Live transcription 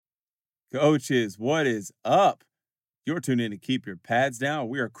Coaches, what is up? You're tuned in to Keep Your Pads Down.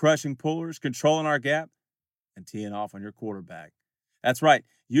 We are crushing pullers, controlling our gap, and teeing off on your quarterback. That's right.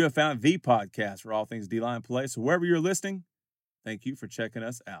 You have found the podcast for all things D-line play. So wherever you're listening, thank you for checking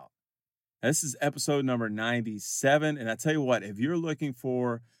us out. Now, this is episode number 97. And I tell you what, if you're looking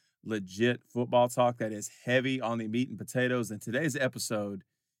for legit football talk that is heavy on the meat and potatoes, then today's episode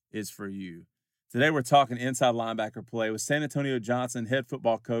is for you. Today, we're talking inside linebacker play with San Antonio Johnson head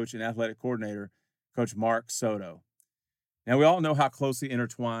football coach and athletic coordinator, Coach Mark Soto. Now, we all know how closely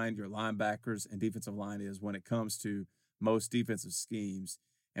intertwined your linebackers and defensive line is when it comes to most defensive schemes.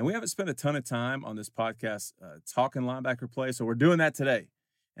 And we haven't spent a ton of time on this podcast talking linebacker play, so we're doing that today.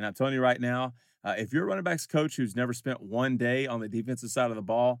 And I'm telling you right now, if you're a running backs coach who's never spent one day on the defensive side of the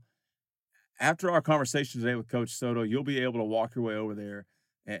ball, after our conversation today with Coach Soto, you'll be able to walk your way over there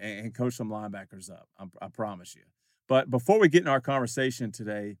and coach some linebackers up. I promise you. But before we get in our conversation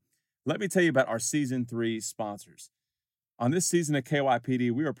today, let me tell you about our Season 3 sponsors. On this season of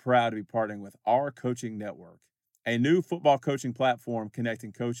KYPD, we are proud to be partnering with Our Coaching Network, a new football coaching platform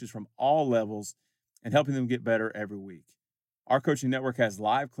connecting coaches from all levels and helping them get better every week. Our Coaching Network has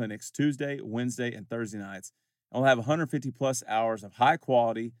live clinics Tuesday, Wednesday, and Thursday nights, and we'll have 150-plus hours of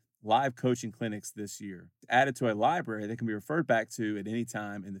high-quality live coaching clinics this year, added to a library that can be referred back to at any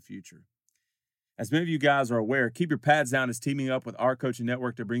time in the future. As many of you guys are aware, Keep Your Pads Down is teaming up with Our Coaching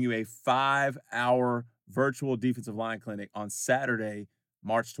Network to bring you a 5-hour virtual defensive line clinic on Saturday,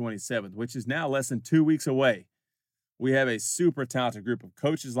 March 27th, which is now less than 2 weeks away. We have a super talented group of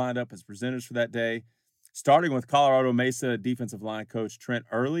coaches lined up as presenters for that day, starting with Colorado Mesa defensive line coach Trent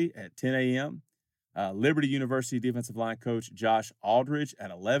Early at 10 a.m., Liberty University defensive line coach Josh Aldridge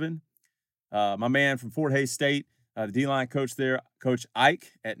at 11. My man from Fort Hays State, the D-line coach there, Coach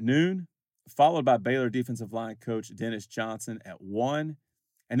Ike at noon, followed by Baylor defensive line coach Dennis Johnson at 1.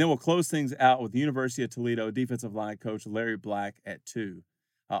 And then we'll close things out with the University of Toledo defensive line coach Larry Black at 2.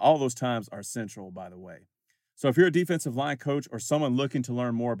 All those times are central, by the way. So if you're a defensive line coach or someone looking to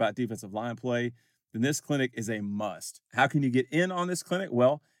learn more about defensive line play, then this clinic is a must. How can you get in on this clinic?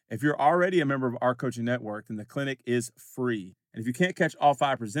 Well, if you're already a member of Our Coaching Network, then the clinic is free. And if you can't catch all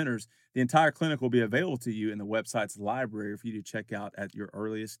 5 presenters, the entire clinic will be available to you in the website's library for you to check out at your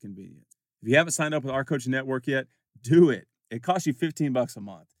earliest convenience. If you haven't signed up with Our Coaching Network yet, do it. It costs you $15 a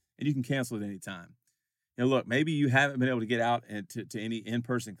month, and you can cancel at any time. Now, look, maybe you haven't been able to get out to any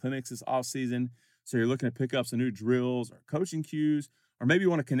in-person clinics this offseason, so you're looking to pick up some new drills or coaching cues, or maybe you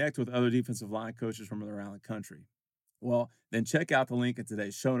want to connect with other defensive line coaches from around the country. Well, then check out the link in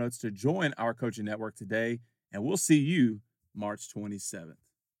today's show notes to join Our Coaching Network today, and we'll see you March 27th.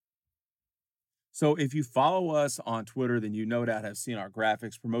 So if you follow us on Twitter, then you no doubt have seen our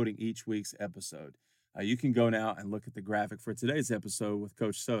graphics promoting each week's episode. You can go now and look at the graphic for today's episode with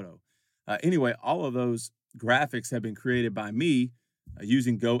Coach Soto. Anyway, all of those graphics have been created by me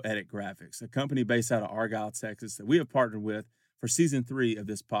using Go Edit Graphics, a company based out of Argyle, Texas, that we have partnered with for Season 3 of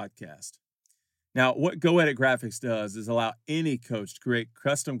this podcast. Now, what Go Edit Graphics does is allow any coach to create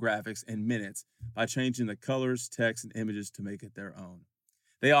custom graphics in minutes by changing the colors, text, and images to make it their own.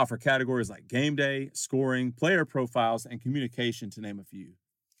 They offer categories like game day, scoring, player profiles, and communication, to name a few.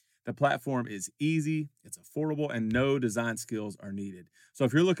 The platform is easy, it's affordable, and no design skills are needed. So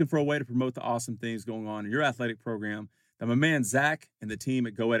if you're looking for a way to promote the awesome things going on in your athletic program, then my man Zach and the team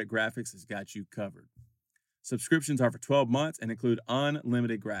at Go Edit Graphics has got you covered. Subscriptions are for 12 months and include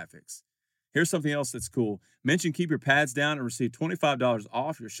unlimited graphics. Here's something else that's cool. Mention Keep Your Pads Down and receive $25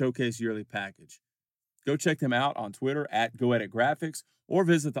 off your Showcase yearly package. Go check them out on Twitter at Go Edit Graphics, or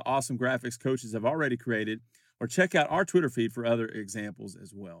visit the awesome graphics coaches have already created, or check out our Twitter feed for other examples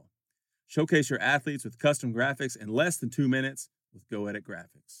as well. Showcase your athletes with custom graphics in less than 2 minutes with Go Edit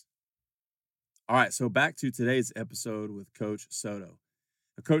Graphics. All right, so back to today's episode with Coach Soto.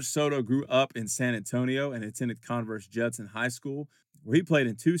 Coach Soto grew up in San Antonio and attended Converse Judson High School, where he played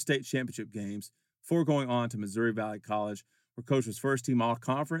in 2 state championship games before going on to Missouri Valley College, where Coach was first-team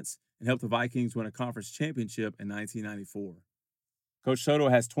all-conference and helped the Vikings win a conference championship in 1994. Coach Soto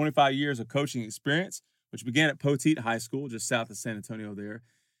has 25 years of coaching experience, which began at Poteet High School, just south of San Antonio there,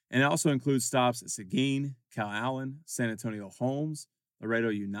 and it also includes stops at Seguin, Cal Allen, San Antonio Holmes, Laredo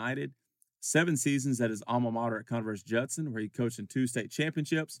United, 7 seasons at his alma mater at Converse Judson, where he coached in 2 state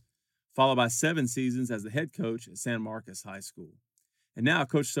championships, followed by 7 seasons as the head coach at San Marcos High School. And now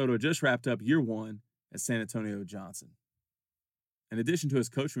Coach Soto just wrapped up year 1 at San Antonio Johnson. In addition to his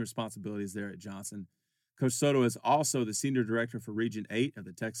coaching responsibilities there at Johnson, Coach Soto is also the Senior Director for Region 8 of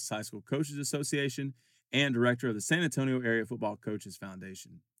the Texas High School Coaches Association and Director of the San Antonio Area Football Coaches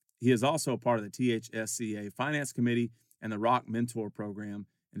Foundation. He is also a part of the THSCA Finance Committee and the Rock Mentor Program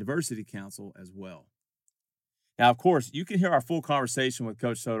and Diversity Council as well. Now, of course, you can hear our full conversation with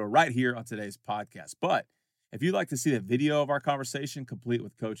Coach Soto right here on today's podcast. But if you'd like to see the video of our conversation, complete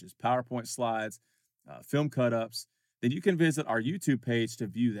with Coach's PowerPoint slides, film cut-ups, then you can visit our YouTube page to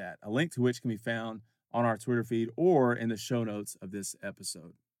view that, a link to which can be found on our Twitter feed or in the show notes of this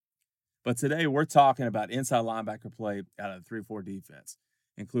episode. But today we're talking about inside linebacker play out of the 3-4 defense,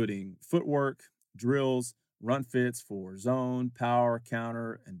 including footwork, drills, run fits for zone, power,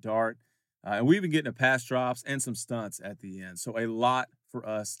 counter, and dart. And we even get into pass drops and some stunts at the end. So a lot for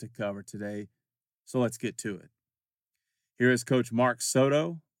us to cover today. So let's get to it. Here is Coach Mark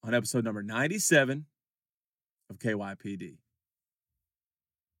Soto on episode number 97 of KYPD.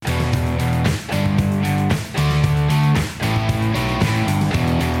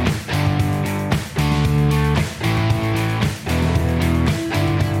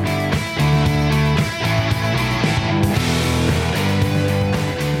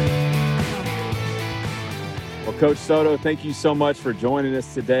 Coach Soto, thank you so much for joining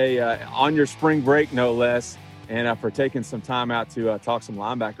us today on your spring break, no less, and for taking some time out to talk some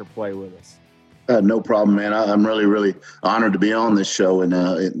linebacker play with us. No problem, man. I'm really, really honored to be on this show, and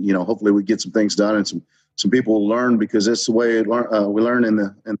hopefully we get some things done and some people will learn, because that's the way we learn in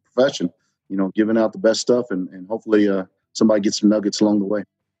the profession. Giving out the best stuff, and hopefully somebody gets some nuggets along the way.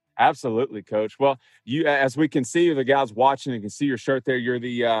 Absolutely, Coach. Well, you, as we can see, the guys watching, and can see your shirt there. You're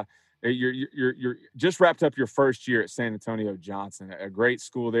the You're just wrapped up your first year at San Antonio Johnson, a great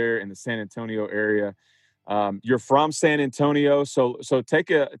school there in the San Antonio area. You're from San Antonio, so take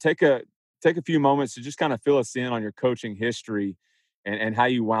a few moments to just kind of fill us in on your coaching history and how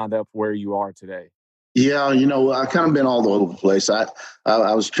you wound up where you are today. Yeah, I kind of been all over the place. I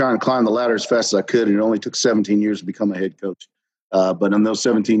was trying to climb the ladder as fast as I could, and it only took 17 years to become a head coach. But in those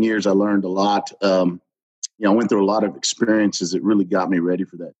 17 years, I learned a lot. I went through a lot of experiences that really got me ready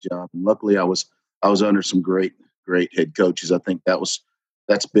for that job. And luckily, I was under some great head coaches. I think that's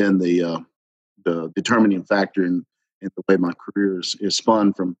been the determining factor in the way my career is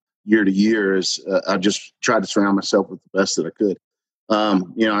spun from year to year. I just tried to surround myself with the best that I could.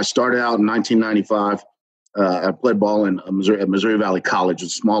 I started out in 1995. I played ball in Missouri Valley College, a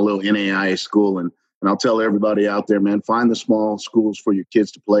small little NAIA school, and I'll tell everybody out there, man, find the small schools for your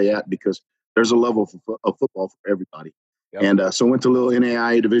kids to play at, because there's a level of football for everybody. Yep. And so went to a little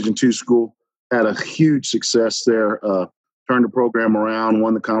NAIA Division II school, had a huge success there, turned the program around,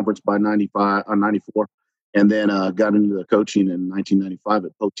 won the conference by 94, and then got into the coaching in 1995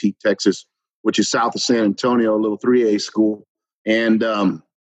 at Poteet, Texas, which is south of San Antonio, a little 3A school. And,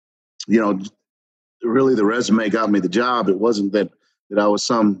 really the resume got me the job. It wasn't that I was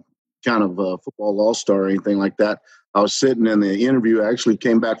some kind of football all-star or anything like that. I was sitting in the interview. I actually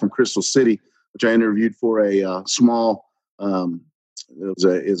came back from Crystal City, which I interviewed for a small,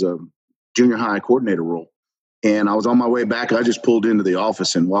 is a junior high coordinator role. And I was on my way back. I just pulled into the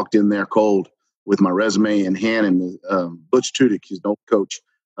office and walked in there cold with my resume in hand. And Butch Tudyk, he's an old coach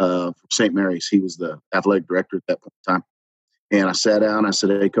from St. Mary's. He was the athletic director at that point in time. And I sat down. I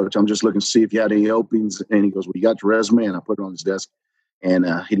said, "Hey, Coach, I'm just looking to see if you had any openings." And he goes, "Well, you got your resume?" And I put it on his desk. And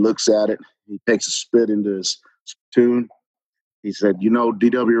he looks at it. He takes a spit into his spittoon. He said,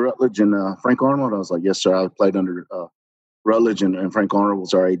 D.W. Rutledge and Frank Arnold? I was like, "Yes, sir. I played under Rutledge, and Frank Arnold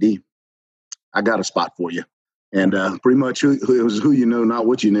was our AD. I got a spot for you." And pretty much it was who you knew, not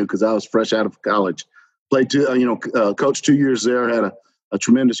what you knew, because I was fresh out of college. Played coached 2 years there, had a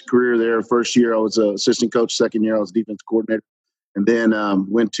tremendous career there. First year I was assistant coach. Second year I was defense coordinator. And then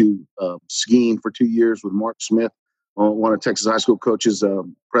went to skiing for 2 years with Mark Smith, one of Texas high school coaches,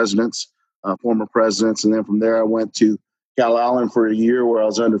 former presidents. And then from there I went to Calallen for a year, where I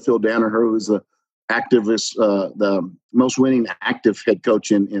was under Phil Danaher, who's the most winning active head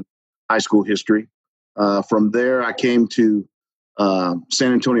coach in high school history. From there, I came to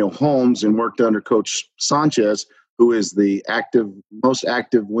San Antonio Holmes and worked under Coach Sanchez, who is the most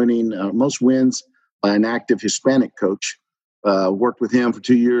wins by an active Hispanic coach. Worked with him for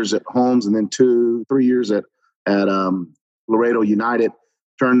 2 years at Holmes, and then 3 years at Laredo United.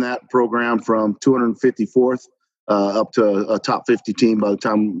 Turned that program from 254th up to a top 50 team by the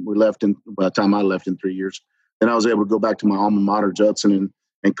time I left in 3 years. Then I was able to go back to my alma mater, Judson,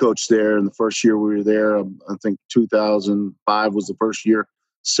 and coach there. And the first year we were there, I think 2005 was the first year.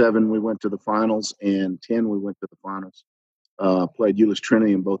 7 we went to the finals, and 10 we went to the finals. Played Euless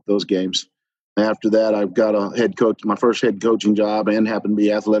Trinity in both those games. After that, I've got my first head coaching job, and happened to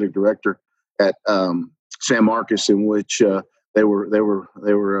be athletic director at San Marcos, in which they were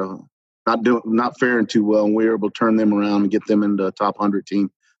not faring too well, and we were able to turn them around and get them into a top 100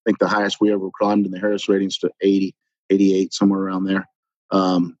 team. I think the highest we ever climbed in the Harris ratings to 80, 88, somewhere around there.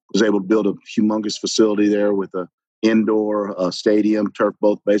 Was able to build a humongous facility there with a indoor stadium, turf,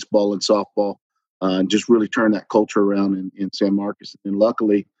 both baseball and softball, and just really turn that culture around in San Marcos. And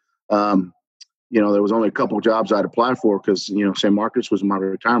luckily, there was only a couple of jobs I'd apply for because, San Marcos was my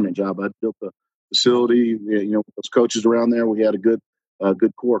retirement job. I'd built the facility, with those coaches around there. We had a good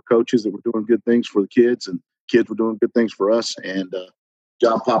core of coaches that were doing good things for the kids, and kids were doing good things for us. And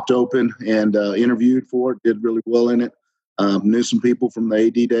job popped open and interviewed for it, did really well in it. Knew some people from the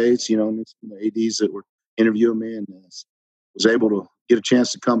AD days, knew some of the ADs that were interviewing me, and was able to get a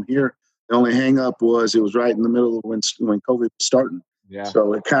chance to come here. The only hang up was it was right in the middle of when COVID was starting. Yeah.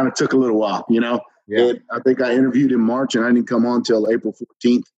 So it kind of took a little while, Yeah. I think I interviewed in March and I didn't come on until April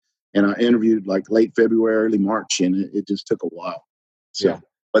 14th. And I interviewed like late February, early March, and it just took a while. So, yeah.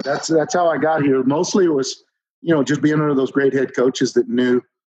 But that's how I got here. Mostly it was, just being under those great head coaches that knew,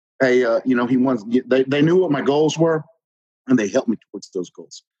 hey, they knew what my goals were, and they helped me towards those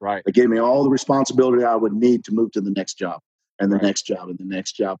goals. Right. They gave me all the responsibility I would need to move to the next job and the Right. next job and the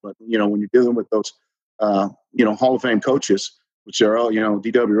next job. But, when you're dealing with those, Hall of Fame coaches, which are all,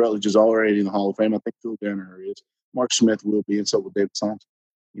 D.W. Rutledge is already in the Hall of Fame. I think Phil Danaher is. Mark Smith will be, and so will David Sanchez.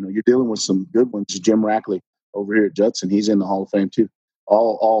 You're dealing with some good ones. Jim Rackley over here at Judson, he's in the Hall of Fame too.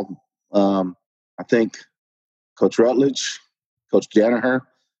 I think Coach Rutledge, Coach Danaher,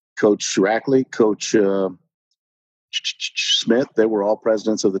 Coach Rackley, Coach Smith, they were all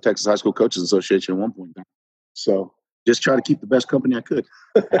presidents of the Texas High School Coaches Association at one point in time. So just try to keep the best company I could.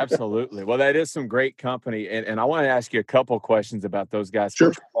 Absolutely. Well, that is some great company. And I want to ask you a couple of questions about those guys. Sure.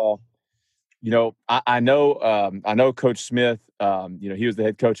 First of all, I know Coach Smith, he was the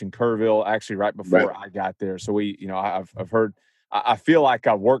head coach in Kerrville actually right before I got there. So I've heard, I feel like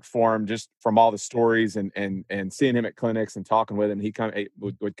I worked for him just from all the stories and seeing him at clinics and talking with him. He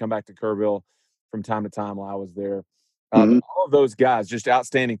would come back to Kerrville from time to time while I was there. All of those guys, just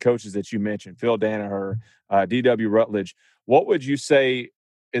outstanding coaches that you mentioned, Phil Danaher, D.W. Rutledge. What would you say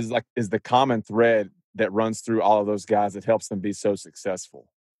is the common thread that runs through all of those guys that helps them be so successful?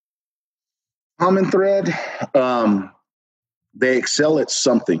 Common thread, they excel at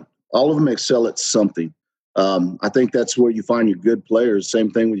something. All of them excel at something. I think that's where you find your good players.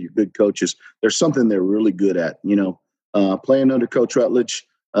 Same thing with your good coaches. There's something they're really good at. Playing under Coach Rutledge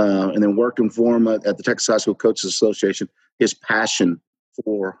and then working for him at the Texas High School Coaches Association, his passion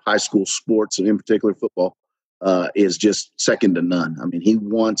for high school sports and in particular football is just second to none. I mean, he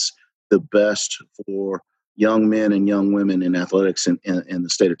wants the best for young men and young women in athletics in the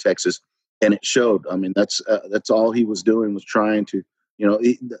state of Texas. And it showed. I mean, that's all he was doing was trying to,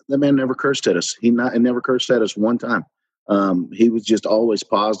 the man never cursed at us. He never cursed at us one time. He was just always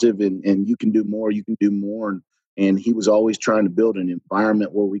positive and you can do more, you can do more. And he was always trying to build an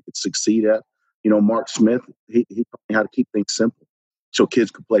environment where we could succeed at. Mark Smith, he taught me how to keep things simple so kids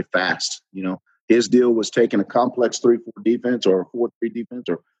could play fast. His deal was taking a complex 3-4 defense or a 4-3 defense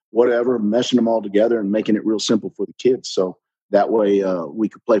or whatever, meshing them all together and making it real simple for the kids. So that way we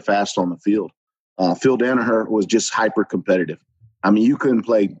could play fast on the field. Phil Danaher was just hyper competitive. I mean, you couldn't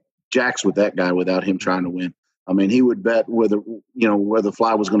play jacks with that guy without him trying to win. I mean, he would bet where the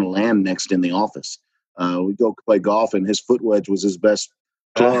fly was going to land next in the office. We'd go play golf, and his foot wedge was his best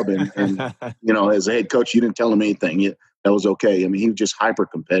club. And as a head coach, you didn't tell him anything. That was okay. I mean, he was just hyper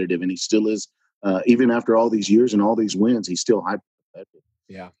competitive, and he still is. Even after all these years and all these wins, he's still hyper competitive.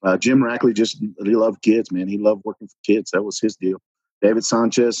 Yeah. Jim Rackley he loved kids, man. He loved working for kids. That was his deal. David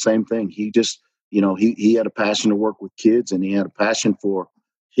Sanchez, same thing. He just, he had a passion to work with kids, and he had a passion for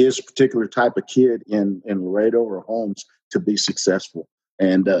his particular type of kid in Laredo or Holmes to be successful.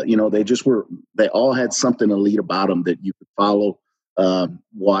 And, they all had something elite about them that you could follow,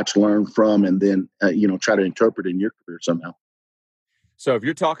 watch, learn from, and then, try to interpret in your career somehow. So if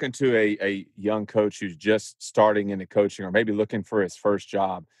you're talking to a young coach who's just starting into coaching or maybe looking for his first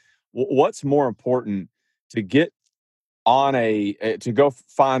job, what's more important to get on to go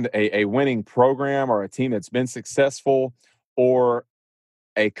find a winning program or a team that's been successful, or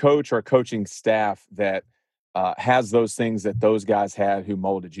a coach or a coaching staff that has those things that those guys had who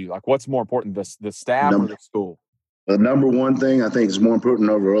molded you? Like, what's more important, the staff or the school? The number one thing I think is more important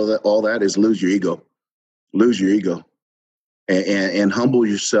over all that is lose your ego. Lose your ego. And humble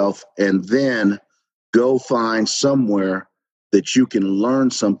yourself, and then go find somewhere that you can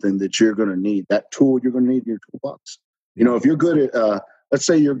learn something that you're going to need, that tool you're going to need in your toolbox. If you're good at, let's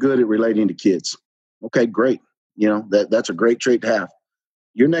say you're good at relating to kids. Okay, great. That's a great trait to have.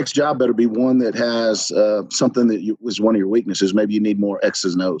 Your next job better be one that has something that was one of your weaknesses. Maybe you need more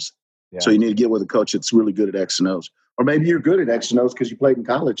X's and O's. Yeah. So you need to get with a coach that's really good at X and O's. Or maybe you're good at X and O's because you played in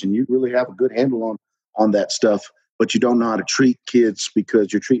college and you really have a good handle on that stuff. but you don't know how to treat kids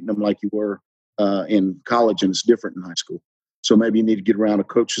because you're treating them like you were in college, and it's different in high school. So maybe you need to get around a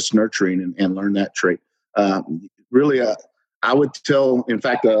coach that's nurturing and learn that trait. Really, I would tell. In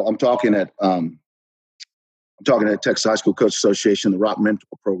fact, I'm talking at Texas High School Coach Association, the Rock Mentor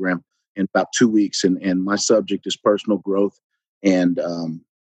Program, in about 2 weeks, and my subject is personal growth and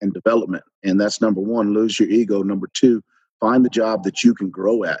development. And that's number one: lose your ego. Number two, find the job that you can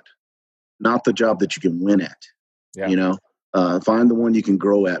grow at, not the job that you can win at. Yeah. You know, find the one you can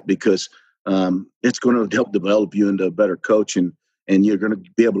grow at, because it's going to help develop you into a better coach, and you're going to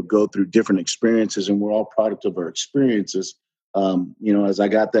be able to go through different experiences, and we're all product of our experiences. As I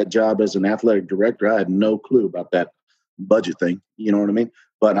got that job as an athletic director, I had no clue about that budget thing. You know what I mean?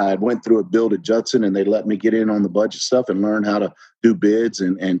 But I went through a build at Judson, and they let me get in on the budget stuff and learn how to do bids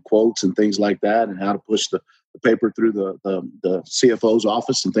and quotes and things like that, and how to push the paper through the CFO's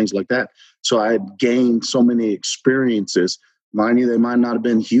office and things like that. So I had gained so many experiences. Mind you, they might not have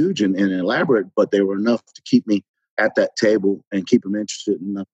been huge and elaborate, but they were enough to keep me at that table and keep them interested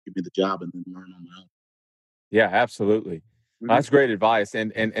enough to give me the job and then learn on my own. Yeah, absolutely. Mm-hmm. That's great advice,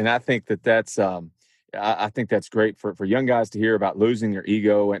 and I think that's I think that's great for young guys to hear about losing their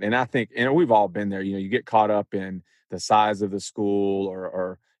ego, and I think we've all been there. You get caught up in the size of the school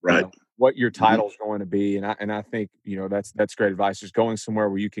or right. What your title's going to be, and I think that's great advice. Just going somewhere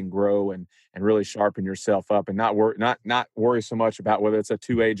where you can grow and really sharpen yourself up, and not worry so much about whether it's a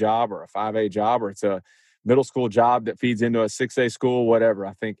 2A job or a 5A job or it's a middle school job that feeds into a 6A school, whatever.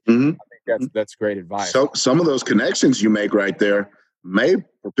 I think that's great advice. So some of those connections you make right there may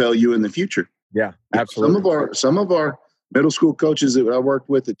propel you in the future. Yeah, absolutely. Some of our middle school coaches that I worked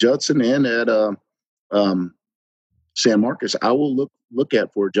with at Judson and at San Marcos, I will look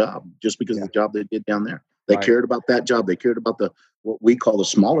at for a job just because of the job they did down there. They cared about that job. They cared about what we call the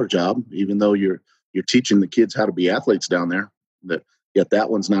smaller job, even though you're teaching the kids how to be athletes down there. Yet that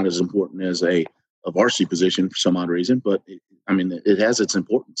one's not as important as a varsity position for some odd reason, but it has its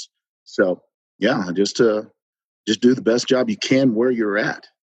importance. So yeah, just do the best job you can where you're at,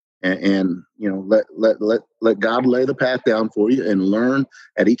 and let God lay the path down for you and learn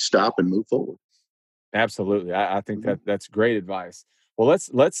at each stop and move forward. Absolutely. I think that's great advice. Well,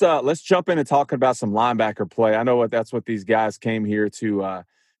 let's jump in and talk about some linebacker play. I know that's what these guys came here to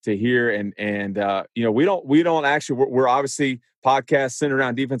hear, and we don't actually, we're obviously podcast centered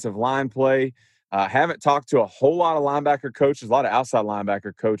around defensive line play. Haven't talked to a whole lot of linebacker coaches, a lot of outside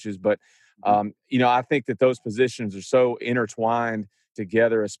linebacker coaches, but I think that those positions are so intertwined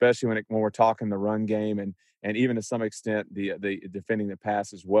together, especially when we're talking the run game and even to some extent the defending the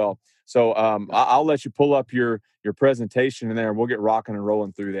pass as well. So I'll let you pull up your presentation in there, and we'll get rocking and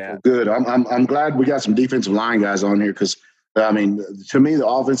rolling through that. Well, good. I'm glad we got some defensive line guys on here, because to me, the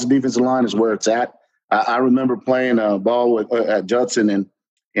offensive defensive line is where it's at. I remember playing ball at Judson,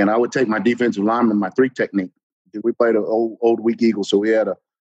 and I would take my defensive lineman, my 3 technique. We played an old weak Eagle, so we had a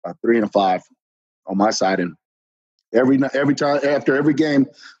 3 and a 5 on my side, and every time after every game,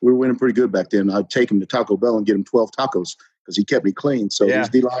 we were winning pretty good back then. I'd take him to Taco Bell and get him 12 tacos because he kept me clean. So these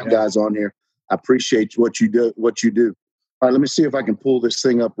D-line guys on here, I appreciate what you do. All right, let me see if I can pull this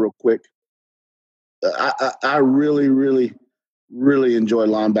thing up real quick. I really, really, really enjoy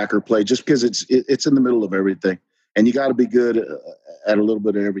linebacker play just because it's in the middle of everything, and you got to be good at a little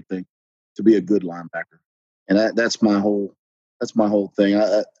bit of everything to be a good linebacker. And that's my whole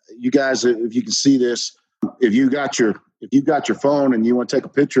thing. You guys, if you can see this, if you got your phone and you want to take a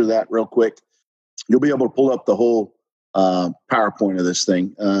picture of that real quick, you'll be able to pull up the whole PowerPoint of this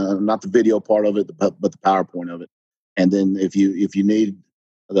thing, not the video part of it, but the PowerPoint of it. And then if you need,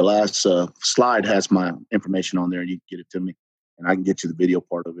 the last slide has my information on there, and you can get it to me, and I can get you the video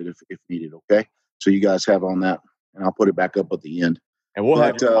part of it if needed. Okay, so you guys have on that, and I'll put it back up at the end. And we'll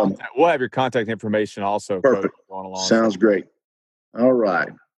have your contact information also. Perfect. Going along. Sounds great. All right.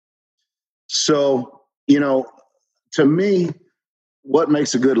 So to me, what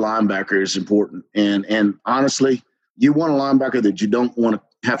makes a good linebacker is important, and honestly, you want a linebacker that you don't want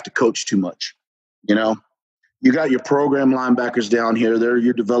to have to coach too much. You got your program linebackers down here. They're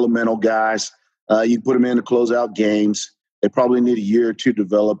your developmental guys. You put them in to close out games. They probably need a year or two to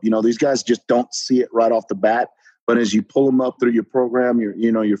develop. These guys just don't see it right off the bat. But as you pull them up through your program,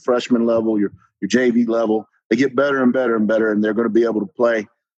 your freshman level, your JV level, they get better and better and better, and they're going to be able to play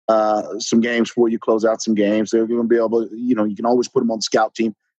some games for you, close out some games. They're going to be able to, you can always put them on the scout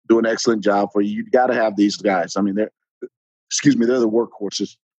team, do an excellent job for you. You've got to have these guys. They're the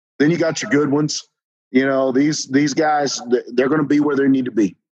workhorses. Then you got your good ones. These guys, they're going to be where they need to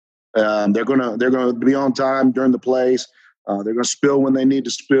be. They're going to be on time during the plays. They're going to spill when they need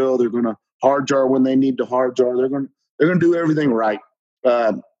to spill. They're going to hard jar when they need to hard jar. They're going to do everything right.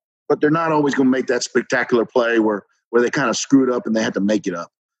 Uh, but they're not always going to make that spectacular play where they kind of screwed up and they had to make it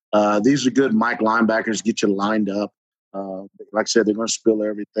up. These are good Mike linebackers, get you lined up. Like I said, they're going to spill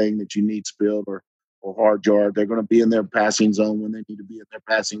everything that you need spilled or hard jar. They're going to be in their passing zone when they need to be in their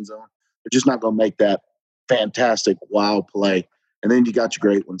passing zone. They're just not going to make that fantastic, wild play. And then you got your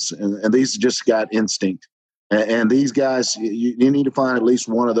great ones. And these just got instinct. And these guys, you need to find at least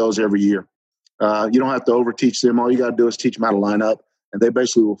one of those every year. You don't have to overteach them. All you got to do is teach them how to line up, and they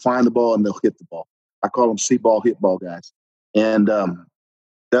basically will find the ball and they'll hit the ball. I call them see ball, hit ball guys. And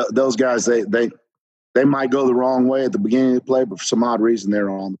those guys, they might go the wrong way at the beginning of the play, but for some odd reason, they're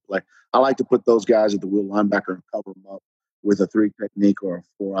on the play. I like to put those guys at the wheel linebacker and cover them up with a 3 technique or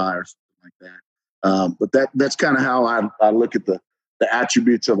a 4-eye or something like that. But that's kind of how I look at the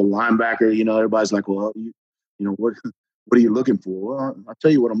attributes of a linebacker. Everybody's like, well, what are you looking for? Well, I'll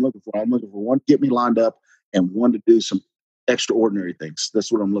tell you what I'm looking for. I'm looking for one to get me lined up and one to do some extraordinary things.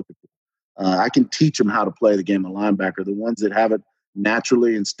 That's what I'm looking for. I can teach them how to play the game of linebacker. The ones that have it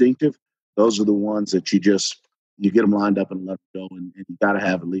naturally instinctive, those are the ones that you get them lined up and let them go. And you got to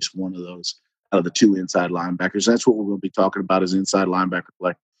have at least one of those out of the 2 inside linebackers. That's what we're going to be talking about is inside linebacker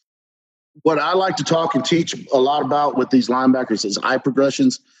play. What I like to talk and teach a lot about with these linebackers is eye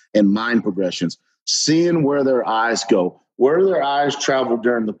progressions and mind progressions, seeing where their eyes go, where their eyes travel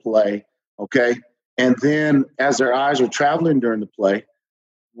during the play, okay? And then as their eyes are traveling during the play,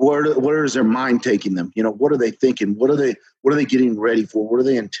 where is their mind taking them? What are they thinking? What are they getting ready for? What are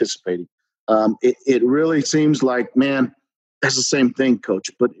they anticipating? It really seems like, man, that's the same thing, coach,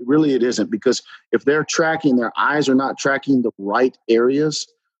 but really it isn't, because if their eyes are not tracking the right areas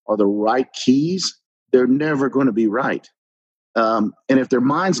or the right keys, they're never going to be right. And if their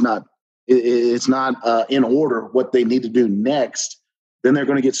mind's it's not in order what they need to do next, then they're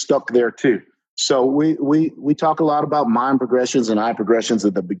going to get stuck there too. So we talk a lot about mind progressions and eye progressions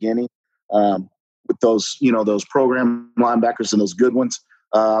at the beginning with those program linebackers and those good ones.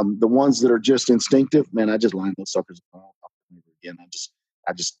 The ones that are just instinctive, man, I just line those suckers up again.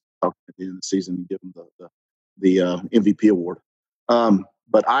 I just talk at the end of the season and give them the MVP award.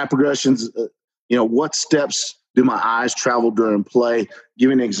 But eye progressions, what steps do my eyes travel during play? Give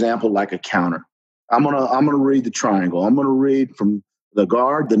me an example like a counter. I'm gonna read the triangle. I'm gonna read from the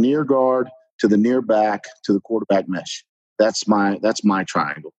guard, the near guard, to the near back, to the quarterback mesh. That's my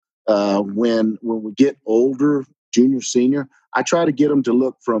triangle. When we get older, junior, senior, I try to get them to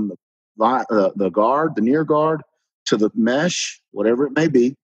look from the guard, the near guard, to the mesh, whatever it may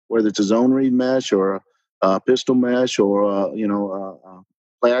be, whether it's a zone read mesh or a pistol mesh or a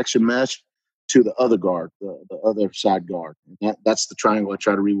play action mesh, to the other guard, the other side guard. That's the triangle I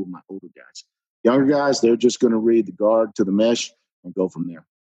try to read with my older guys. Younger guys, they're just going to read the guard to the mesh and go from there.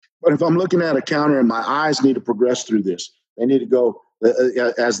 But if I'm looking at a counter and my eyes need to progress through this, they need to go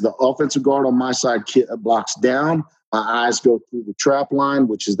as the offensive guard on my side blocks down. My eyes go through the trap line,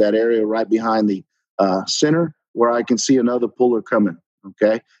 which is that area right behind the center where I can see another puller coming.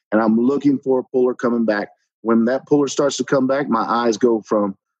 Okay. And I'm looking for a puller coming back. When that puller starts to come back, my eyes go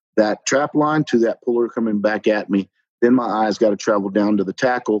from that trap line to that puller coming back at me. Then my eyes got to travel down to the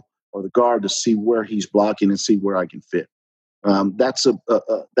tackle or the guard to see where he's blocking and see where I can fit.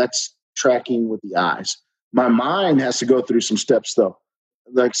 That's tracking with the eyes. My mind has to go through some steps, though.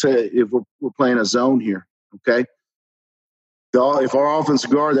 Like I said, if we're playing a zone here, okay? If our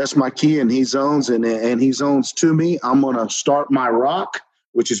offensive guard, that's my key, and he zones and he zones to me, I'm going to start my rock,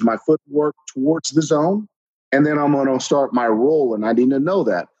 which is my footwork towards the zone, and then I'm going to start my roll, and I need to know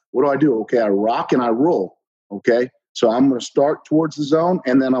that. What do I do? Okay, I rock and I roll, okay? So I'm going to start towards the zone,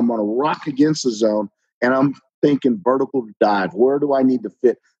 and then I'm going to rock against the zone, and I'm thinking vertical dive. Where do I need to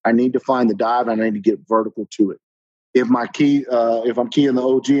fit? I need to find the dive. I need to get vertical to it. If I'm keying the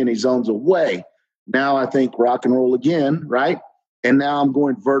OG and he zones away, now I think rock and roll again, right? And now I'm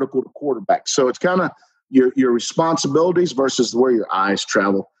going vertical to quarterback. So it's kind of your responsibilities versus where your eyes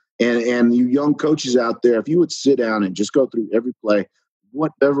travel. And you young coaches out there, if you would sit down and just go through every play,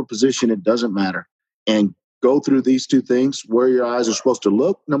 whatever position, it doesn't matter, and go through these 2 things, where your eyes are supposed to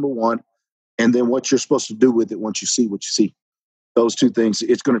look, number one, and then what you're supposed to do with it once you see what you see. Those 2 things,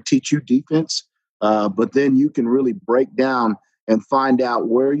 it's going to teach you defense, but then you can really break down and find out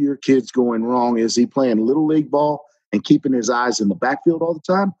where your kid's going wrong. Is he playing little league ball and keeping his eyes in the backfield all the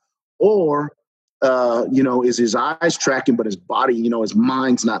time? Or, is his eyes tracking, but his body, his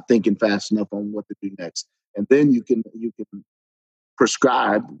mind's not thinking fast enough on what to do next? And then you can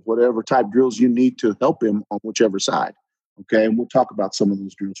prescribe whatever type drills you need to help him on whichever side. Okay, and we'll talk about some of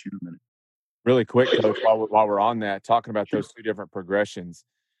those drills here in a minute. Really quick, Coach, while we're on that, talking about those 2 different progressions.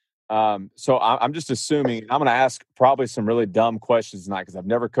 So I'm just assuming I'm going to ask probably some really dumb questions tonight because I've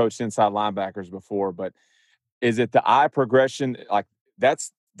never coached inside linebackers before. But is it the eye progression? Like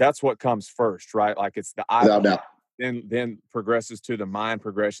that's what comes first, right? Like it's the eye, Without doubt. then progresses to the mind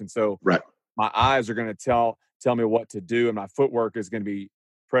progression. So Right. my eyes are going to tell me what to do, and my footwork is going to be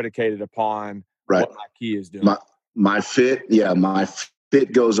predicated upon Right. what my key is doing. My fit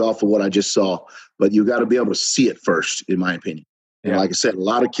goes off of what I just saw, but you got to be able to see it first, in my opinion. And like I said, a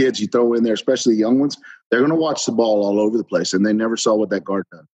lot of kids you throw in there, especially young ones, they're going to watch the ball all over the place, and they never saw what that guard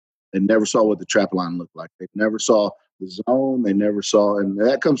done. They never saw what the trap line looked like. They never saw the zone. They never saw, and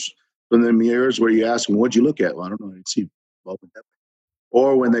that comes from the mirrors where you ask them, "What'd you look at?" Well, I don't know. I didn't see ball that way.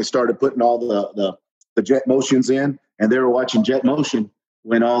 Or when they started putting all the jet motions in, and they were watching jet motion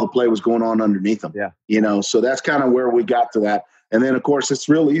when all the play was going on underneath them. Yeah. So that's kind of where we got to that. And then, of course, it's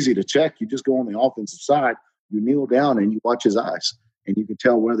real easy to check. You just go on the offensive side, you kneel down, and you watch his eyes, and you can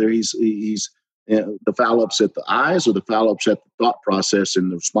tell whether he's the foul ups at the eyes or the foul ups at the thought process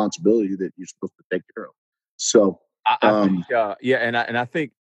and the responsibility that you're supposed to take care of. So, I think, and I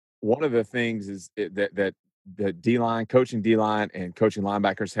think one of the things is that the D-line, coaching D-line and coaching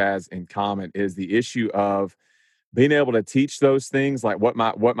linebackers has in common is the issue of being able to teach those things, like what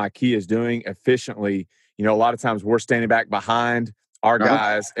my key is doing efficiently. A lot of times we're standing back behind our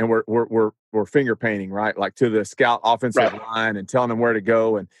guys and we're finger painting, right? Like to the scout offensive line and telling them where to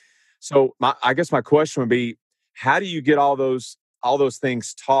go. And so I guess my question would be, how do you get all those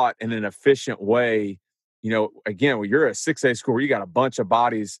things taught in an efficient way? Again, when you're a 6A school, you got a bunch of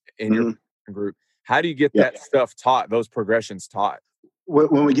bodies in your group. How do you get that stuff taught, those progressions taught?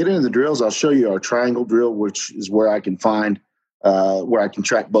 When we get into the drills, I'll show you our triangle drill, which is where I can find where I can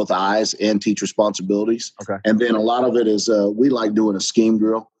track both eyes and teach responsibilities. Okay. And then a lot of it is we like doing a scheme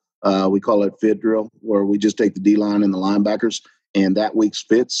drill. We call it fit drill, where we just take the D-line and the linebackers, and that week's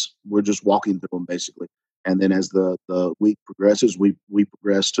fits, we're just walking through them basically. And then as the week progresses, we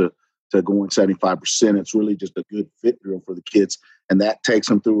progress to going 75%. It's really just a good fit drill for the kids, and that takes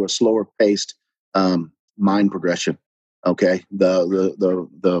them through a slower paced mind progression. Okay,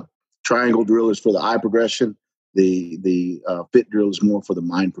 the triangle drill is for the eye progression. The fit drill is more for the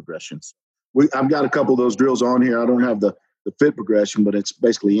mind progressions. I've got a couple of those drills on here. I don't have the fit progression, but it's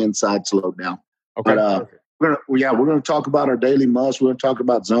basically inside slowed down. Okay. But, we're going to talk about our daily must. We're going to talk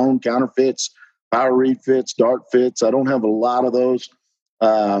about zone, counter fits, power read fits, dart fits. I don't have a lot of those.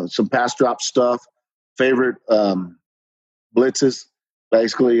 Some pass drop stuff. Favorite blitzes,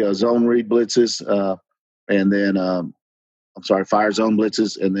 basically zone read blitzes, and then fire zone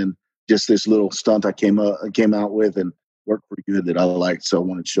blitzes, and then just this little stunt I came out with and worked pretty good that I liked. So I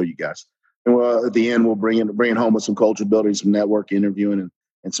wanted to show you guys. And at the end, we'll bring it home with some culture building, some network interviewing,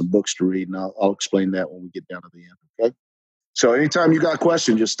 and some books to read. And I'll explain that when we get down to the end. Okay. So anytime you got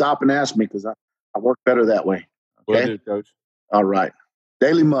questions, just stop and ask me, because I work better that way. Okay. Will do, Coach. All right.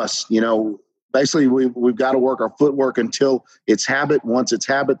 Daily must. Basically we've got to work our footwork until it's habit. Once it's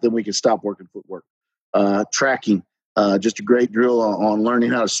habit, then we can stop working footwork. Tracking. Just a great drill on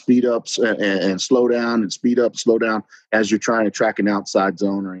learning how to speed up and slow down, and speed up, slow down as you're trying to track an outside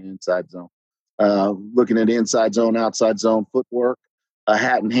zone or an inside zone. Looking at inside zone, outside zone footwork,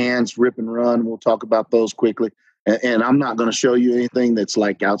 hat and hands, rip and run. We'll talk about those quickly. And I'm not going to show you anything that's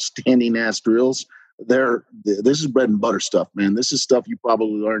like outstanding ass drills. This is bread and butter stuff, man. This is stuff you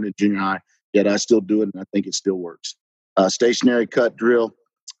probably learned in junior high, yet I still do it, and I think it still works. Stationary cut drill,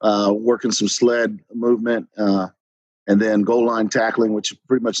 working some sled movement, and then goal line tackling, which is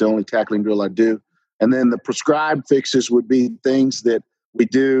pretty much the only tackling drill I do. And then the prescribed fixes would be things that we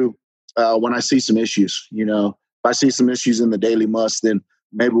do when I see some issues. If I see some issues in the daily must, then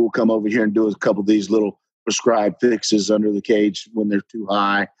maybe we'll come over here and do a couple of these little prescribed fixes under the cage when they're too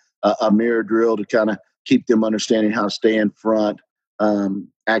high. A mirror drill to kind of keep them understanding how to stay in front.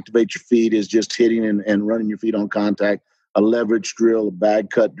 Activate your feet is just hitting and running your feet on contact. A leverage drill, a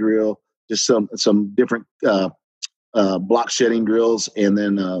bag cut drill, just some different block shedding drills, and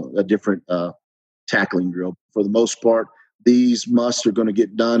then a different tackling drill. For the most part, these musts are going to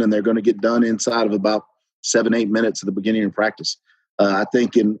get done, and they're going to get done inside of about 7-8 minutes at the beginning of practice. I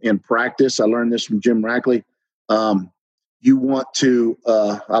think in practice, I learned this from Jim Rackley. You want to,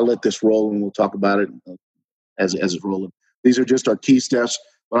 I'll let this roll and we'll talk about it as it's rolling. These are just our key steps.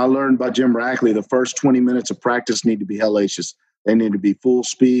 What I learned by Jim Rackley, the first 20 minutes of practice need to be hellacious. They need to be full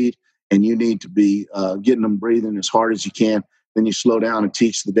speed, and you need to be getting them breathing as hard as you can. Then you slow down and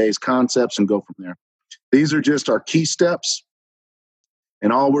teach the day's concepts and go from there. These are just our key steps,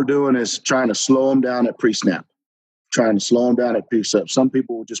 and all we're doing is trying to slow them down at pre-snap, Some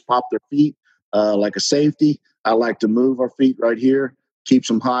people will just pop their feet like a safety. I like to move our feet right here. keeps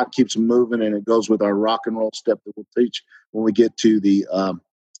them hot, keeps them moving, and it goes with our rock and roll step that we'll teach when we get to the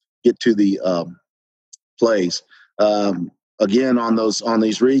plays. Again, on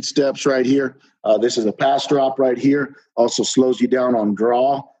these read steps right here, this is a pass drop right here. Also slows you down on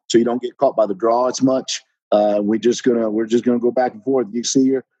draw, so you don't get caught by the draw as much. We're just gonna go back and forth. You see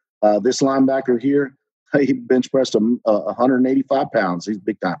here, this linebacker here, he bench pressed 185 pounds. He's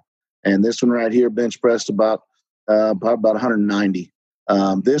big time. And this one right here, bench pressed about 190.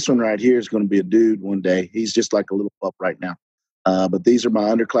 This one right here is going to be a dude one day. He's just like a little pup right now. But these are my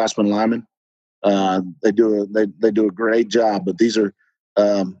underclassmen linemen. They do a great job. But these are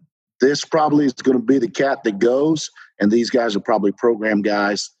this probably is going to be the cat that goes, and these guys are probably program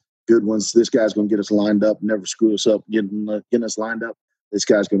guys, good ones. This guy's going to get us lined up, never screw us up, getting us lined up. This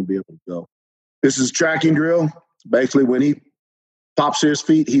guy's going to be able to go. This is tracking drill. Basically, when he pops his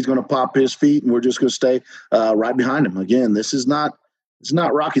feet, he's going to pop his feet, and we're just going to stay right behind him. Again, it's not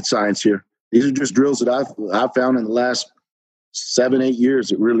rocket science here. These are just drills that I've found in the last 7-8 years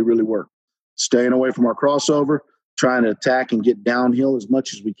that really, really work. Staying away from our crossover, trying to attack and get downhill as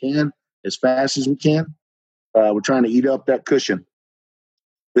much as we can, as fast as we can. We're trying to eat up that cushion.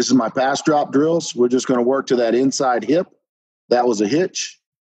 This is my pass drop drills. We're just going to work to that inside hip. That was a hitch.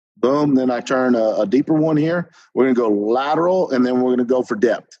 Boom. Then I turn a deeper one here. We're going to go lateral, and then we're going to go for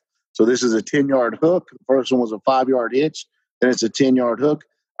depth. So this is a 10-yard hook. The first one was a 5-yard hitch. Then it's a 10-yard hook.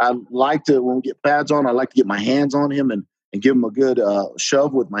 I like to, when we get pads on, I like to get my hands on him and give him a good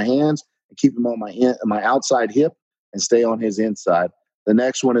shove with my hands and keep him on my outside hip and stay on his inside. The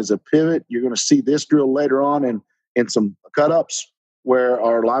next one is a pivot. You're going to see this drill later on in some cut-ups where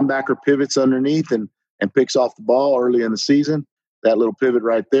our linebacker pivots underneath and picks off the ball early in the season. That little pivot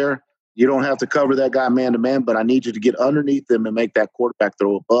right there. You don't have to cover that guy man-to-man, but I need you to get underneath them and make that quarterback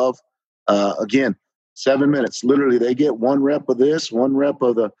throw above. Again, 7 minutes. Literally, they get 1 rep of this, 1 rep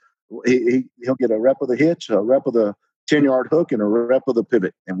of the he'll get a rep of the hitch, a rep of the 10-yard hook, and a rep of the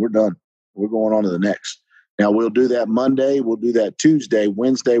pivot, and we're done. We're going on to the next. Now, we'll do that Monday. We'll do that Tuesday.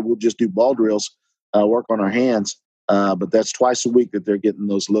 Wednesday, we'll just do ball drills, work on our hands. But that's twice a week that they're getting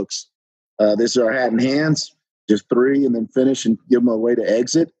those looks. This is our hat and hands. Just 3 and then finish and give them a way to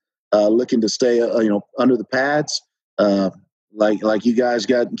exit. Looking to stay, under the pads. Like you guys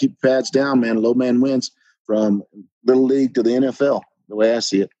got keep pads down, man. Low man wins from little league to the NFL. The way I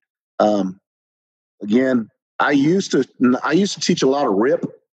see it. Again, I used to teach a lot of rip.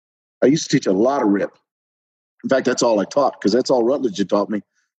 In fact, that's all I taught because that's all Rutledge had taught me.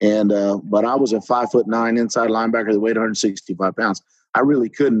 And but I was a 5'9" inside linebacker that weighed 165 pounds. I really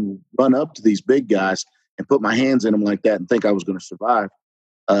couldn't run up to these big guys and put my hands in them like that and think I was going to survive.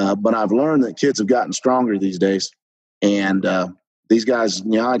 But I've learned that kids have gotten stronger these days. And these guys,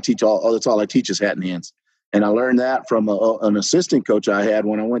 I teach that's all I teach is hat and hands. And I learned that from an assistant coach I had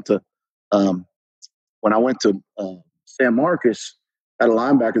when I went to San Marcos. Had a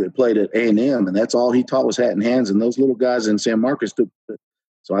linebacker that played at A&M, and that's all he taught was hat and hands. And those little guys in San Marcos took it.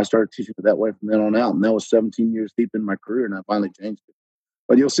 So I started teaching it that way from then on out. And that was 17 years deep in my career, and I finally changed it.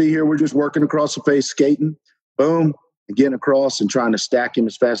 But you'll see here, we're just working across the face, skating, boom, and getting across and trying to stack him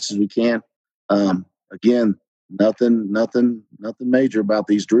as fast as we can. Again, nothing major about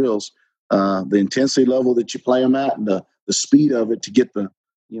these drills. The intensity level that you play them at and the speed of it to get the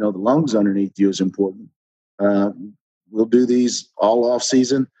lungs underneath you is important. We'll do these all off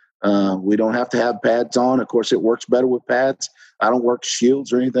season. We don't have to have pads on. Of course, it works better with pads. I don't work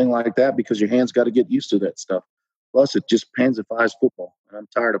shields or anything like that because your hands got to get used to that stuff. Plus, it just pansifies football. And I'm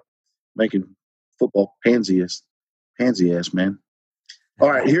tired of making football pansy ass, man. All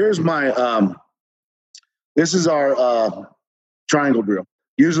right, here's my this is our triangle drill.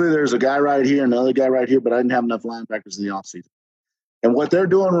 Usually there's a guy right here, another guy right here, but I didn't have enough linebackers in the offseason. And what they're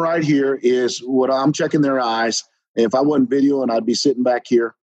doing right here is what I'm checking their eyes. If I wasn't videoing, I'd be sitting back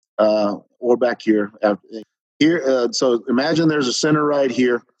here or back here. So imagine there's a center right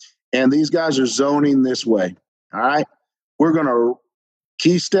here, and these guys are zoning this way. All right? We're going to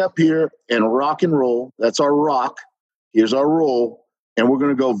key step here and rock and roll. That's our rock. Here's our roll. And we're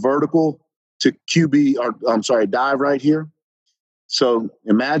going to go vertical to dive right here. So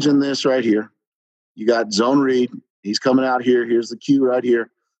imagine this right here. You got zone read. He's coming out here. Here's the cue right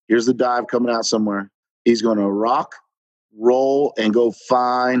here. Here's the dive coming out somewhere. He's going to rock, roll, and go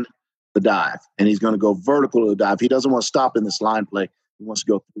find the dive. And he's going to go vertical to the dive. He doesn't want to stop in this line play. He wants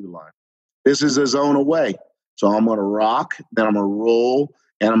to go through the line. This is a zone away. So I'm going to rock, then I'm going to roll,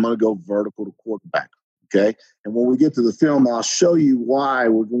 and I'm going to go vertical to quarterback. Okay? And when we get to the film, I'll show you why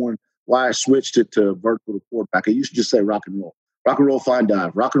I switched it to vertical to quarterback. I used to just say rock and roll. Rock and roll, find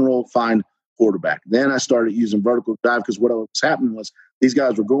dive. Rock and roll, find quarterback. Then I started using vertical dive because what was happening was these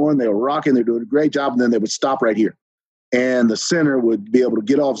guys were going, they were rocking, they're doing a great job, and then they would stop right here. And the center would be able to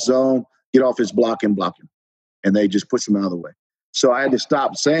get off zone, get off his block, and block him. And they just push him out of the way. So I had to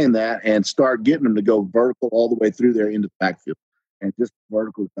stop saying that and start getting them to go vertical all the way through there into the backfield. And just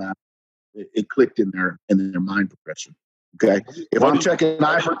vertical dive, it clicked in their mind progression. Okay. If I'm checking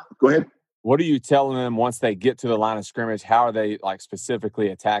go ahead. What are you telling them once they get to the line of scrimmage? How are they like specifically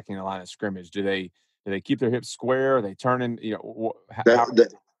attacking the line of scrimmage? Do they keep their hips square? Are they turning? I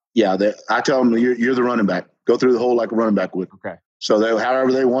tell them you're the running back. Go through the hole like a running back would. Okay. So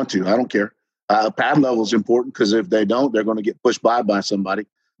however they want to. I don't care. Pad level is important because if they don't, they're going to get pushed by somebody.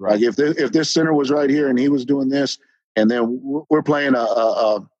 Right. Like if this center was right here and he was doing this, and then we're playing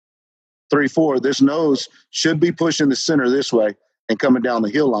a 3-4, this nose should be pushing the center this way and coming down the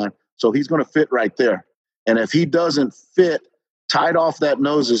hill line. So he's going to fit right there. And if he doesn't fit tight off that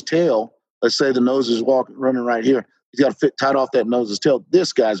nose's tail, let's say the nose is running right here, he's got to fit tight off that nose's tail.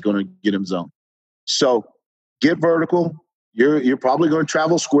 This guy's going to get him zone. So get vertical. You're probably going to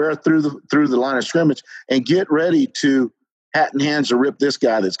travel square through the line of scrimmage and get ready to hat and hands to rip this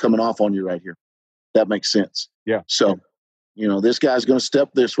guy that's coming off on you right here. That makes sense. Yeah. So, this guy's going to step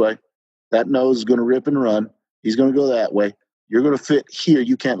this way. That nose is going to rip and run. He's going to go that way. You're going to fit here.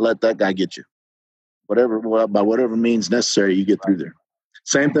 You can't let that guy get you. By whatever means necessary, you get through there.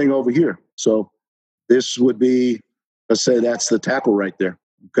 Same thing over here. So this would be, let's say that's the tackle right there.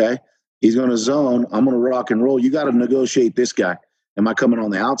 Okay. He's going to zone. I'm going to rock and roll. You got to negotiate this guy. Am I coming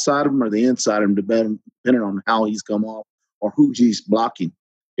on the outside of him or the inside of him, depending on how he's come off or who he's blocking?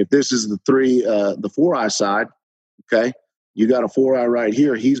 If this is the 4-eye side, okay, you got a 4-eye right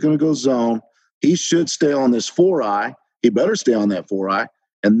here. He's going to go zone. He should stay on this 4-eye. He better stay on that 4-eye.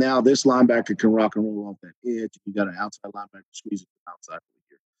 And now this linebacker can rock and roll off that edge. You got an outside linebacker squeezing outside over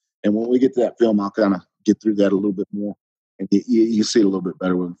here. And when we get to that film, I'll kind of get through that a little bit more. And you see it a little bit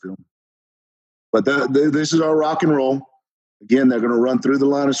better with the film. But this is our rock and roll. Again, they're going to run through the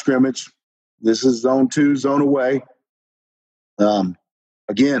line of scrimmage. This is zone 2, zone away.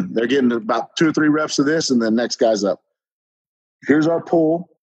 Again, they're getting about 2 or 3 reps of this, and the next guy's up. Here's our pull.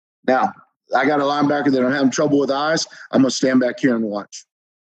 Now, I got a linebacker that I'm having trouble with eyes. I'm going to stand back here and watch.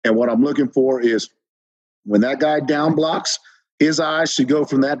 And what I'm looking for is when that guy down blocks, his eyes should go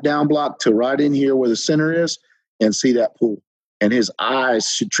from that down block to right in here where the center is and see that pull. And his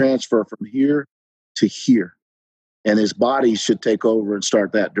eyes should transfer from here to here. And his body should take over and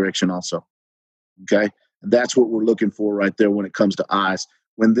start that direction also. Okay? And that's what we're looking for right there when it comes to eyes.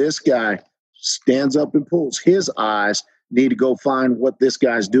 When this guy stands up and pulls, his eyes need to go find what this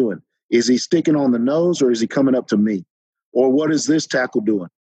guy's doing. Is he sticking on the nose or is he coming up to me? Or what is this tackle doing?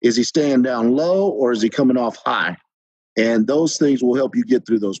 Is he staying down low or is he coming off high? And those things will help you get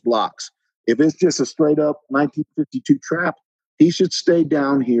through those blocks. If it's just a straight up 1952 trap, he should stay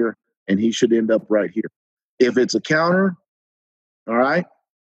down here and he should end up right here. If it's a counter, all right,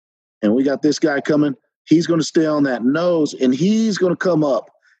 and we got this guy coming, he's going to stay on that nose and he's going to come up.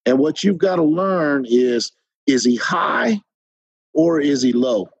 And what you've got to learn is he high or is he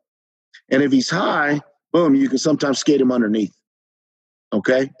low? And if he's high, boom, you can sometimes skate him underneath.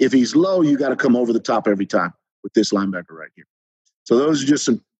 Okay? If he's low, you got to come over the top every time with this linebacker right here. So those are just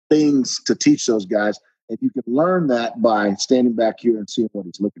some things to teach those guys. And you can learn that by standing back here and seeing what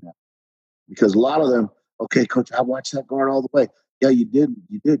he's looking at. Because a lot of them, okay, coach, I watched that guard all the way. Yeah, you did.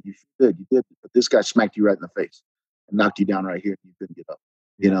 You did. But this guy smacked you right in the face and knocked you down right here. You couldn't get up.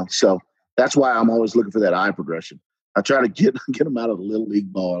 So that's why I'm always looking for that eye progression. I try to get them out of the little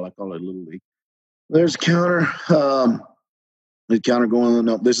league ball. I call it little league. There's a counter. The counter going.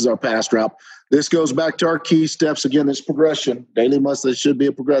 No, this is our pass route. This goes back to our key steps. Again, this progression. Daily must. There should be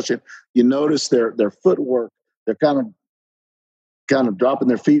a progression. You notice their footwork. They're kind of dropping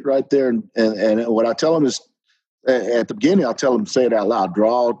their feet right there. And what I tell them is at the beginning, I'll tell them say it out loud.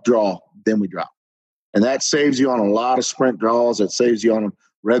 Draw, then we drop. And that saves you on a lot of sprint draws. It saves you on a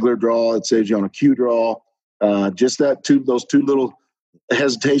regular draw. It saves you on a cue draw. Just those two little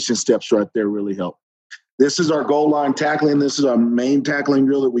hesitation steps right there really help. This is our goal line tackling. This is our main tackling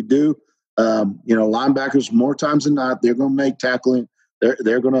drill that we do. Linebackers more times than not, they're going to make tackling.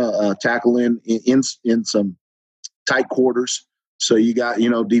 They're going to tackle in some tight quarters. So you got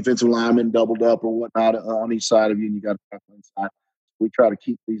defensive linemen doubled up or whatnot on each side of you, and you got to tackle inside. We try to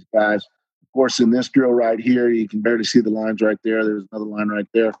keep these guys. Of course, in this drill right here, you can barely see the lines right there. There's another line right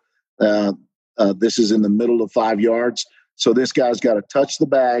there. This is in the middle of 5 yards. So this guy's got to touch the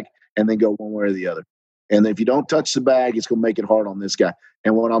bag and then go one way or the other. And if you don't touch the bag, it's going to make it hard on this guy.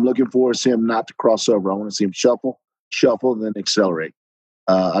 And what I'm looking for is him not to cross over. I want to see him shuffle, and then accelerate.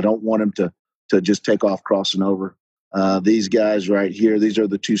 I don't want him to to just take off crossing over. These guys right here, these are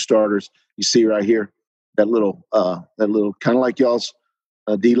the two starters. You see right here, that little kind of like y'all's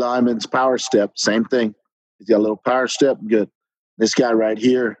D lineman's power step, same thing. He's got a little power step. Good. This guy right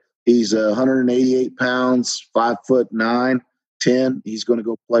here, he's 188 pounds, 5'9", 10. He's going to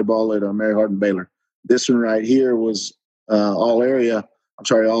go play ball at Mary Hardin Baylor. This one right here was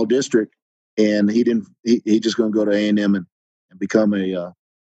all district, and he didn't. He just going to go to A&M and become a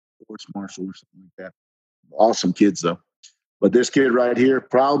sports marshal or something like that. Awesome kids though. But this kid right here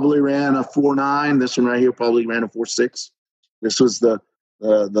probably ran a 4.9. This one right here probably ran a 4.6. This was the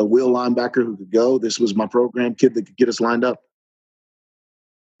wheel linebacker who could go. This was my program kid that could get us lined up.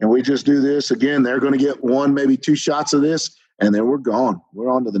 And we just do this again. They're going to get one, maybe two shots of this, and then we're gone.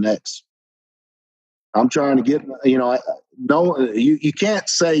 We're on to the next. I'm trying to get, you can't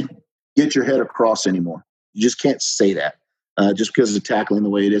say get your head across anymore. You just can't say that just because of tackling the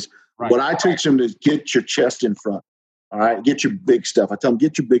way it is. Right. What I teach them is get your chest in front. All right, get your big stuff. I tell them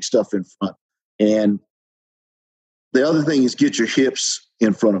get your big stuff in front. And the other thing is get your hips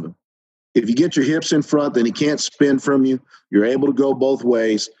in front of him. If you get your hips in front, then he can't spin from you. You're able to go both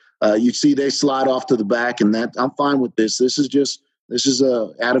ways. You see they slide off to the back, and that I'm fine with this. This is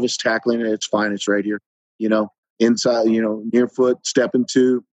out of his tackling. It's fine. It's right here. Inside, near foot, step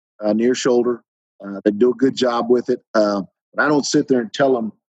into, near shoulder. They do a good job with it. But I don't sit there and tell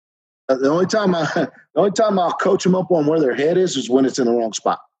them. The only time I'll coach them up on where their head is when it's in the wrong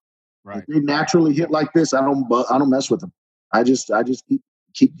spot. Right. If they naturally hit like this, I don't mess with them. I just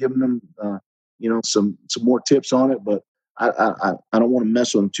keep giving them some more tips on it, but I don't want to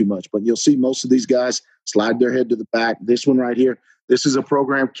mess with them too much. But you'll see most of these guys slide their head to the back. This one right here, this is a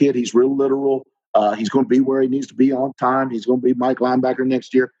program kid. He's real literal. He's going to be where he needs to be on time. He's going to be Mike linebacker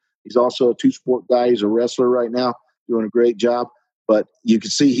next year. He's also a two-sport guy. He's a wrestler right now, doing a great job. But you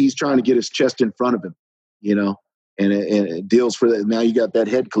can see he's trying to get his chest in front of him, and it deals for that. Now you got that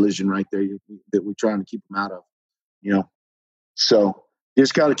head collision right there that we're trying to keep him out of, So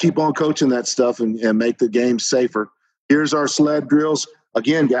just got to keep on coaching that stuff and make the game safer. Here's our sled drills.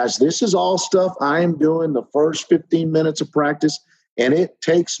 Again, guys, this is all stuff I am doing the first 15 minutes of practice, and it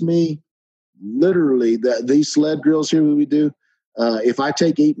takes me literally these sled drills here that we do. If I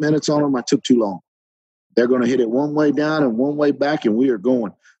take 8 minutes on them, I took too long. They're going to hit it one way down and one way back, and we are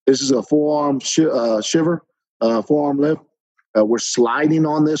going. This is a forearm shiver, forearm lift. We're sliding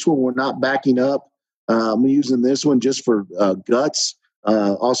on this one. We're not backing up. I'm using this one just for guts,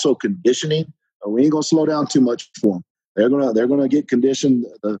 also conditioning. We ain't going to slow down too much for them. They're gonna get conditioned.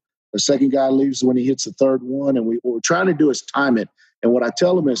 The second guy leaves when he hits the third one, and what we're trying to do is time it. And what I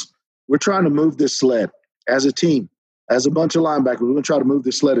tell them is we're trying to move this sled as a team, as a bunch of linebackers. We're going to try to move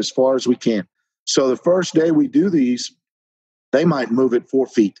this sled as far as we can. So the first day we do these, they might move it 4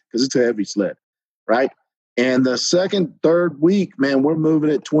 feet because it's a heavy sled, right? And the second, third week, man, we're moving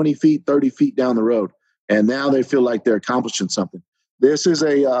it 20 feet, 30 feet down the road. And now they feel like they're accomplishing something. This is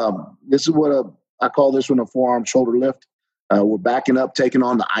what I call this one a forearm shoulder lift. We're backing up, taking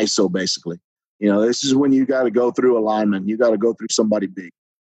on the ISO basically. This is when you got to go through a lineman. You got to go through somebody big.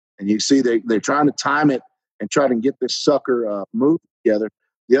 And you see they're trying to time it and try to get this sucker moved together.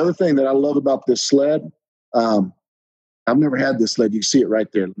 The other thing that I love about this sled, I've never had this sled. You see it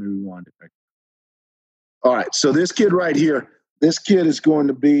right there. Let me rewind it. All right. So this kid right here, this kid is going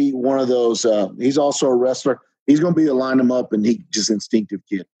to be one of those. He's also a wrestler. He's going to be a line him up, and he's just instinctive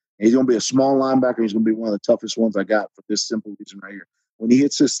kid. And he's going to be a small linebacker. He's going to be one of the toughest ones I got for this simple reason right here. When he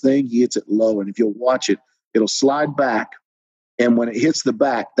hits this thing, he hits it low. And if you'll watch it, it'll slide back. And when it hits the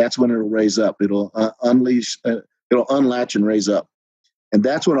back, that's when it'll raise up. It'll it'll unlatch and raise up. And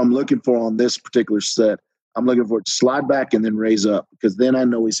that's what I'm looking for on this particular set. I'm looking for it to slide back and then raise up, because then I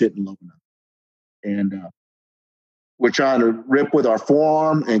know he's hitting low enough. And we're trying to rip with our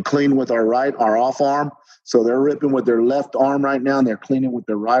forearm and clean with our off arm. So they're ripping with their left arm right now, and they're cleaning with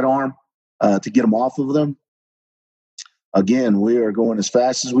their right arm to get them off of them. Again, we are going as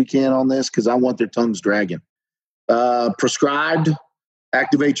fast as we can on this because I want their tongues dragging. Prescribed,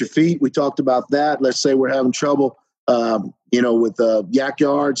 activate your feet. We talked about that. Let's say we're having trouble, with yak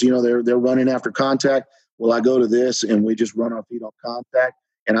yards. They're running after contact. Well, I go to this, and we just run our feet on contact,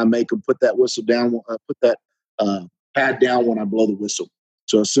 and I make them put that whistle down, put that pad down when I blow the whistle.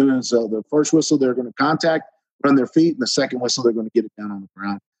 So as soon as the first whistle, they're going to contact, run their feet, and the second whistle, they're going to get it down on the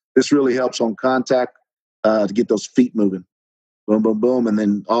ground. This really helps on contact to get those feet moving. Boom, boom, boom. And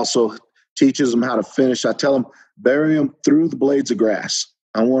then also teaches them how to finish. I tell them, bury them through the blades of grass.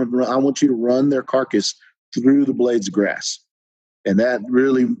 I want you to run their carcass through the blades of grass. And that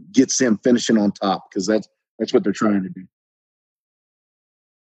really gets them finishing on top, because that's what they're trying to do.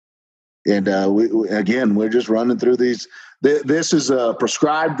 And again, we're just running through these. This is a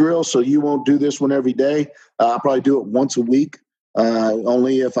prescribed drill, so you won't do this one every day. I'll probably do it once a week,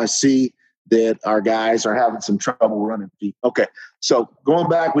 only if I see that our guys are having some trouble running deep. Okay, so going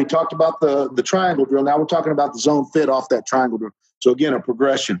back, we talked about the triangle drill. Now we're talking about the zone fit off that triangle drill. So again, a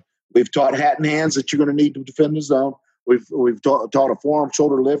progression. We've taught hat and hands that you're going to need to defend the zone. We've taught a forearm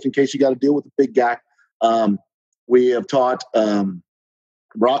shoulder lift in case you got to deal with a big guy. We have taught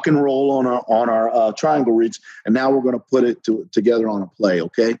rock and roll on our triangle reads, and now we're going to put it together on a play.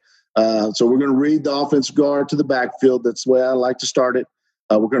 Okay, so we're going to read the offensive guard to the backfield. That's the way I like to start it.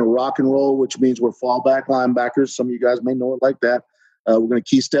 We're going to rock and roll, which means we're fallback linebackers. Some of you guys may know it like that. We're going to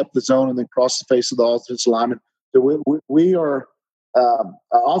key step the zone and then cross the face of the offensive lineman. So we are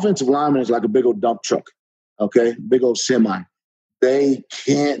offensive lineman is like a big old dump truck. Okay, big old semi. They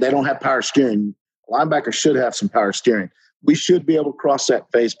don't have power steering. Linebackers should have some power steering. We should be able to cross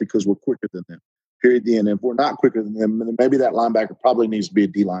that face because we're quicker than them. Period. The end. If we're not quicker than them, then maybe that linebacker probably needs to be a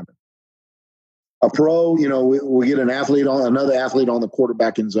D lineman. A pro, we get another athlete on the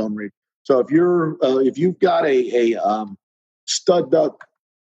quarterback in zone read. So if you've got a stud duck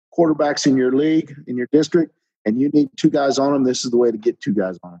quarterbacks in your league, in your district, and you need two guys on them, this is the way to get two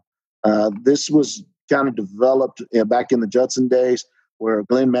guys on them. This was kind of developed back in the Judson days, where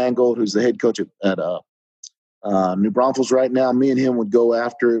Glenn Mangold, who's the head coach at New Braunfels right now, me and him would go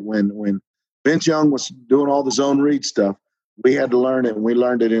after it when Vince Young was doing all the zone read stuff. We had to learn it, and we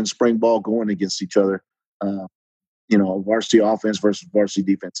learned it in spring ball going against each other. Varsity offense versus varsity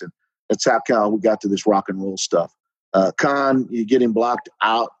defense, and that's how we got to this rock and roll stuff. Con, you get him blocked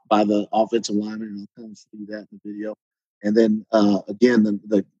out by the offensive lineman, and I'll kind of see that in the video. And then again,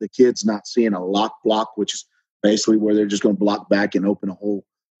 the kid's not seeing a lock block, which is basically where they're just going to block back and open a hole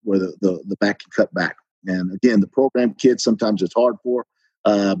where the back can cut back. And again, the program kids sometimes it's hard for,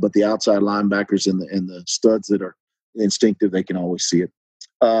 but the outside linebackers and the studs that are instinctive, they can always see it.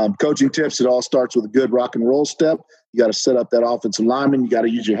 Coaching tips, it all starts with a good rock and roll step. You got to set up that offensive lineman. You got to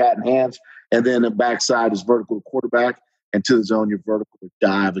use your hat and hands. And then the backside is vertical to quarterback, and to the zone, your vertical to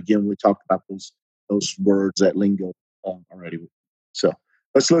dive. Again, we talked about those words, that lingo already. So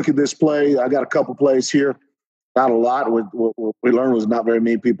let's look at this play. I got a couple plays here. Not a lot. What we learned was not very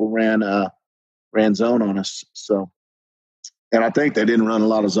many people ran zone on us. So, and I think they didn't run a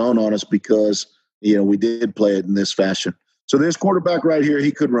lot of zone on us because we did play it in this fashion. So this quarterback right here,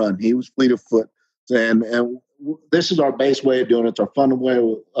 he could run. He was fleet of foot, and this is our base way of doing it. It's our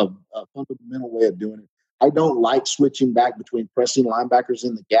fundamental way of doing it. I don't like switching back between pressing linebackers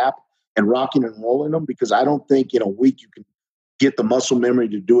in the gap and rocking and rolling them because I don't think in a week you can get the muscle memory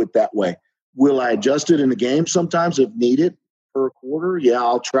to do it that way. Will I adjust it in the game sometimes if needed per quarter? Yeah,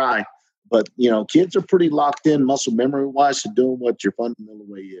 I'll try. But, kids are pretty locked in muscle memory-wise to doing what your fundamental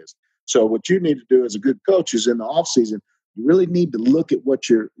way is. So what you need to do as a good coach is in the offseason, you really need to look at what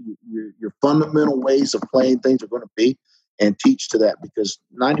your fundamental ways of playing things are going to be and teach to that because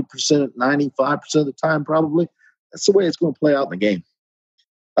 90%, 95% of the time probably, that's the way it's going to play out in the game.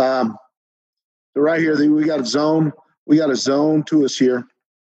 So right here, we got a zone. We got a zone to us here.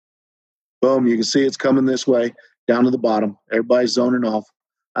 Boom, you can see it's coming this way, down to the bottom. Everybody's zoning off.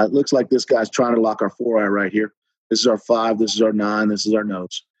 It looks like this guy's trying to lock our 4-eye right here. This is our 5, this is our 9, this is our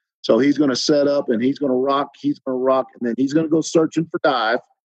nose. So he's going to set up, and he's going to rock, and then he's going to go searching for dive,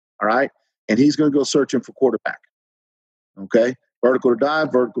 all right? And he's going to go searching for quarterback, okay? Vertical to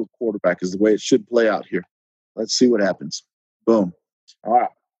dive, vertical to quarterback is the way it should play out here. Let's see what happens. Boom. All right.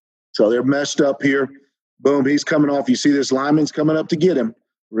 So they're meshed up here. Boom, he's coming off. You see this lineman's coming up to get him.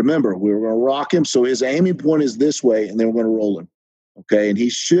 Remember, we were going to rock him, so his aiming point is this way, and then we're going to roll him, okay? And he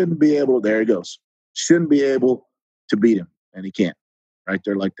shouldn't be able – there he goes. Shouldn't be able to beat him, and he can't. Right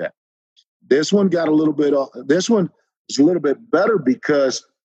there like that. This one got a little bit – this one is a little bit better because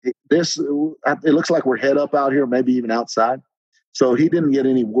it looks like we're head up out here, maybe even outside. So he didn't get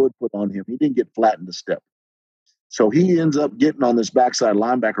any wood put on him. He didn't get flattened to step. So he ends up getting on this backside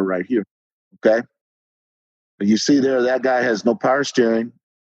linebacker right here, okay? But you see there, that guy has no power steering.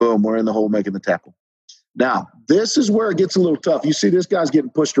 Boom, we're in the hole making the tackle. Now, this is where it gets a little tough. You see this guy's getting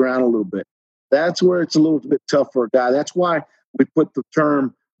pushed around a little bit. That's where it's a little bit tough for a guy. That's why we put the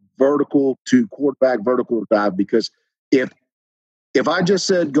term vertical to quarterback, vertical to dive, because if I just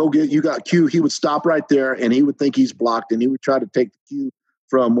said, go get, you got Q, he would stop right there and he would think he's blocked and he would try to take the Q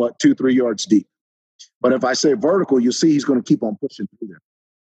from 2-3 yards deep. But if I say vertical, you'll see he's going to keep on pushing through there.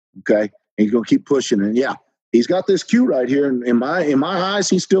 Okay. And he's going to keep pushing. And yeah, he's got this Q right here. And in my eyes,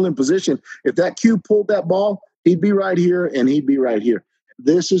 he's still in position. If that Q pulled that ball, he'd be right here and he'd be right here.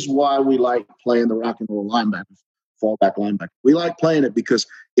 This is why we like playing the rock and roll linebackers. fallback linebacker. We like playing it because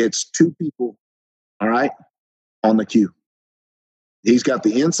it's two people, all right, on the Q. He's got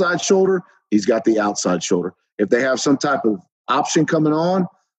the inside shoulder. He's got the outside shoulder. If they have some type of option coming on,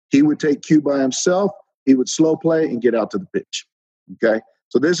 he would take Q by himself. He would slow play and get out to the pitch. Okay?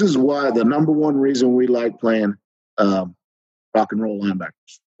 So this is why the number one reason we like playing rock and roll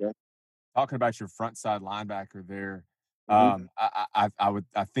linebackers. Okay? Talking about your front side linebacker there, Mhm.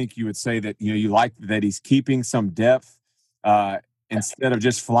 I think you would say that you like that he's keeping some depth instead of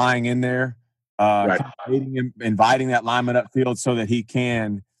just flying in there, Right. inviting that lineman upfield so that he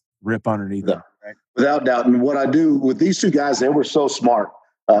can rip underneath him. Right? Without doubt. And what I do with these two guys, they were so smart.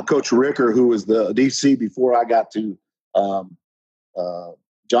 Coach Ricker, who was the DC before I got to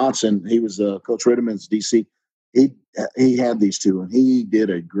Johnson, he was Coach Ritterman's DC. He had these two, and he did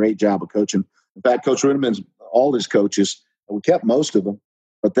a great job of coaching. In fact, Coach Ritterman's all his coaches, we kept most of them,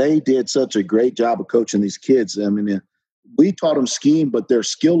 but they did such a great job of coaching these kids. I mean, we taught them scheme, but their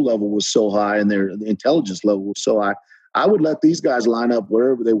skill level was so high and their intelligence level was so high. I would let these guys line up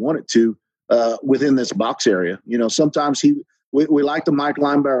wherever they wanted to within this box area. Sometimes we like the Mike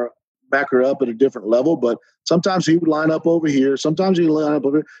linebacker up at a different level, but sometimes he would line up over here. Sometimes he would line up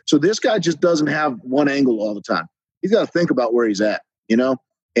over here. So this guy just doesn't have one angle all the time. He's got to think about where he's at,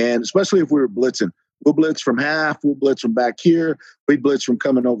 and especially if we were blitzing. We'll blitz from half. We'll blitz from back here. We blitz from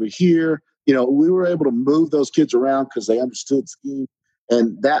coming over here. We were able to move those kids around because they understood scheme.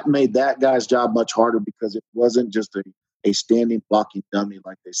 And that made that guy's job much harder because it wasn't just a standing blocking dummy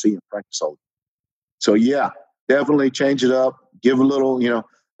like they see in practice all the time. So, yeah, definitely change it up. Give a little,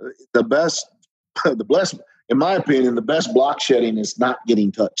 the best, in my opinion, the best block shedding is not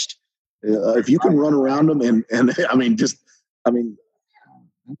getting touched. If you can run around them and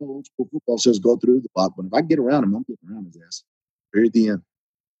old school football says go through the block, but if I get around him, I'm getting around his ass. Right at the end.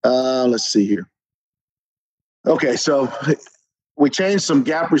 Let's see here. Okay, so we changed some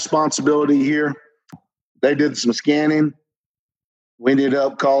gap responsibility here. They did some scanning. We ended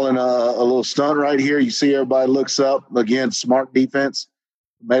up calling a little stunt right here. You see everybody looks up. Again, smart defense.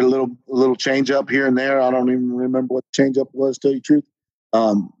 Made a little change up here and there. I don't even remember what the change up was, to tell you the truth.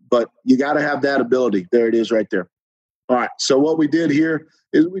 But you got to have that ability. There it is right there. All right, so what we did here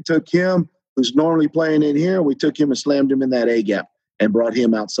is we took him, who's normally playing in here, we took him and slammed him in that A gap and brought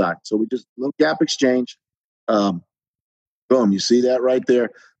him outside. So we just little gap exchange. Boom, you see that right there.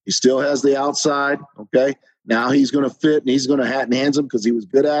 He still has the outside, okay? Now he's going to fit, and he's going to hat and hands him because he was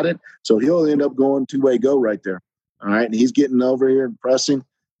good at it. So he'll end up going two-way go right there. All right, and he's getting over here and pressing.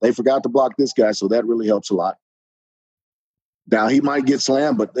 They forgot to block this guy, so that really helps a lot. Now he might get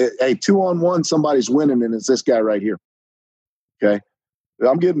slammed, but hey, 2-on-1, somebody's winning, and it's this guy right here. Okay,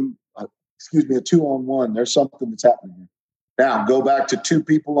 I'm getting, a 2-on-1. There's something that's happening here. Now go back to two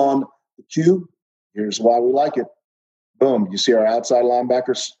people on the Q. Here's why we like it. Boom, you see our outside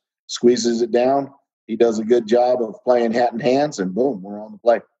linebacker squeezes it down. He does a good job of playing hat and hands, and boom, we're on the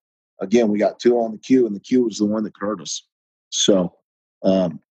play. Again, we got two on the Q, and the Q was the one that hurt us. So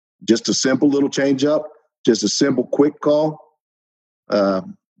just a simple little change up, just a simple quick call,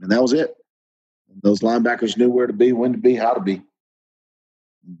 and that was it. Those linebackers knew where to be, when to be, how to be.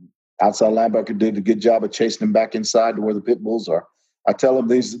 Outside linebacker did a good job of chasing them back inside to where the pit bulls are. I tell them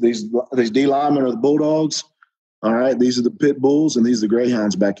these D linemen are the Bulldogs. All right, these are the pit bulls, and these are the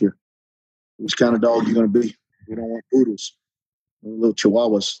greyhounds back here. Which kind of dog you going to be? We don't want poodles, little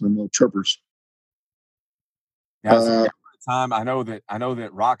chihuahuas, them little chirpers. Yeah, time I know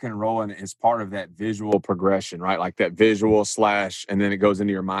that rock and rolling is part of that visual progression, right? Like that visual / and then it goes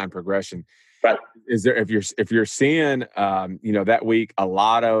into your mind progression. Right. Is there, if you're seeing that week a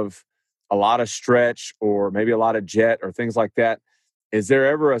lot of stretch or maybe a lot of jet or things like that, is there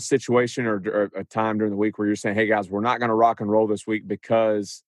ever a situation or a time during the week where you're saying, hey guys, we're not going to rock and roll this week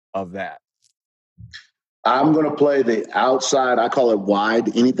because of that? I'm going to play the outside. I call it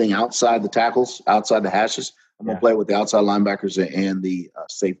wide. Anything outside the tackles, outside the hashes, I'm going to play with the outside linebackers and the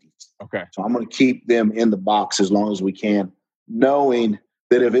safeties. Okay. So I'm going to keep them in the box as long as we can, knowing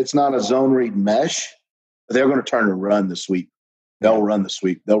that if it's not a zone read mesh, they're going to turn and run the sweep. They'll run the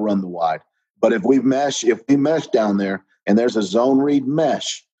sweep. They'll run the wide. But if we mesh down there and there's a zone read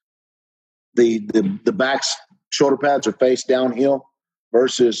mesh, the back's shoulder pads are face downhill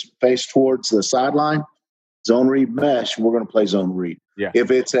versus face towards the sideline. Zone read mesh, we're going to play zone read. Yeah. If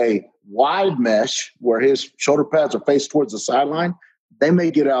it's a wide mesh where his shoulder pads are faced towards the sideline, they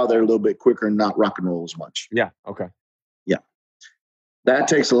may get out of there a little bit quicker and not rock and roll as much. Yeah. Okay. Yeah. That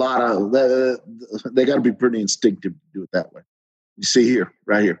takes a lot of they got to be pretty instinctive to do it that way. You see here,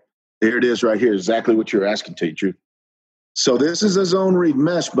 right here. There it is right here. Exactly what you're asking, to you, truth. So this is a zone read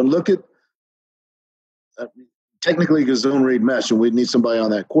mesh, but look at technically a zone read mesh, and we need somebody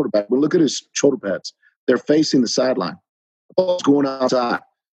on that quarterback. But look at his shoulder pads. They're facing the sideline. The ball's going outside.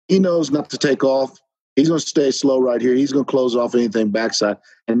 He knows not to take off. He's going to stay slow right here. He's going to close off anything backside.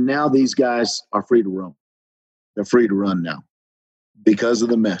 And now these guys are free to run. They're free to run now because of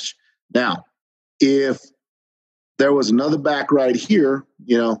the mesh. Now, if there was another back right here,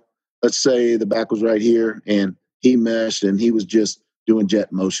 let's say the back was right here and he meshed and he was just doing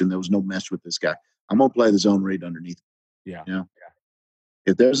jet motion. There was no mesh with this guy. I'm going to play the zone read underneath. Yeah.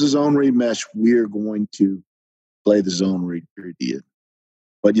 If there's a zone read mesh, we're going to play the zone read period.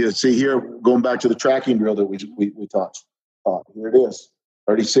 But you see here, going back to the tracking drill that we taught. Here it is.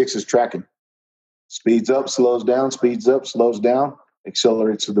 36 is tracking. Speeds up, slows down, speeds up, slows down,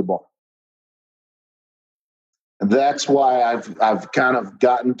 accelerates to the ball. And that's why I've kind of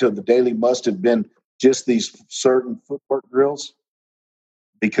gotten to the daily must have been just these certain footwork drills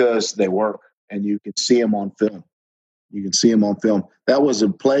because they work and you can see them on film. That was a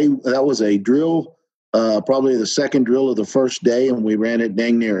play. That was a drill, probably the second drill of the first day, and we ran it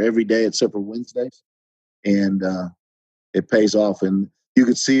dang near every day except for Wednesdays, and it pays off. And you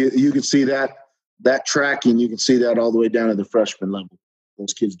could see that tracking. You can see that all the way down to the freshman level.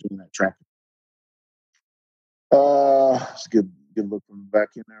 Those kids doing that tracking. It's a good look from the back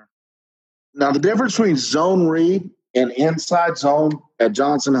in there. Now the difference between zone read and inside zone at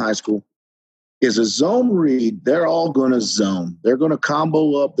Johnson High School is a zone read. They're all going to zone. They're going to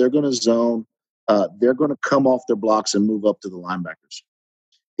combo up. They're going to zone. They're going to come off their blocks and move up to the linebackers.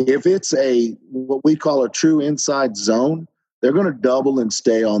 If it's what we call a true inside zone, they're going to double and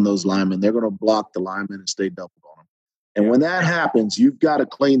stay on those linemen. They're going to block the linemen and stay doubled on them. And when that happens, you've got to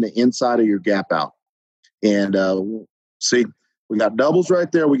clean the inside of your gap out. And see, we got doubles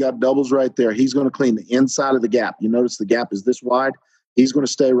right there. We got doubles right there. He's going to clean the inside of the gap. You notice the gap is this wide. He's going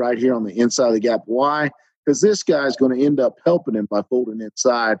to stay right here on the inside of the gap. Why? Because this guy's going to end up helping him by folding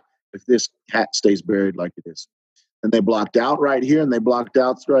inside if this hat stays buried like it is. And they blocked out right here, and they blocked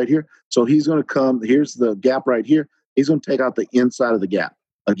out right here. So he's going to come. Here's the gap right here. He's going to take out the inside of the gap.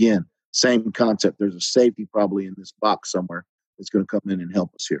 Again, same concept. There's a safety probably in this box somewhere that's going to come in and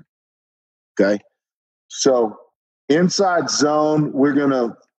help us here. Okay? So inside zone, we're going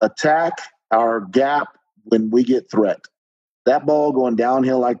to attack our gap when we get threat. That ball going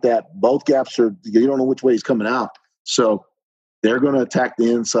downhill like that, both gaps you don't know which way he's coming out. So they're going to attack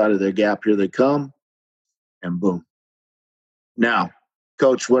the inside of their gap. Here they come, and boom. Now,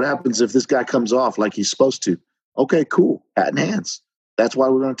 Coach, what happens if this guy comes off like he's supposed to? Okay, cool. Hat in hands. That's why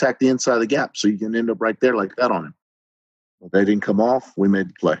we're going to attack the inside of the gap, so you can end up right there like that on him. But they didn't come off. We made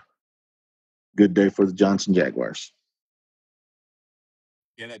the play. Good day for the Johnson Jaguars.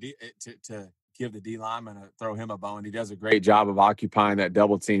 Yeah, to give the D lineman throw him a bone. He does a great job of occupying that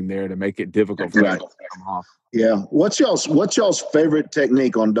double team there to make it difficult for him to come off. Yeah. What's y'all's favorite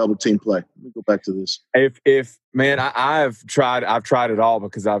technique on double team play? Let me go back to this. If man, I've tried it all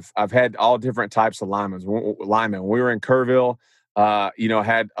because I've had all different types of linemen. When we were in Kerrville,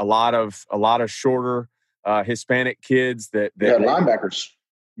 had a lot of shorter Hispanic kids that linebackers.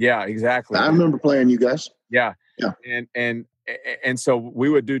 Yeah, exactly. I remember playing you guys. Yeah. And so we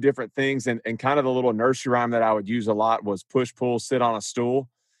would do different things, and kind of the little nursery rhyme that I would use a lot was push, pull, sit on a stool.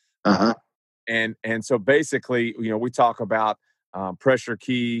 Uh-huh. And so basically, we talk about pressure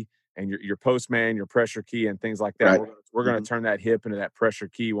key and your postman, your pressure key, and things like that. Right. We're going to turn that hip into that pressure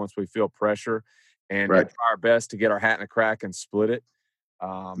key once we feel pressure, and try our best to get our hat in a crack and split it.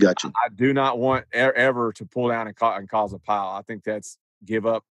 Gotcha. I do not want ever to pull down and cause a pile. I think that's give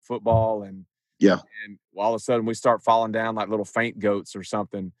up football and all of a sudden we start falling down like little faint goats or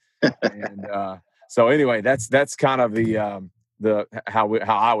something. And so anyway, that's kind of the how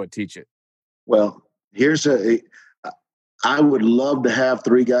I would teach it. Well, I would love to have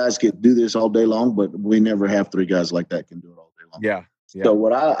three guys do this all day long, but we never have three guys like that can do it all day long. Yeah. So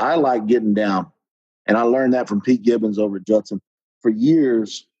what I like getting down, and I learned that from Pete Gibbons over at Judson. For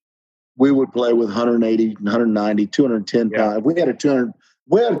years, we would play with 180, 190, 210 pounds. If we had a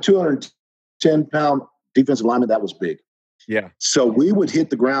 210-pound defensive lineman, that was big. Yeah. So we would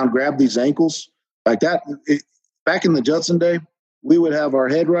hit the ground, grab these ankles like that. Back in the Judson day, we would have our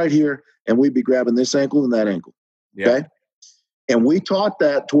head right here, and we'd be grabbing this ankle and that ankle. Yeah. Okay? And we taught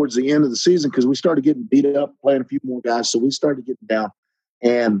that towards the end of the season because we started getting beat up, playing a few more guys, so we started getting down.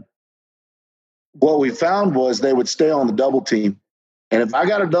 And what we found was they would stay on the double team. And if I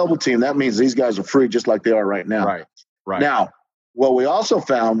got a double team, that means these guys are free just like they are right now. Right. Now, what we also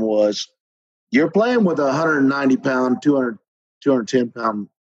found was you're playing with a 190-pound, 210-pound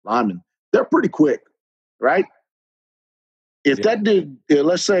lineman. They're pretty quick, right? If that dude,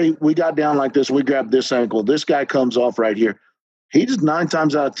 let's say we got down like this, we grabbed this ankle, this guy comes off right here. He just 9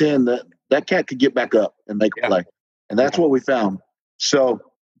 times out of 10 that cat could get back up and make a play. And that's what we found. So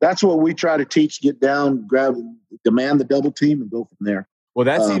that's what we try to teach, get down, grab, demand the double team and go from there. Well,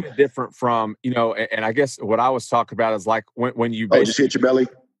 that's even different from, and I guess what I was talking about is like when you just hit your belly.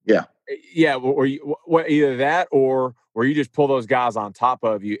 Yeah. Yeah. Or either that or you just pull those guys on top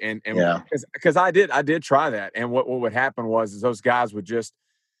of you. And because I did try that. And what would happen was those guys would just,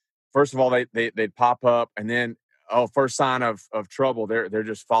 first of all, they'd pop up and then, first sign of trouble, they're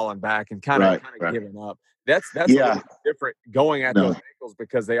just falling back and kind of giving up. That's a little different going at those ankles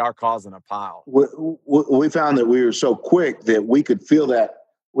because they are causing a pile. We found that we were so quick that we could feel that.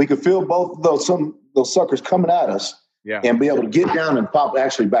 We could feel both of those suckers coming at us and be able to get down and pop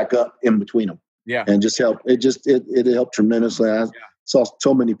actually back up in between them. Yeah. And just help. It helped tremendously. I saw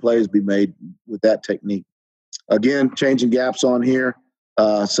so many plays be made with that technique. Again, changing gaps on here.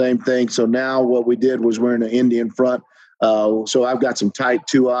 Same thing. So now what we did was we're in an Indian front. So I've got some tight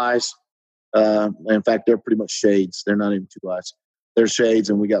 2 eyes. In fact, they're pretty much shades. They're not even 2 eyes. They're shades,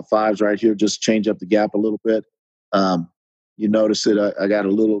 and we got 5s right here. Just change up the gap a little bit. You notice that I got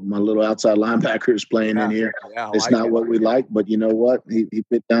my little outside linebacker is playing in here. Yeah, it's not what we like, but you know what? He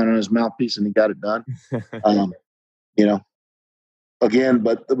bit down on his mouthpiece and he got it done. Again,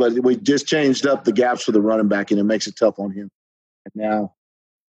 but we just changed up the gaps for the running back, and it makes it tough on him. And now,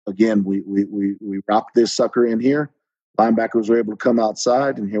 again, we rocked this sucker in here. Linebackers were able to come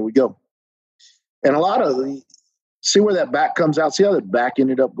outside, and here we go. And a lot of see where that back comes out. See how the back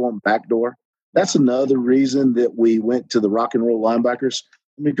ended up going back door? That's another reason that we went to the rock and roll linebackers.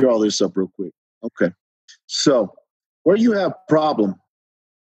 Let me draw this up real quick. Okay. So where you have problem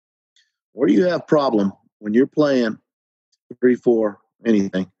when you're playing 3-4,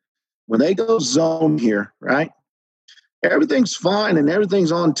 anything, when they go zone here, right? Everything's fine and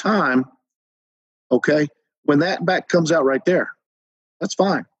everything's on time. Okay. When that back comes out right there, that's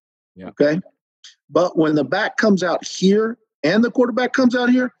fine. Yeah. Okay. But when the back comes out here and the quarterback comes out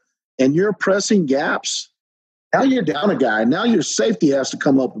here and you're pressing gaps, now you're down a guy. Now your safety has to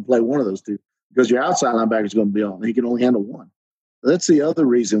come up and play one of those two because your outside linebacker is going to be on. He can only handle one. That's the other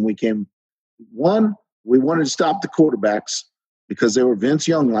reason we came. One, we wanted to stop the quarterbacks because they were Vince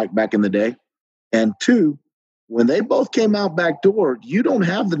Young-like back in the day. And 2, when they both came out back door, you don't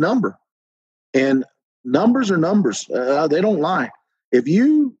have the number. And numbers are numbers. They don't lie. If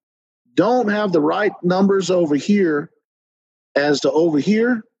you don't have the right numbers over here as to over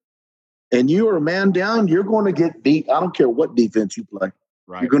here, and you are a man down, you're going to get beat. I don't care what defense you play.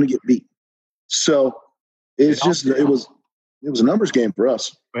 Right. You're going to get beat. So it was a numbers game for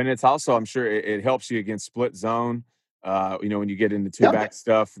us. And it's also, I'm sure it helps you against split zone. When you get into 2-back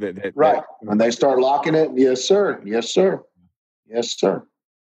stuff right. When they start locking it. Yes, sir. Yes, sir. Yes, sir.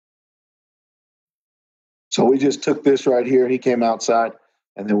 So we just took this right here. He came outside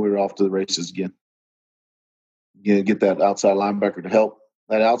and then we were off to the races again. Get that outside linebacker to help.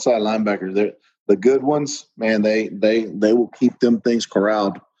 That outside linebacker, the good ones, man, they will keep them things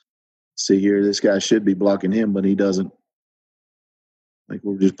corralled. See here, this guy should be blocking him, but he doesn't. I think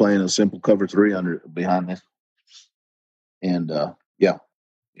we're just playing a simple cover 3 behind this. And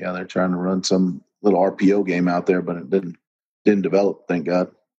they're trying to run some little RPO game out there, but it didn't develop, thank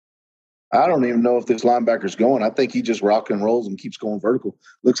God. I don't even know if this linebacker's going. I think he just rock and rolls and keeps going vertical.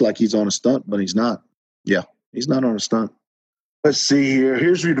 Looks like he's on a stunt, but he's not. Yeah, he's not on a stunt. Let's see here.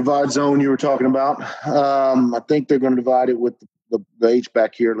 Here's your divide zone you were talking about. I think they're going to divide it with the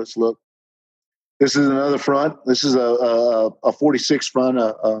H-back here. Let's look. This is another front. This is a 46 front,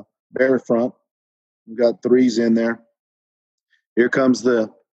 a bear front. We've got 3s in there. Here comes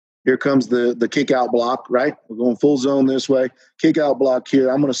the kick out block, right? We're going full zone this way. Kick out block here.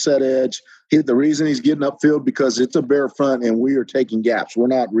 I'm going to set edge. The reason he's getting upfield because it's a bear front and we are taking gaps. We're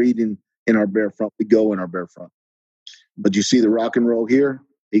not reading in our bear front. We go in our bear front. But you see the rock and roll here.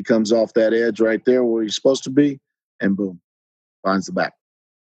 He comes off that edge right there where he's supposed to be, and boom, finds the back.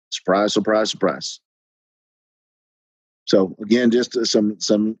 Surprise, surprise, surprise. So again, just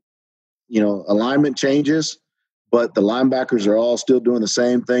some alignment changes, but the linebackers are all still doing the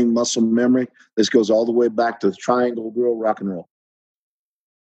same thing, muscle memory. This goes all the way back to the triangle drill, rock and roll.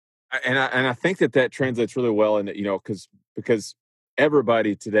 And I think that translates really well in that, because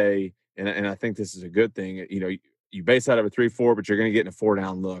everybody today, and I think this is a good thing, you base out of a 3-4, but you're going to get in a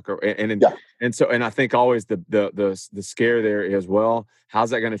 4-down look, and I think always the scare there is, well,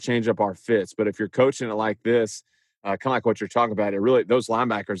 how's that going to change up our fits? But if you're coaching it like this, kind of like what you're talking about, it really, those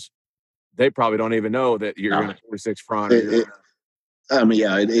linebackers, they probably don't even know that you're in a 46 front.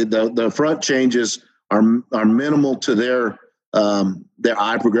 The front changes are minimal to their their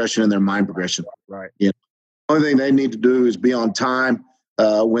eye progression and their mind progression. Right. The only thing they need to do is be on time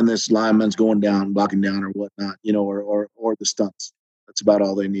when this lineman's going down, blocking down, or whatnot, or the stunts. That's about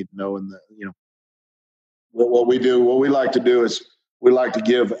all they need to know. And what we like to do is we like to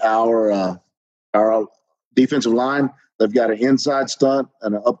give our defensive line. They've got an inside stunt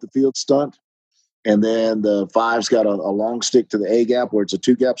and an up the field stunt, and then the 5's got a long stick to the A gap where it's a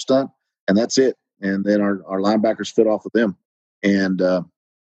 2-gap stunt, and that's it. And then our linebackers fit off of them, and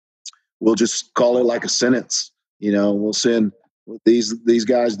we'll just call it like a sentence. We'll send these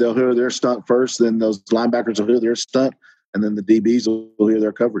guys. They'll hear their stunt first, then those linebackers will hear their stunt, and then the DBs will hear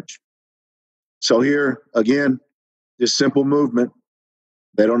their coverage. So here again, just simple movement.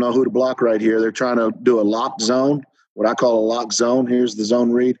 They don't know who to block right here. They're trying to do a locked zone, what I call a locked zone. Here's the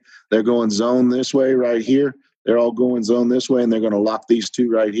zone read. They're going zone this way right here. They're all going zone this way, and they're going to lock these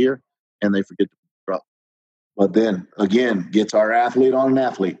two right here, and they forget to drop. But then, again, gets our athlete on an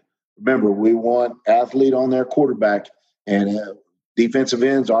athlete. Remember, we want athlete on their quarterback, and defensive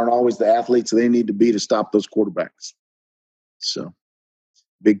ends aren't always the athletes they need to be to stop those quarterbacks. So,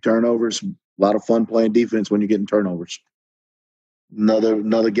 big turnovers, a lot of fun playing defense when you're getting turnovers.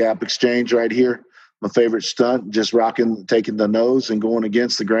 Another gap exchange right here. My favorite stunt, just taking the nose and going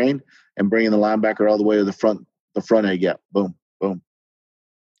against the grain and bringing the linebacker all the way to the front A gap. Boom, boom.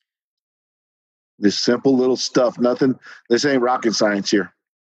 This simple little stuff, nothing. This ain't rocket science here.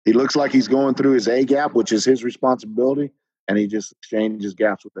 He looks like he's going through his A gap, which is his responsibility, and he just exchanges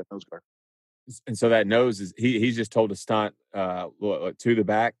gaps with that nose guard. And so that nose is he's just told to stunt to the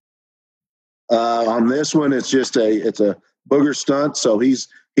back. On this one, it's a booger stunt. So he's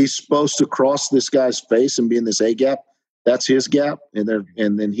supposed to cross this guy's face and be in this A gap. That's his gap, and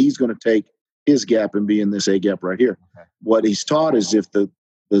then he's going to take his gap and be in this A gap right here. Okay. What he's taught is if the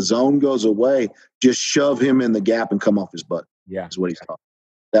zone goes away, just shove him in the gap and come off his butt. Yeah, is what he's taught.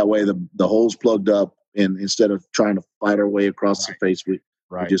 That way the hole's plugged up, and instead of trying to fight our way across the face, we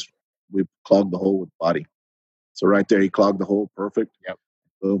clogged the hole with the body. So right there, he clogged the hole. Perfect. Yep.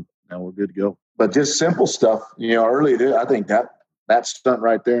 Boom. Now we're good to go. But just simple stuff. Early, I think that stunt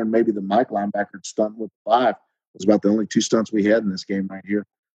right there, and maybe the Mike linebacker stunt with 5 was about the only 2 stunts we had in this game right here.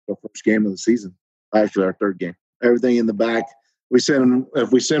 The first game of the season. Actually, our third game. Everything in the back.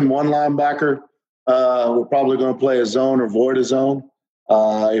 If we send one linebacker, we're probably going to play a zone or void a zone.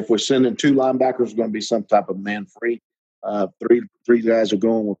 If we're sending 2 linebackers, it's going to be some type of man free. Three guys are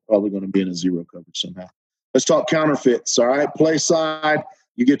going. We're probably going to be in a zero coverage somehow. Let's talk counterfeits. All right, play side.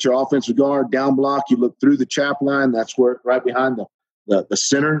 You get your offensive guard down block. You look through the chap line. That's where right behind the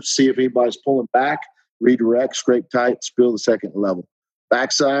center. See if anybody's pulling back. Redirect, scrape tight, spill the second level.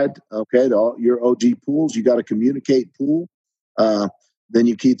 Backside, okay, your OG pulls. You got to communicate pull. Then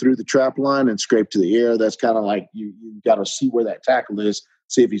you key through the trap line and scrape to the air. That's kind of like you got to see where that tackle is.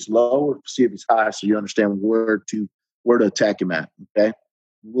 See if he's low or see if he's high, so you understand where to attack him at. Okay,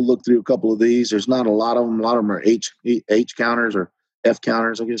 we'll look through a couple of these. There's not a lot of them. A lot of them are H counters or F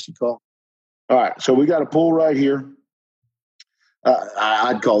counters, I guess you call. All right, so we got a pull right here.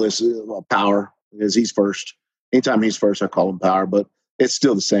 I'd call this power because he's first. Anytime he's first, I call him power, but it's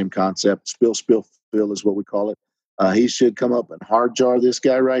still the same concept. Spill, fill is what we call it. He should come up and hard jar this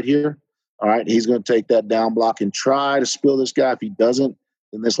guy right here. All right, he's going to take that down block and try to spill this guy. If he doesn't,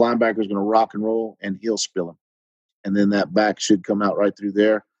 then this linebacker is going to rock and roll, and he'll spill him. And then that back should come out right through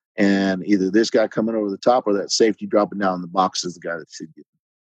there. And either this guy coming over the top or that safety dropping down in the box is the guy that should get him.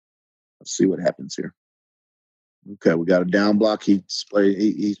 Let's see what happens here. Okay, we got a down block. He's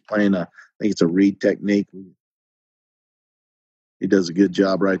playing I think it's a read technique. He does a good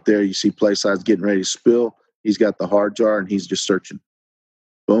job right there. You see play side's getting ready to spill. He's got the hard jar, and he's just searching.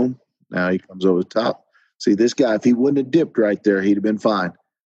 Boom. Now he comes over the top. See, this guy, if he wouldn't have dipped right there, he'd have been fine.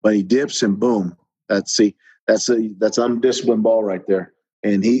 But he dips, and boom. That's undisciplined ball right there.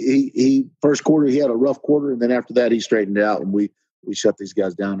 And he first quarter, he had a rough quarter, and then after that, he straightened out, and we shut these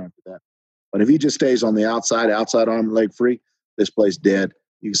guys down after that. But if he just stays on the outside arm and leg free, this play's dead.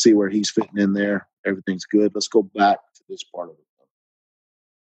 You can see where he's fitting in there. Everything's good. Let's go back to this part of it.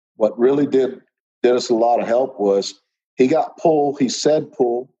 What really did us a lot of help was he got pull. He said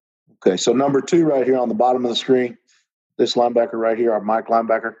pull. Okay, so number 2 right here on the bottom of the screen, this linebacker right here, our Mike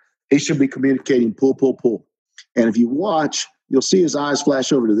linebacker, he should be communicating pull, pull, pull. And if you watch, you'll see his eyes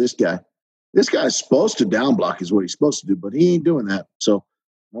flash over to this guy. This guy's supposed to down block is what he's supposed to do, but he ain't doing that. So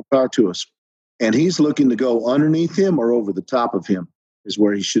more power to us. And he's looking to go underneath him or over the top of him is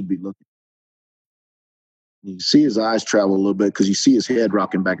where he should be looking. You see his eyes travel a little bit because you see his head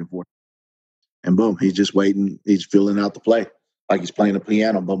rocking back and forth. And boom, he's just waiting. He's filling out the play like he's playing a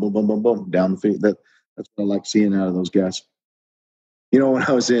piano. Boom, boom, boom, boom, boom, down the field. That's what I like seeing out of those guys. When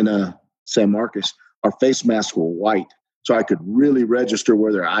I was in San Marcos, our face masks were white, so I could really register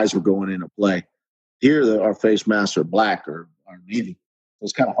where their eyes were going into play. Here, our face masks are black or navy. So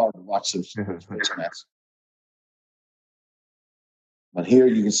it's kind of hard to watch those face masks. But here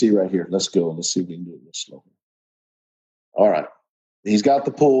you can see right here. Let's go. Let's see if we can do it real slow. All right. He's got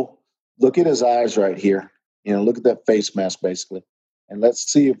the pull. Look at his eyes right here. Look at that face mask basically. And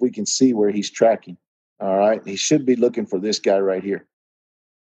let's see if we can see where he's tracking. All right. He should be looking for this guy right here.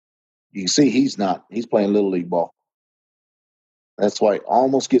 You can see he's not. He's playing Little League ball. That's why he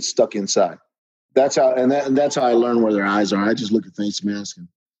almost gets stuck inside. That's how, and that's how I learn where their eyes are. I just look at face mask, and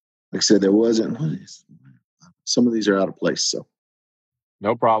like I said, there wasn't. Some of these are out of place, so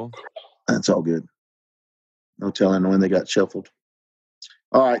no problem. That's all good. No telling when they got shuffled.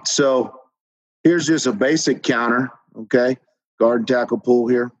 All right, so here's just a basic counter. Okay, guard and tackle pull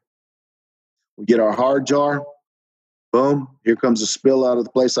here. We get our hard jar. Boom. Here comes a spill out of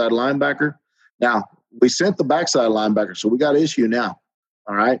the play side linebacker. Now, we sent the backside linebacker, so we got an issue now.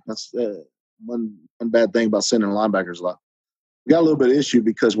 All right. That's one bad thing about sending linebackers a lot. We got a little bit of issue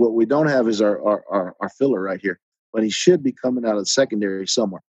because what we don't have is our filler right here. But he should be coming out of the secondary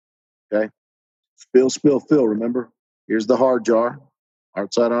somewhere. Okay. Spill, fill. Remember, here's the hard jar,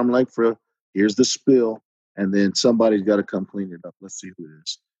 hard side arm leg frill. Here's the spill. And then somebody's got to come clean it up. Let's see who it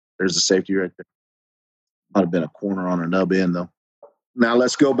is. There's the safety right there. Might have been a corner on a nub end, though. Now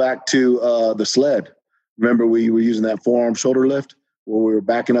let's go back to the sled. Remember, we were using that forearm shoulder lift where we were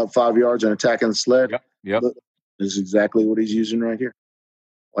backing up 5 yards and attacking the sled? Yep. Look, this is exactly what he's using right here.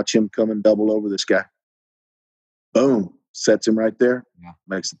 Watch him come and double over this guy. Boom. Sets him right there. Yeah.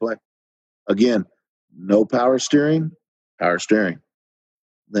 Makes the play. Again, no power steering, power steering.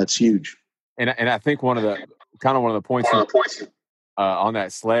 That's huge. And I think one of the points on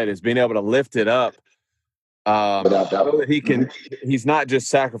that sled is being able to lift it up. So that he's not just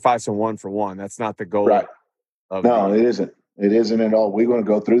sacrificing one for one. That's not the goal. Right. No, it isn't. It isn't at all. We're going to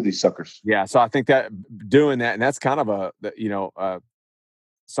go through these suckers. Yeah. So I think that doing that, and that's kind of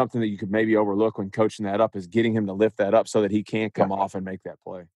something that you could maybe overlook when coaching that up is getting him to lift that up so that he can come off and make that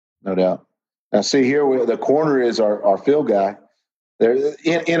play. No doubt. Now see here, the corner is our field guy. There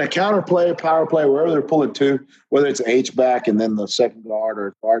in a counter play, power play, wherever they're pulling to, whether it's H-back and then the second guard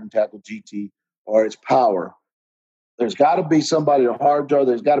or guard and tackle GT or it's power, there's got to be somebody to hard jar,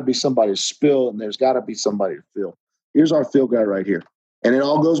 there's got to be somebody to spill, and there's got to be somebody to fill. Here's our field guy right here. And it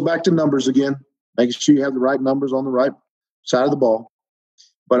all goes back to numbers again, making sure you have the right numbers on the right side of the ball.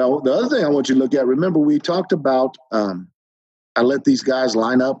 But the other thing I want you to look at, remember we talked about I let these guys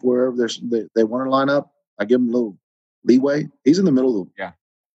line up wherever they want to line up. I give them a little leeway. He's in the middle of the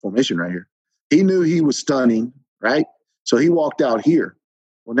formation right here. He knew he was stunning, right? So he walked out here.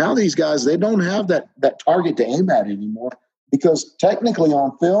 Well, now these guys, they don't have that target to aim at anymore because technically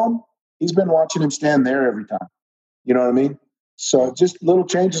on film, he's been watching him stand there every time. You know what I mean? So just little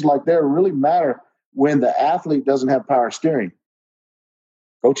changes like that really matter when the athlete doesn't have power steering.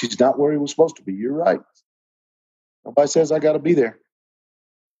 Coach, he's not where he was supposed to be. You're right. Nobody says I got to be there.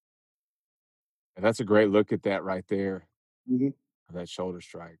 And that's a great look at that right there. Mm-hmm. That shoulder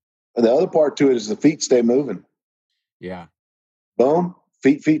strike. And the other part to it is the feet stay moving. Yeah. Boom.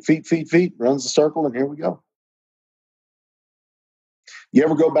 Feet. Runs the circle, and here we go. You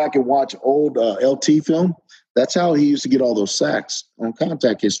ever go back and watch old LT film? That's how he used to get all those sacks on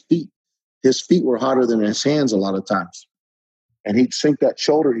contact. His feet were hotter than his hands a lot of times. And he'd sink that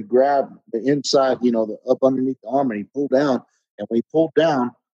shoulder. He'd grab the inside, the up underneath the arm, and he'd pull down. And when he pulled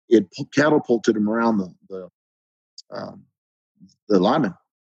down, it catapulted him around the lineman.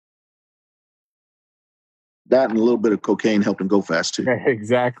 That and a little bit of cocaine helped him go fast too.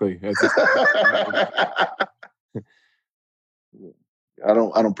 Exactly. I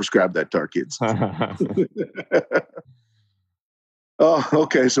don't prescribe that to our kids. Oh,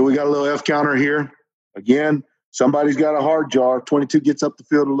 okay. So we got a little F counter here. Again, somebody's got a hard jar. 22 gets up the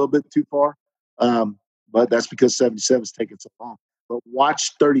field a little bit too far. But that's because 77 is taking so long. But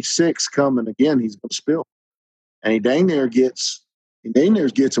watch 36 come, and again, he's going to spill. And he dang near gets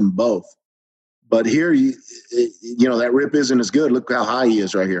them both. But here, that rip isn't as good. Look how high he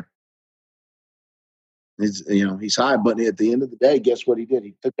is right here. He's high, but at the end of the day, guess what he did?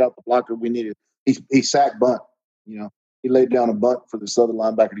 He took out the blocker we needed. He sacked bunt. He laid down a bunt for this other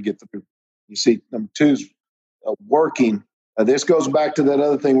linebacker to get through. You see, number two's working. This goes back to that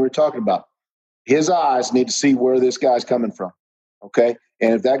other thing we were talking about. His eyes need to see where this guy's coming from. Okay,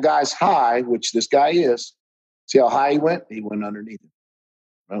 and if that guy's high, which this guy is, see how high he went? He went underneath him.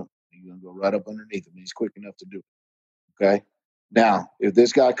 Well, he's going to go right up underneath him. He's quick enough to do it. Okay. Now, if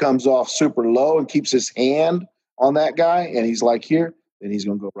this guy comes off super low and keeps his hand on that guy and he's like here, then he's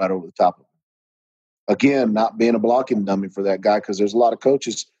going to go right over the top of him. Again, not being a blocking dummy for that guy, because there's a lot of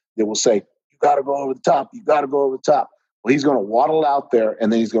coaches that will say, you got to go over the top. You got to go over the top. Well, he's going to waddle out there,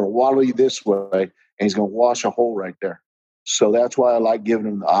 and then he's going to waddle you this way, and he's going to wash a hole right there. So that's why I like giving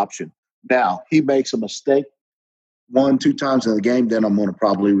him the option. Now, he makes a mistake 1-2 times in the game, then I'm going to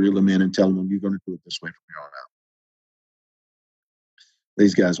probably reel him in and tell him, you're going to do it this way from here on out.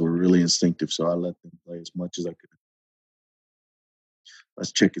 These guys were really instinctive, so I let them play as much as I could.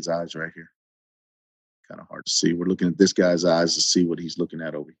 Let's check his eyes right here. Kind of hard to see. We're looking at this guy's eyes to see what he's looking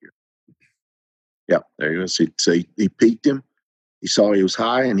at over here. Yeah, there you go. See, so he peeked him. He saw he was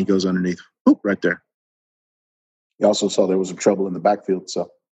high, and he goes underneath. Boop, right there. He also saw there was some trouble in the backfield.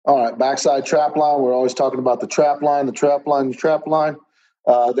 So, all right, backside trap line. We're always talking about the trap line, the trap line, the trap line.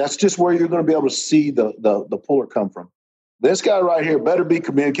 That's just where you're going to be able to see the puller come from. This guy right here better be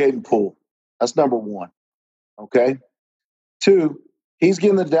communicating pull. That's number one. Okay. 2, he's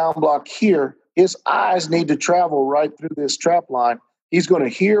getting the down block here. His eyes need to travel right through this trap line. He's going to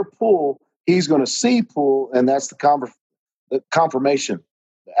hear pull. He's going to see pull, and that's the confirmation,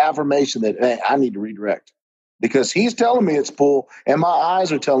 the affirmation that, hey, I need to redirect. Because he's telling me it's pull, and my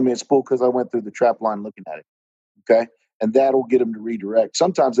eyes are telling me it's pull because I went through the trap line looking at it. Okay? And that'll get him to redirect.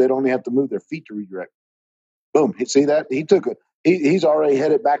 Sometimes they don't even have to move their feet to redirect. Boom. See that? He's already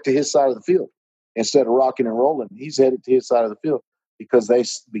headed back to his side of the field. Instead of rocking and rolling, he's headed to his side of the field because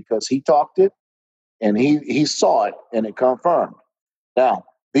he talked it and he saw it and it confirmed. Now,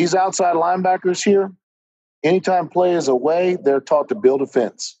 these outside linebackers here, anytime play is away, they're taught to build a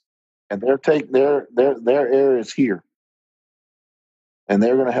fence. And their area is here. And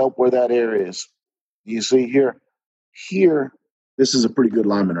they're going to help where that area is. You see here, this is a pretty good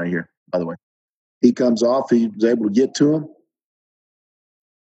lineman right here, by the way. He comes off, he was able to get to him.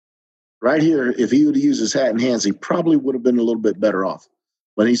 Right here, if he would have used his hat and hands, he probably would have been a little bit better off.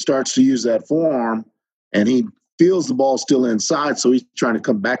 But he starts to use that forearm, and he feels the ball still inside, so he's trying to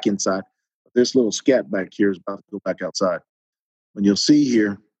come back inside. This little scat back here is about to go back outside. When you'll see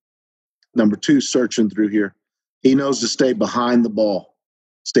here, number 2 searching through here, he knows to stay behind the ball.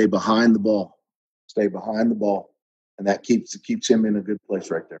 Stay behind the ball. Stay behind the ball. And that keeps him in a good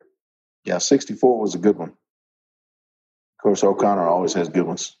place right there. Yeah, 64 was a good one. Of course, O'Connor always has good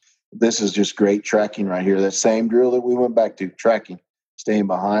ones. This is just great tracking right here. That same drill that we went back to, tracking, staying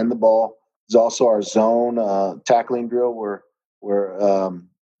behind the ball. There's also our zone tackling drill where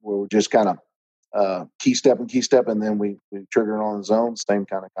we're just kind of key step, and then we trigger it on the zone. Same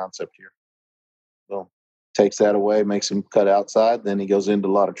kind of concept here. So takes that away, makes him cut outside. Then he goes into a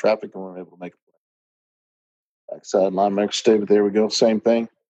lot of traffic, and we're able to make a play. Backside linebacker stay, but there we go. Same thing.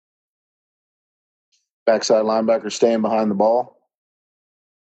 Backside linebacker staying behind the ball.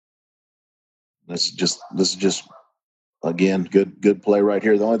 This is just again good play right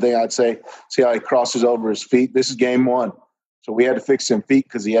here. The only thing I'd say, see how he crosses over his feet. This is game 1, so we had to fix him feet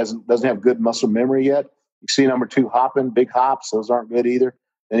because he doesn't have good muscle memory yet. You see number 2 hopping, big hops. Those aren't good either.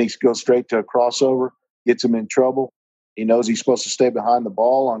 Then he goes straight to a crossover, gets him in trouble. He knows he's supposed to stay behind the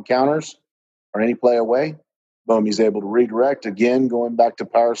ball on counters or any play away. Boom, he's able to redirect again, going back to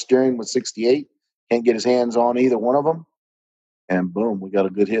power steering with 68. Can't get his hands on either one of them, and boom, we got a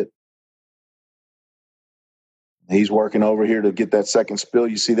good hit. He's working over here to get that second spill.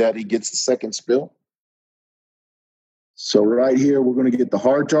 You see that? He gets the second spill. So right here, we're going to get the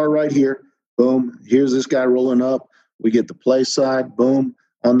hard jar right here. Boom. Here's this guy rolling up. We get the play side. Boom.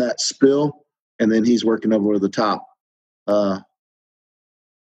 On that spill. And then he's working over the top. So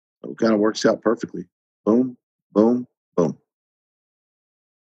it kind of works out perfectly. Boom, boom, boom.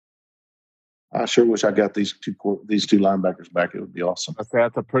 I sure wish I got these two linebackers back. It would be awesome.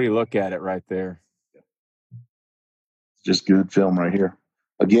 That's a pretty look at it right there. Just good film right here.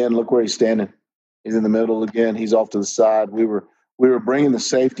 Again, look where he's standing. He's in the middle again. He's off to the side. We were bringing the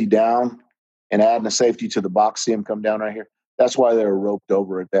safety down and adding the safety to the box. See him come down right here. That's why they were roped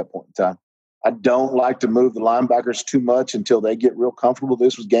over at that point in time. I don't like to move the linebackers too much until they get real comfortable.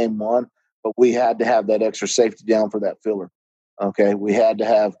 This was game 1, but we had to have that extra safety down for that filler. Okay, we had to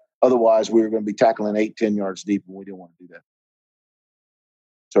have. Otherwise, we were going to be tackling 8-10 yards deep, and we didn't want to do that.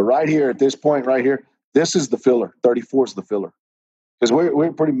 So right here, at this point right here, this is the filler. 34 is the filler. Because we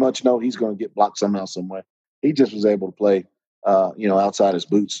pretty much know he's going to get blocked somehow, some way. He just was able to play, outside his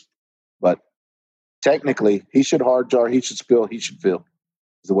boots. But technically, he should hard jar, he should spill, he should fill.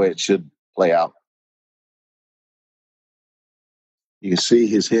 Is the way it should play out. You can see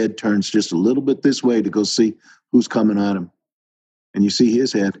his head turns just a little bit this way to go see who's coming at him. And you see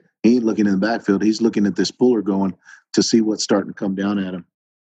his head. He ain't looking in the backfield. He's looking at this puller going to see what's starting to come down at him.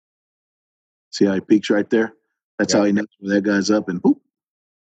 See how he peeks right there? That's how he knows where that guy's up, and boop,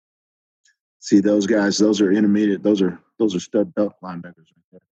 See those guys? Those are intermediate. Those are stud belt linebackers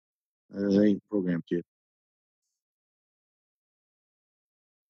right there. They ain't programmed yet.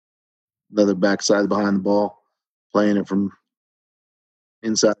 Another backside behind the ball, playing it from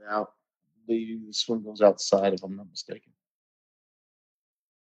inside out. This one goes outside, if I'm not mistaken.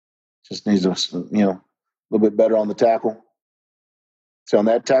 Just needs a little bit better on the tackle. So on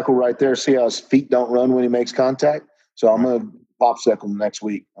that tackle right there, see how his feet don't run when he makes contact? So I'm going to popsicle him next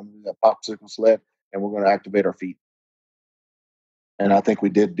week. I'm going to do that popsicle sled, and we're going to activate our feet. And I think we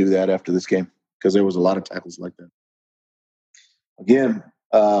did do that after this game because there was a lot of tackles like that. Again,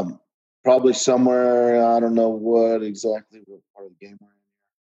 probably somewhere, I don't know what exactly what part of the game we're in.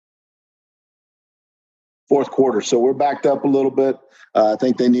 Fourth quarter. So we're backed up a little bit. I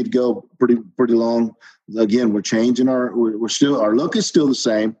think they need to go pretty long. Again, we're changing our look is still the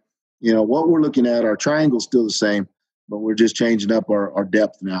same. What we're looking at, our triangle's still the same, but we're just changing up our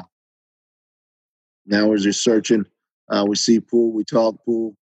depth now. Now we're just searching. We see pool, we talk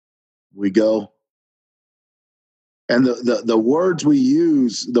pool, we go. And the word we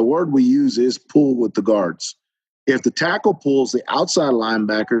use is pull with the guards. If the tackle pulls the outside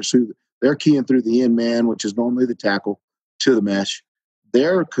linebackers who they're keying through the end man, which is normally the tackle, to the mesh,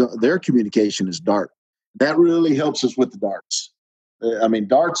 their communication is dart. That really helps us with the darts.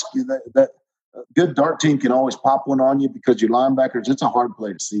 Darts, that good dart team can always pop one on you because your linebackers, it's a hard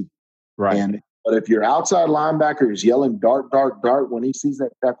play to see. Right. But if your outside linebacker is yelling dart, dart, dart when he sees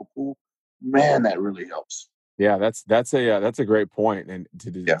that tackle pull, man, that really helps. Yeah, that's a great point, and to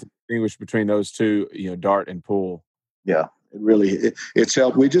distinguish between those two, dart and pool. Yeah, it's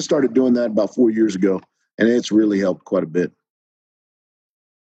helped. We just started doing that about 4 years ago, and it's really helped quite a bit.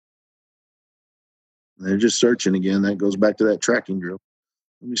 They're just searching again. That goes back to that tracking drill.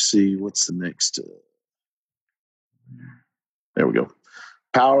 Let me see what's the next. There we go.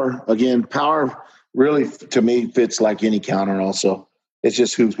 Power again. Power really to me fits like any counter. Also, it's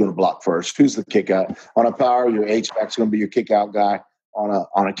just who's going to block first. Who's the kick out on a power? Your H-back's going to be your kick out guy.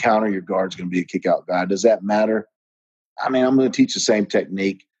 On a counter, your guard's going to be a kick out guy. Does that matter? I'm going to teach the same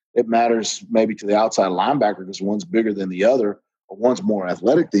technique. It matters maybe to the outside linebacker because one's bigger than the other, or one's more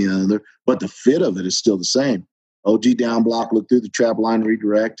athletic than the other, but the fit of it is still the same. OG down block, look through the trap line,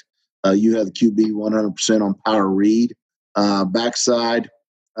 redirect. You have the QB 100% on power read. Backside,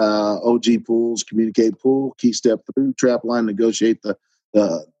 OG pulls, communicate pull, key step through, trap line, negotiate the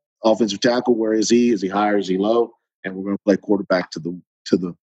offensive tackle. Where is he? Is he high or is he low? And we're going to play quarterback to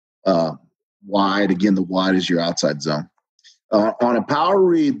the wide. Again, the wide is your outside zone. On a power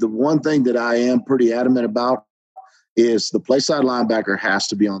read, the one thing that I am pretty adamant about is the play side linebacker has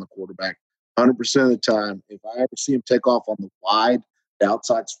to be on the quarterback 100% of the time. If I ever see him take off on the wide, the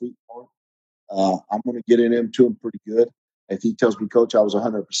outside sweep part, I'm going to get into him pretty good. If he tells me, Coach, I was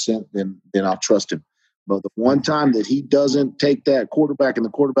 100%, then I'll trust him. But the one time that he doesn't take that quarterback and the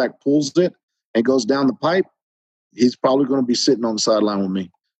quarterback pulls it and goes down the pipe, he's probably going to be sitting on the sideline with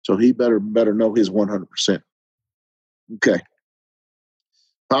me. So he better know his 100%. Okay.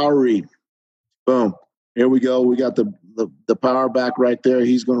 Power read. Boom. Here we go. We got the power back right there.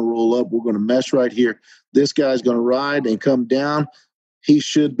 He's going to roll up. We're going to mesh right here. This guy's going to ride and come down. He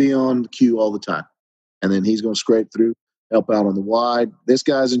should be on cue all the time. And then he's going to scrape through, help out on the wide. This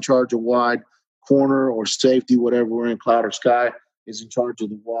guy's in charge of wide. Corner or safety, whatever we're in, cloud or sky, is in charge of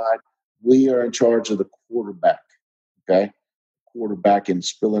the wide. We are in charge of the quarterback. Okay? Quarterback and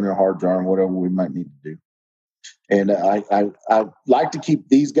spilling or hard drawing, whatever we might need to do. And I like to keep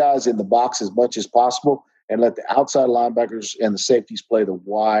these guys in the box as much as possible and let the outside linebackers and the safeties play the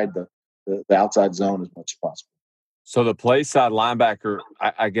wide, the outside zone as much as possible. So the play side linebacker,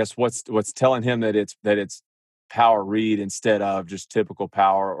 I guess what's telling him that it's power read instead of just typical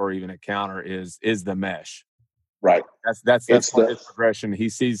power or even a counter is the mesh. Right. That's his progression. He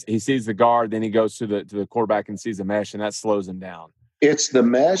sees the guard, then he goes to the quarterback and sees the mesh, and that slows him down. It's the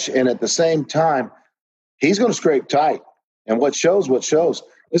mesh, and at the same time, he's going to scrape tight. And what shows,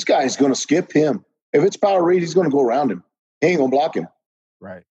 this guy is going to skip him. If it's power read, he's going to go around him. He ain't going to block him.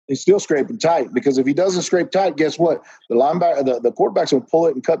 Right. He's still scraping tight because if he doesn't scrape tight, guess what? The linebacker, the quarterback's going to pull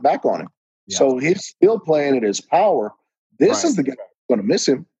it and cut back on him. Yeah. So he's still playing at his power. This is the guy who's going to miss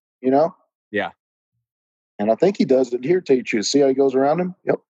him, Yeah. And I think he does it here, teach you. See how he goes around him?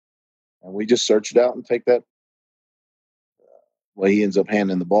 Yep. And we just search it out and take that. Well, he ends up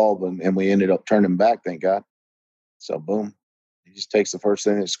handing the ball, and we ended up turning back, thank God. So, boom. He just takes the first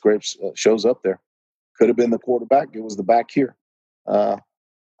thing that scrapes, shows up there. Could have been the quarterback. It was the back here. I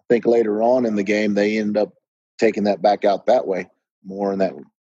think later on in the game, they ended up taking that back out that way more, and that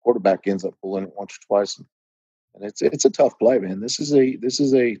quarterback ends up pulling it once or twice. And it's a tough play, man. This is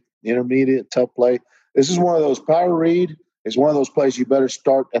a intermediate tough play. This is one of those power read. It's one of those plays you better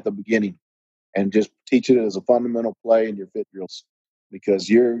start at the beginning and just teach it as a fundamental play in your fit drills because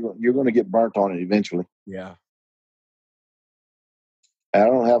you're going to get burnt on it eventually. Yeah. I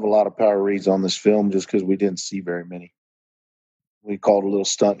don't have a lot of power reads on this film just because we didn't see very many. We called a little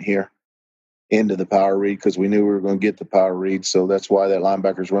stunt here into the power read because we knew we were going to get the power read. So that's why that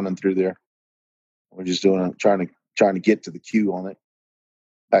linebacker's running through there. We're just trying to get to the cue on it.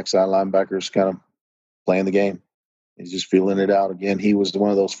 Backside linebacker's kind of playing the game. He's just feeling it out again. He was one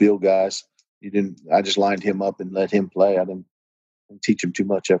of those field guys. I just lined him up and let him play. I didn't teach him too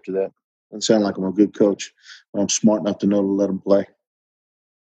much after that. Doesn't sound like I'm a good coach, but I'm smart enough to know to let him play.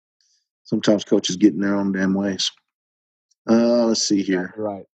 Sometimes coaches get in their own damn ways. Let's see here.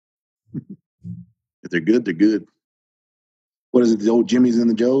 Right. If they're good, they're good. What is it? The old Jimmys and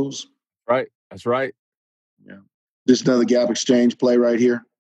the Joes? Right. That's right. Yeah. Just another gap exchange play right here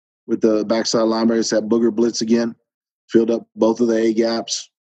with the backside linebacker. It's that booger blitz again. Filled up both of the A gaps.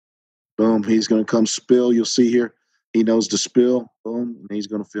 Boom. He's going to come spill. You'll see here. He knows to spill. Boom. And he's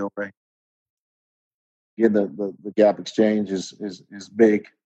going to fill right. Again, the gap exchange is big.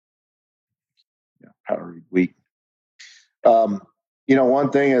 Yeah, power weak. One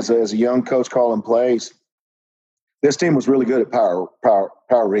thing as a young coach calling plays, this team was really good at power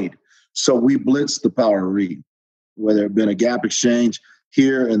read. So we blitzed the power read, whether it been a gap exchange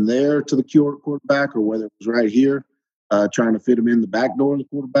here and there to the quarterback or whether it was right here trying to fit him in the back door of the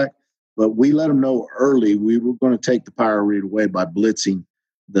quarterback. But we let them know early we were going to take the power read away by blitzing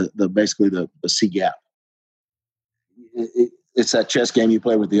basically the C gap. It's that chess game you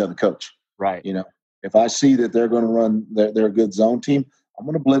play with the other coach. Right. If I see that they're going to run, they're a good zone team, I'm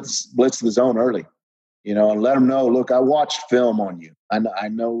going to blitz the zone early, and let them know, look, I watched film on you. I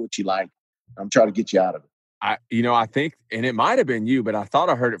know what you like. I'm trying to get you out of it. I think, and it might have been you, but I thought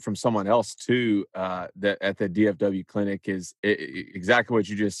I heard it from someone else too, that at the DFW clinic is exactly what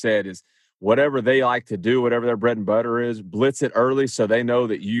you just said is whatever they like to do, whatever their bread and butter is, blitz it early so they know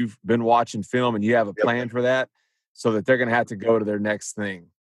that you've been watching film and you have a plan for that so that they're going to have to go to their next thing.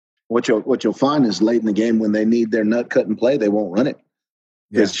 What you'll find is late in the game when they need their nut cut and play, they won't run it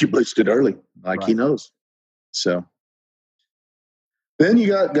because you blitzed it early, like he knows. So then you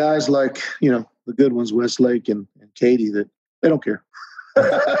got guys like, the good ones, Westlake and Katie, that they don't care.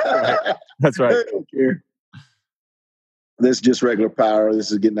 That's right. They don't care. This is just regular power. This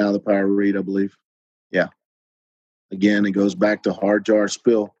is getting out of the power read, I believe. Yeah. Again, it goes back to hard jar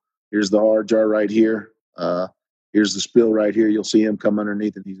spill. Here's the hard jar right here. Here's the spill right here. You'll see him come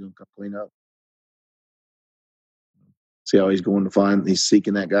underneath and he's going to come clean up. See how he's going to find, he's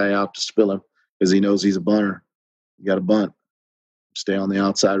seeking that guy out to spill him because he knows he's a bunter. You got a bunt. Stay on the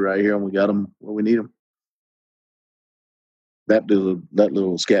outside right here and we got him where we need him. That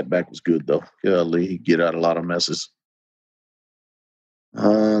little scat back was good though. Golly, he get out a lot of messes.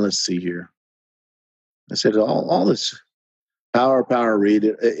 Let's see here. I said all this power read.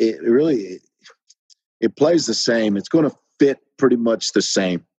 It really it plays the same. It's going to fit pretty much the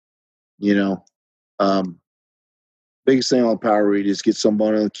same. Biggest thing on power read is get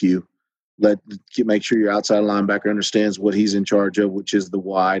someone on the cue. Make sure your outside linebacker understands what he's in charge of, which is the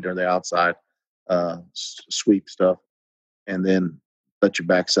wide or the outside sweep stuff, and then let your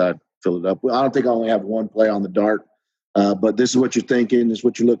backside fill it up. Well, I don't think I only have one play on the dart, but this is what you're thinking. This is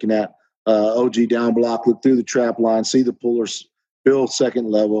what you're looking at. OG down block, look through the trap line, see the pullers, build second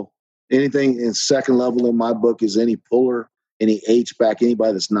level. Anything in second level in my book is any puller, any H-back,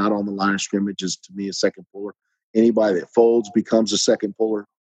 anybody that's not on the line of scrimmage is to me a second puller. Anybody that folds becomes a second puller.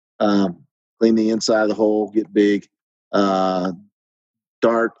 Clean the inside of the hole, get big. Dart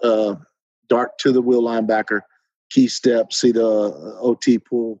to the wheel linebacker, key step, see the OT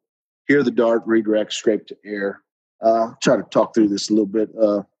pull, hear the dart, redirect, scrape to air. Try to talk through this a little bit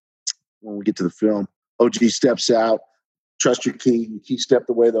when we get to the film. OG steps out, trust your key. You key step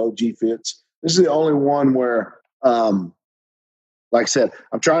the way the OG fits. This is the only one where, like I said,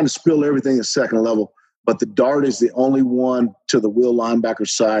 I'm trying to spill everything at second level, but the dart is the only one to the wheel linebacker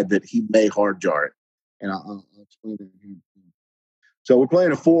side that he may hard jar it. And I'll explain that here. So we're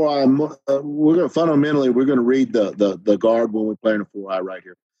playing a 4-eye. We're going to read the guard when we're playing a 4-eye right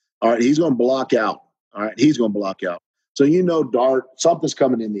here. All right, he's going to block out. All right, he's going to block out. So dart, something's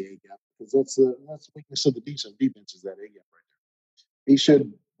coming in the A gap because that's the weakness of the defense is that A gap right there. He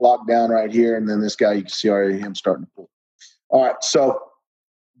should block down right here, and then this guy you can see already him starting to pull. All right, so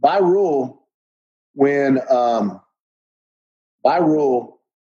by rule,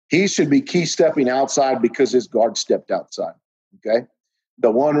 he should be key stepping outside because his guard stepped outside. Okay.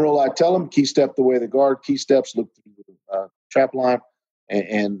 The one rule I tell them: key step the way the guard key steps, look through the trap line,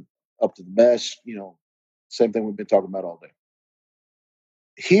 and up to the mesh. Same thing we've been talking about all day.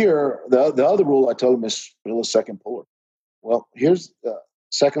 Here, the other rule I told him is fill a second puller. Well, here's the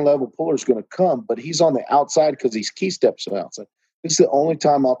second level puller is going to come, but he's on the outside because he's key steps on the outside. This is the only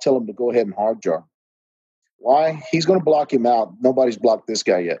time I'll tell him to go ahead and hard jar. Why? He's going to block him out. Nobody's blocked this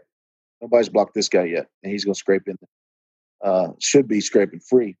guy yet. And he's going to scrape in. Should be scraping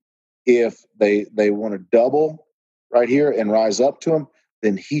free. If they want to double right here and rise up to him,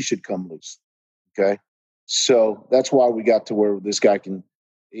 then he should come loose. Okay? So that's why we got to where this guy can,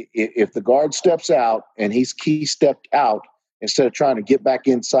 if the guard steps out and he's key stepped out, instead of trying to get back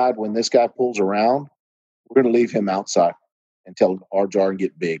inside when this guy pulls around, we're going to leave him outside until our jar and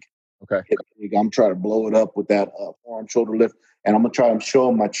get big. Okay. I'm trying to blow it up with that forearm shoulder lift, and I'm going to try and show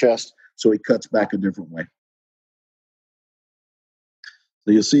him my chest so he cuts back a different way.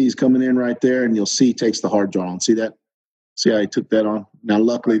 So you'll see he's coming in right there, and you'll see he takes the hard jar on. See that? See how he took that on? Now,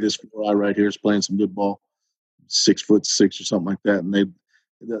 luckily, this guy right here is playing some good ball, 6'6" or something like that. And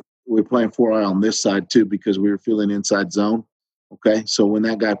we're playing 4-eye on this side too because we were feeling inside zone. Okay, so when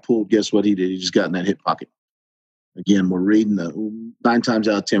that guy pulled, guess what he did? He just got in that hip pocket. Again, we're reading 9 times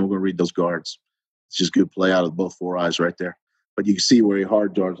out of 10, we're going to read those guards. It's just good play out of both 4 eyes right there. But you can see where he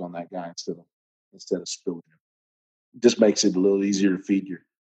hard jars on that guy instead of spilling him. It just makes it a little easier to feed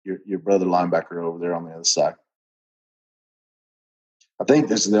your brother linebacker over there on the other side. I think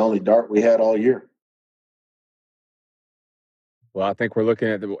this is the only dart we had all year. Well, I think we're looking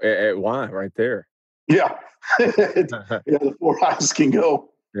at why right there. Yeah. The 4 eyes can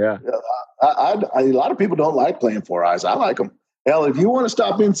go. Yeah. A lot of people don't like playing 4 eyes. I like them. Hell, if you want to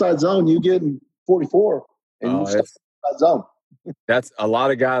stop inside zone, you get in 44 and you stop inside zone. That's a lot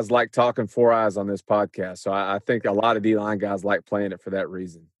of guys like talking 4 eyes on this podcast. So I think a lot of D-line guys like playing it for that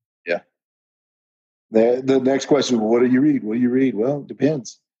reason. Yeah. The next question, what do you read? What do you read? Well, it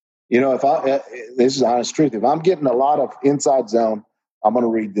depends. This is honest truth. If I'm getting a lot of inside zone, I'm going to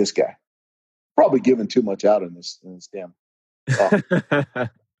read this guy. Probably giving too much out in this damn. Let's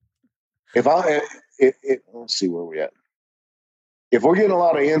see where we're at. If we're getting a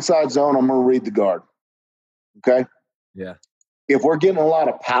lot of inside zone, I'm going to read the guard. Okay. Yeah. If we're getting a lot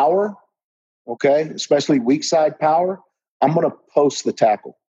of power, okay, especially weak side power, I'm going to post the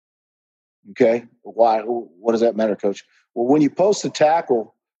tackle. Okay. Why? What does that matter, Coach? Well, when you post the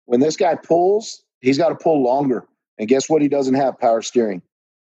tackle, when this guy pulls, he's got to pull longer. And guess what? He doesn't have power steering,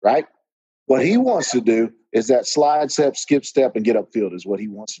 right? What he wants to do is that slide step, skip step, and get upfield is what he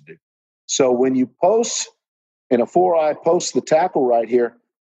wants to do. So when you post in a 4-eye, post the tackle right here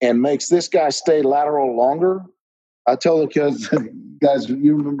and makes this guy stay lateral longer, I tell the kids, guys,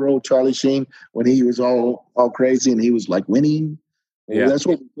 you remember old Charlie Sheen when he was all crazy and he was like winning? Yeah. That's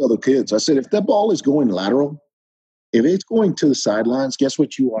what we tell the kids. I said, if that ball is going lateral, if it's going to the sidelines, guess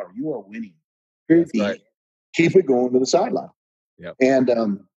what you are? You are winning. That's right. Keep it going to the sideline. Yep. And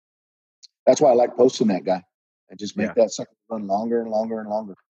that's why I like posting that guy and just make that second run longer and longer and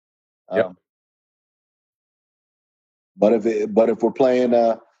longer. Yep. But if we're playing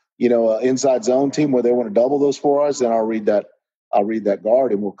inside zone team where they want to double those 4 eyes, then I'll read that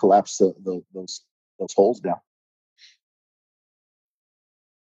guard and we'll collapse those holes down.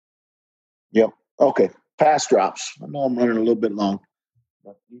 Yep. Okay. Pass drops. I know I'm running a little bit long,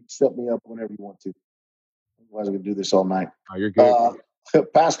 but you can set me up whenever you want to. Otherwise, I'm going to do this all night. Oh, you're good.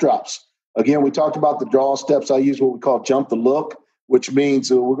 Pass drops. Again, we talked about the draw steps. I use what we call jump the look, which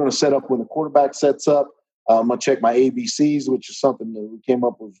means we're going to set up when the quarterback sets up. I'm going to check my ABCs, which is something that we came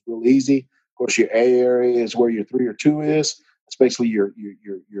up with real easy. Of course, your A area is where your 3 or 2 is. It's basically your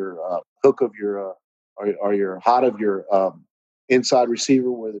hook of your or your hot of your inside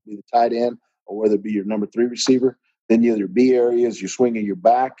receiver, whether it be the tight end or whether it be your number 3 receiver. Then your B area is your swing of your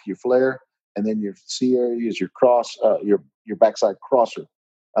back, your flare, and then your C area is your cross, your backside crosser.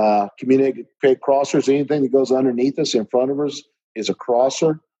 Communicate crossers. Anything that goes underneath us, in front of us, is a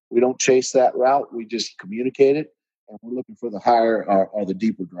crosser. We don't chase that route. We just communicate it, and we're looking for the higher or the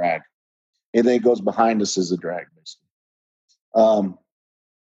deeper drag. Anything that goes behind us is a drag, basically.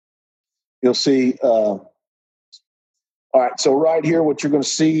 You'll see. All right, so right here, what you're going to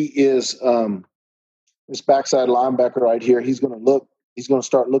see is this backside linebacker right here. He's going to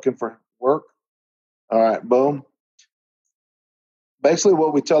start looking for work. All right, boom. Basically,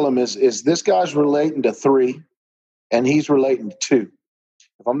 what we tell him is this guy's relating to 3, and he's relating to 2.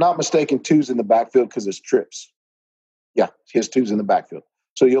 If I'm not mistaken, 2's in the backfield because it's trips. Yeah, his 2's in the backfield.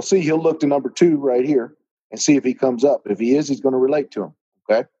 So you'll see he'll look to number 2 right here and see if he comes up. If he is, he's going to relate to him,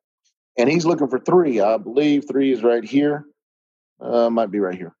 okay? And he's looking for 3. I believe 3 is right here. Might be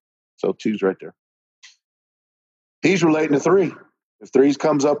right here. So 2's right there. He's relating to 3. If 3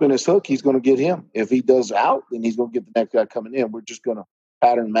 comes up in his hook, he's going to get him. If he does out, then he's going to get the next guy coming in. We're just going to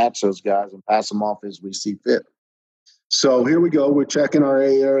pattern match those guys and pass them off as we see fit. So here we go. We're checking our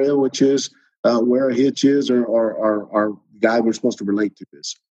A area, which is where a hitch is or our guy we're supposed to relate to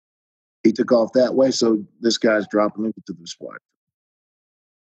is. He took off that way, so this guy's dropping into the squad.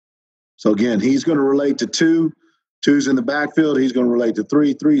 So again, he's going to relate to 2. 2's in the backfield. He's going to relate to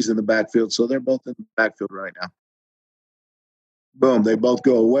 3. 3's in the backfield. So they're both in the backfield right now. Boom. They both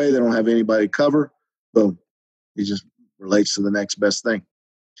go away. They don't have anybody to cover. Boom. He just relates to the next best thing.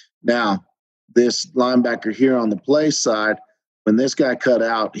 Now, this linebacker here on the play side, when this guy cut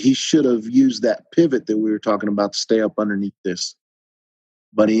out, he should have used that pivot that we were talking about to stay up underneath this.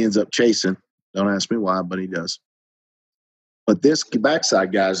 But he ends up chasing. Don't ask me why, but he does. But this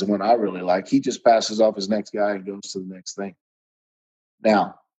backside guy is the one I really like. He just passes off his next guy and goes to the next thing.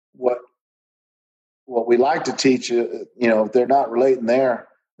 Now, what we like to teach, if they're not relating there,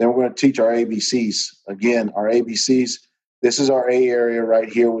 then we're going to teach our ABCs. Again, our ABCs, this is our A area right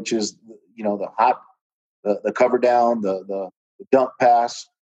here, which is, the hot, the cover down, the dump pass.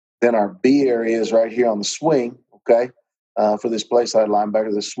 Then our B area is right here on the swing, okay, for this play side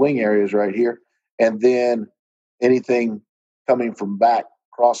linebacker. The swing area is right here. And then anything coming from back,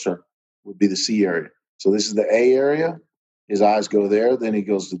 crosser, would be the C area. So this is the A area. His eyes go there. Then he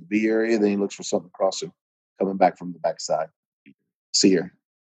goes to the B area. Then he looks for something crossing, coming back from the backside. C area.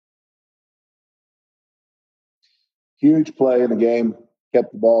 Huge play in the game.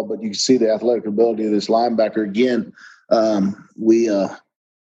 Kept the ball, but you can see the athletic ability of this linebacker. Again,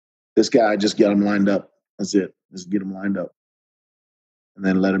 this guy just got him lined up. That's it. Just get him lined up. And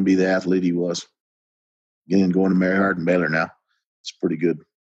then let him be the athlete he was. Again, going to Mary Hardin Baylor now. It's pretty good.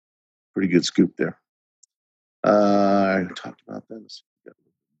 Pretty good scoop there. I talked about this. Here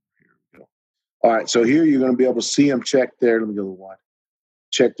we go. All right, so here you're going to be able to see them check there. Let me go to the wide.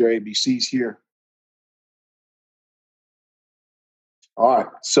 Check their ABCs here. All right,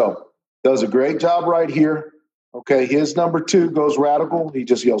 so does a great job right here. Okay, his number 2 goes radical. He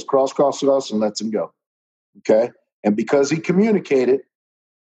just yells cross, cross, cross, and lets him go. Okay, and because he communicated,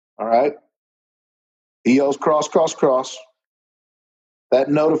 all right, he yells cross, cross, cross. That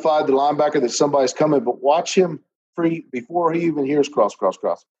notified the linebacker that somebody's coming, but watch him free before he even hears cross, cross,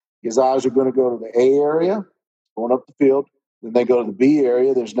 cross. His eyes are going to go to the A area, going up the field. Then they go to the B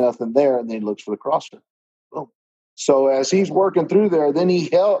area. There's nothing there, and then he looks for the crosser. Boom. So as he's working through there, then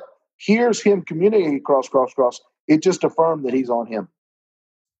he hears him communicating cross, cross, cross. It just affirmed that he's on him.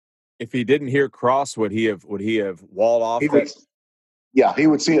 If he didn't hear cross, would he have walled off? He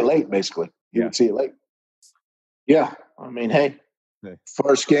would see it late, basically. He would see it late. Yeah. I mean, hey.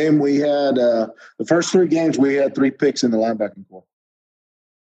 First game we had the first 3 games we had 3 picks in the linebacking corps,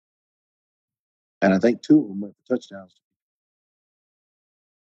 and I think 2 of them went for touchdowns.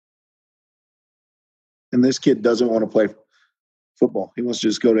 And this kid doesn't want to play football. He wants to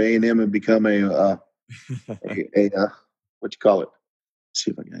just go to A&M and become a what you call it? Let's see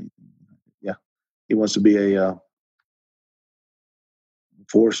if I got anything. Yeah, he wants to be a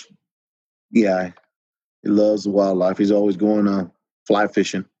force guy. He loves the wildlife. He's always going fly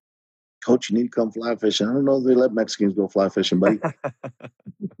fishing. Coach, you need to come fly fishing. I don't know if they let Mexicans go fly fishing, buddy.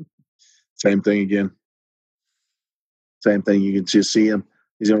 Same thing again. Same thing. You can just see him.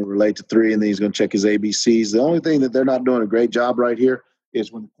 He's going to relate to 3, and then he's going to check his ABCs. The only thing that they're not doing a great job right here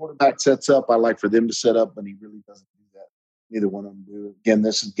is when the quarterback sets up, I like for them to set up, but he really doesn't do that. Neither one of them do. Again,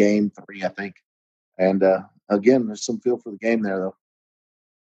 this is game 3, I think. And, again, there's some feel for the game there, though.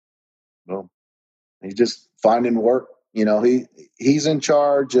 Well, he's just finding work. He's in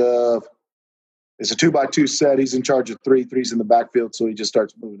charge of – it's a 2x2 set. He's in charge of 3. 3's in the backfield, so he just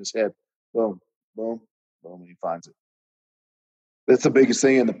starts moving his head. Boom, boom, boom, and he finds it. That's the biggest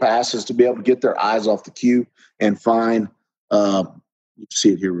thing in the pass is to be able to get their eyes off the cue and find you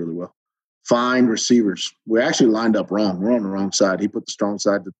see it here really well. Find receivers. We're actually lined up wrong. We're on the wrong side. He put the strong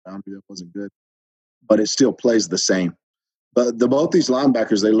side to the boundary. That wasn't good. But it still plays the same. But both these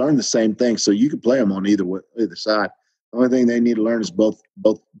linebackers, they learn the same thing, so you can play them on either side. The only thing they need to learn is both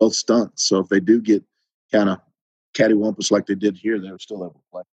stunts. So if they do get kind of cattywampus like they did here, they're still able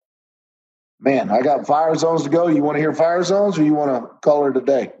to play. Man, I got fire zones to go. You want to hear fire zones, or you want to call it a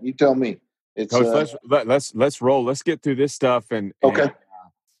day? You tell me. Coach, let's roll. Let's get through this stuff, and okay,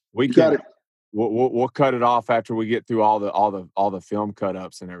 got it. We'll cut it off after we get through all the film cut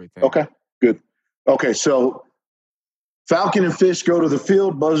ups and everything. Okay, good. Okay, so Falcon and Fish go to the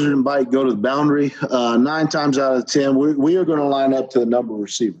field. Buzzard and Bite go to the boundary. 9 times out of 10, we are going to line up to the number of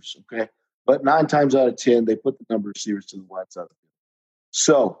receivers. Okay, but 9 times out of 10, they put the number of receivers to the wide side of the field.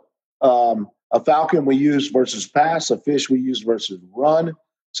 So a falcon we use versus pass, a fish we use versus run.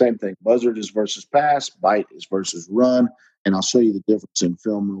 Same thing. Buzzard is versus pass, bite is versus run. And I'll show you the difference in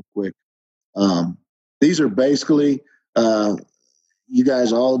film real quick. These are basically, you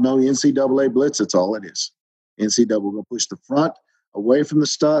guys all know NCAA blitz. That's all it is. NCAA, we're going to push the front away from the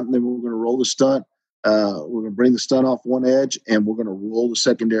stunt, and then we're going to roll the stunt. We're going to bring the stunt off one edge, and we're going to roll the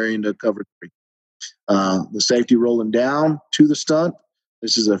secondary into cover 3. The safety rolling down to the stunt.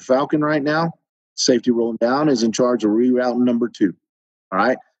 This is a falcon right now. Safety rolling down is in charge of rerouting number 2. All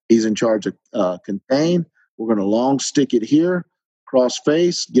right. He's in charge of contain. We're going to long stick it here, cross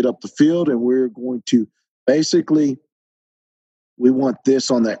face, get up the field, and we're going to basically, we want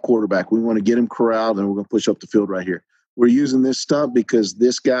this on that quarterback. We want to get him corralled, and we're going to push up the field right here. We're using this stunt because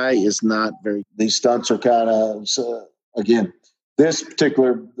this guy is not very, these stunts are kind of, again, this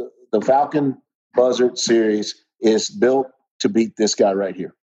particular, the Falcon Buzzard series is built to beat this guy right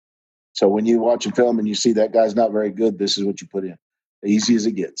here. So when you watch a film and you see that guy's not very good, this is what you put in. Easy as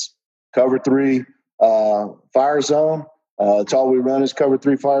it gets. Cover 3, fire zone. It's all we run is cover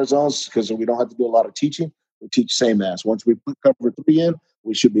 3 fire zones because we don't have to do a lot of teaching. We teach same as. Once we put cover 3 in,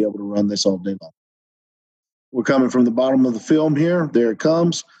 we should be able to run this all day long. We're coming from the bottom of the film here. There it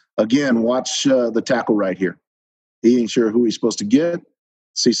comes. Again, watch the tackle right here. He ain't sure who he's supposed to get.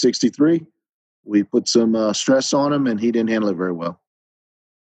 C63. We put some stress on him, and he didn't handle it very well.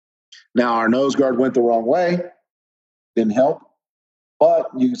 Now, our nose guard went the wrong way. Didn't help. But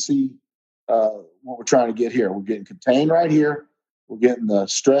you can see what we're trying to get here. We're getting contained right here. We're getting the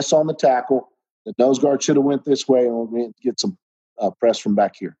stress on the tackle. The nose guard should have went this way, and we're going to get some press from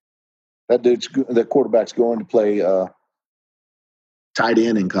back here. That quarterback's going to play tight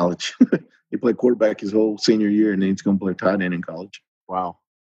end in college. He played quarterback his whole senior year, and then he's going to play tight end in college. Wow.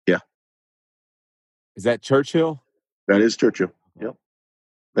 Yeah. Is that Churchill? That is Churchill. Yep.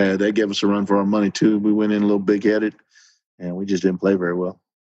 They gave us a run for our money, too. We went in a little big-headed, and we just didn't play very well.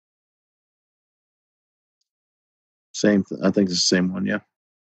 I think it's the same one, yeah.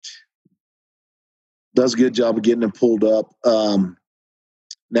 Does a good job of getting him pulled up.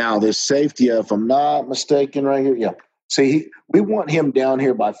 Now, this safety, if I'm not mistaken, right here, yeah. See, we want him down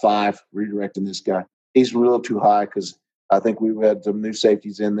here by 5, redirecting this guy. He's a little too high because I think we've had some new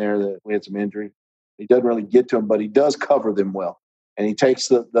safeties in there that we had some injury. He doesn't really get to them, but he does cover them well, and he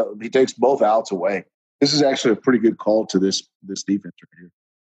takes he takes both outs away. This is actually a pretty good call to this defense right here,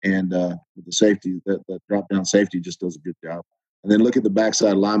 and the safety, that drop down safety, just does a good job. And then look at the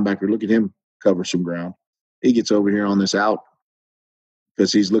backside linebacker. Look at him cover some ground. He gets over here on this out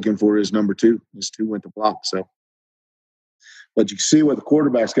because he's looking for his number 2. His 2 went to block. So, but you can see what the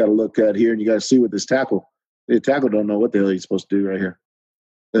quarterback's got to look at here, and you got to see what this tackle. The tackle don't know what the hell he's supposed to do right here.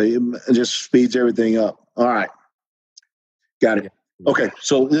 It just speeds everything up. All right, got it. Okay,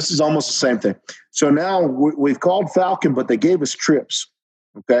 so this is almost the same thing. So now we've called Falcon, but they gave us trips.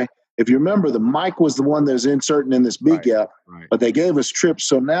 Okay, if you remember, the Mike was the one that was inserting in this B gap, but they gave us trips.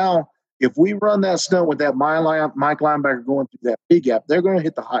 So now, if we run that stunt with that Mike linebacker going through that B gap, they're going to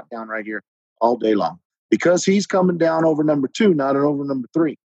hit the hot down right here all day long because he's coming down over number 2, not over number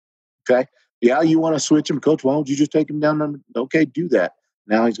 3. Okay. Yeah, you want to switch him, Coach? Why don't you just take him down Okay, do that.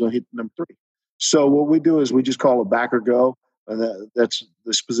 Now he's going to hit number 3. So what we do is we just call a backer go. And that's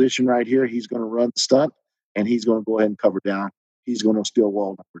this position right here. He's going to run the stunt, and he's going to go ahead and cover down. He's going to steal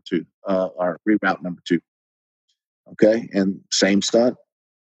wall number 2, or reroute number 2. Okay, and same stunt.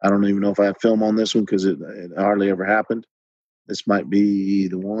 I don't even know if I have film on this one because it hardly ever happened. This might be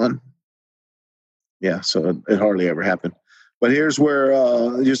the one. Yeah, so it hardly ever happened. But here's where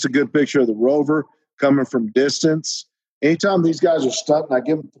just a good picture of the rover coming from distance. Anytime these guys are stunting, I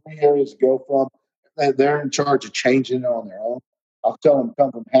give them 3 areas to go from. They're in charge of changing it on their own. I'll tell them to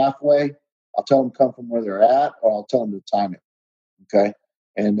come from halfway. I'll tell them to come from where they're at, or I'll tell them to time it. Okay,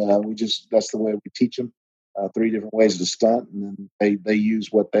 and that's the way we teach them. 3 different ways to stunt, and then they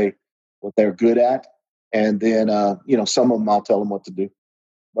use what they're good at, and then some of them I'll tell them what to do.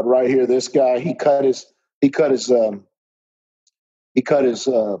 But right here, this guy he cut his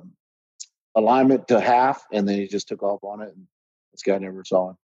alignment to half, and then he just took off on it, and this guy never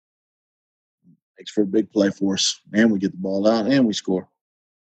saw him. Makes for a big play for us, and we get the ball out, and we score.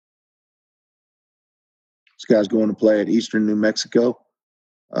 This guy's going to play at Eastern New Mexico.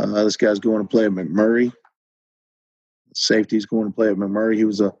 This guy's going to play at McMurray. Safety's going to play at McMurray. He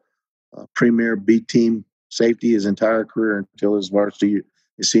was a premier B-team safety his entire career until his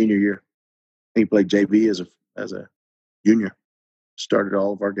senior year. He played JV as a junior. Started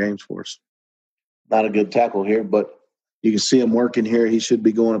all of our games for us. Not a good tackle here, but you can see him working here. He should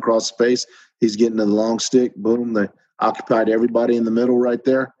be going across space. He's getting the long stick. Boom. occupied everybody in the middle right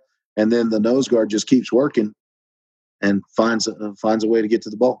there. And then the nose guard just keeps working and finds a way to get to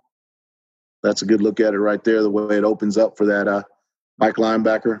the ball. That's a good look at it right there, the way it opens up for that Mike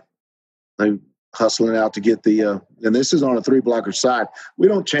linebacker. They hustling out to get the and this is on a 3-blocker side. We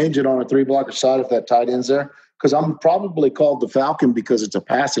don't change it on a 3-blocker side if that tight end's there, because I'm probably called the Falcon because it's a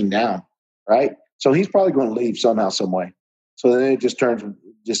passing down, right? So he's probably going to leave somehow, some way. So then it just turns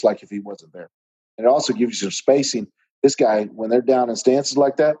just like if he wasn't there. And it also gives you some spacing. This guy, when they're down in stances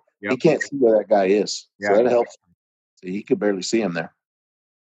like that, he can't see where that guy is. So that helps. So he could barely see him there.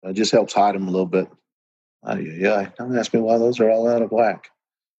 It just helps hide him a little bit. Don't ask me why those are all out of whack.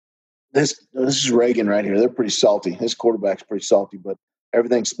 This is Reagan right here. They're pretty salty. His quarterback's pretty salty, but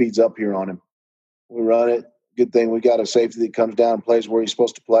everything speeds up here on him. We run it. Good thing we got a safety that comes down and plays where he's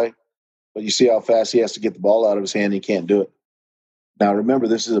supposed to play. But you see how fast he has to get the ball out of his hand. He can't do it. Now, remember,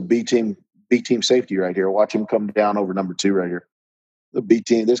 this is a B team safety right here. Watch him come down over number 2 right here. The B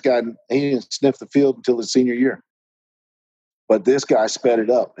team. This guy, he didn't sniff the field until his senior year. But this guy sped it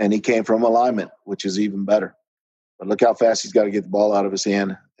up, and he came from alignment, which is even better. But look how fast he's got to get the ball out of his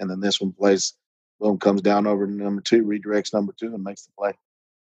hand. And then this one plays, boom, comes down over to number 2, redirects number 2, and makes the play.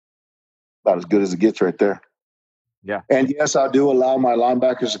 About as good as it gets right there. Yeah. And yes, I do allow my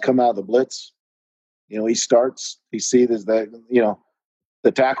linebackers to come out of the blitz. He starts, he sees that,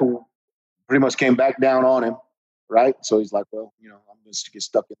 the tackle pretty much came back down on him, right? So he's like, well, I'm going to get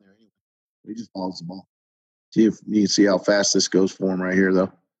stuck in there anyway. He just follows the ball. You can see how fast this goes for him right here,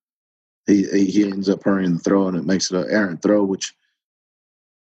 though. He ends up hurrying the throw, and it makes it an errant throw, which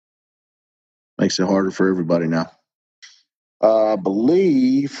makes it harder for everybody now. I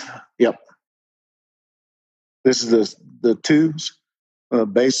believe, yep. This is the twos.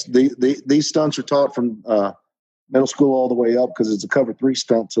 These stunts are taught from middle school all the way up because it's a cover 3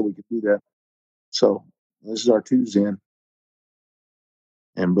 stunt, so we could do that. So this is our twos in.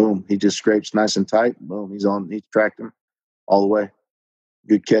 And boom, he just scrapes nice and tight. Boom, he's tracked him all the way.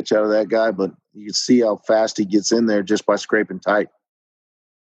 Good catch out of that guy, but you can see how fast he gets in there just by scraping tight.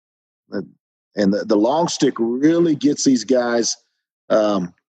 And the long stick really gets these guys.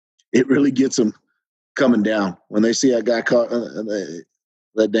 It really gets them coming down. When they see a guy caught,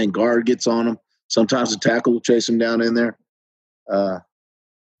 that dang guard gets on him. Sometimes the tackle will chase him down in there.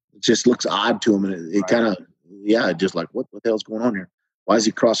 It just looks odd to him, and it kind of, just like, what the hell's going on here? Why is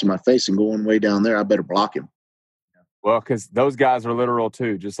he crossing my face and going way down there? I better block him. Well, because those guys are literal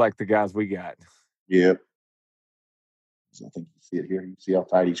too, just like the guys we got. Yep. I think you see it here. You see how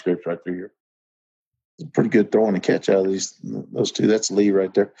tight he scrapes right through here. It's a pretty good throw and a catch out of those two. That's Lee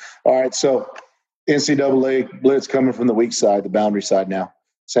right there. All right, so NCAA blitz coming from the weak side, the boundary side now.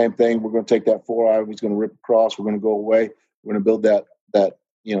 Same thing. We're going to take that 4-eye. He's going to rip across. We're going to go away. We're going to build that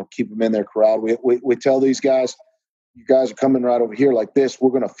keep them in there corralled. We tell these guys, you guys are coming right over here like this.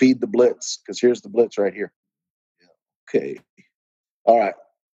 We're going to feed the blitz because here's the blitz right here. Okay. All right.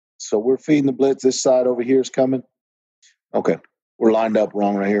 So we're feeding the blitz. This side over here is coming. Okay. We're lined up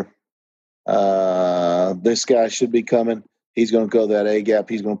wrong right here. This guy should be coming. He's going to go that A gap.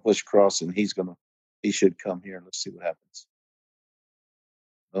 He's going to push across, and he should come here. Let's see what happens.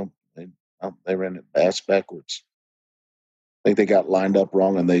 They ran it backwards. I think they got lined up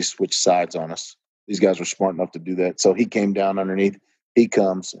wrong, and they switched sides on us. These guys were smart enough to do that. So he came down underneath. He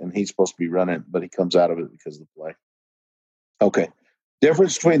comes, and he's supposed to be running, but he comes out of it because of the play. Okay.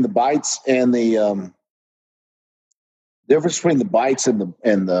 Difference between the bites and the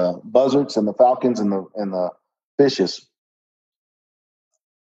buzzards and the falcons and the fishes.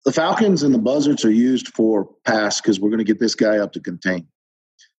 The falcons and the buzzards are used for pass because we're going to get this guy up to contain.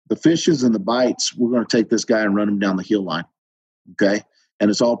 The fishes and the bites, we're going to take this guy and run him down the heel line. Okay. And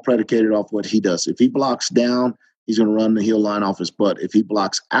it's all predicated off what he does. If he blocks down, he's going to run the heel line off his butt. If he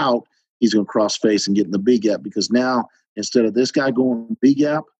blocks out, he's going to cross face and get in the B gap, because now instead of this guy going B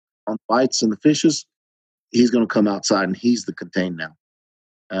gap on bites and the fishes, he's going to come outside and he's the contain now.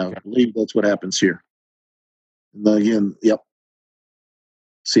 I believe that's what happens here. And then again, yep.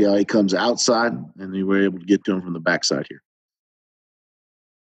 See how he comes outside, and we were able to get to him from the backside here.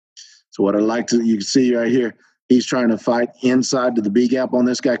 So what you can see right here, he's trying to fight inside to the B gap on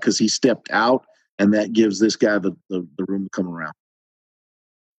this guy because he stepped out, and that gives this guy the room to come around.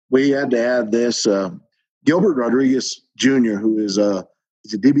 We had to add this. Gilbert Rodriguez Jr., who is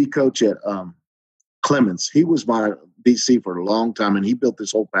he's a DB coach at Clemens. He was my DC for a long time, and he built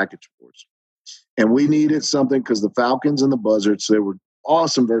this whole package for us. And we needed something because the Falcons and the Buzzards, they were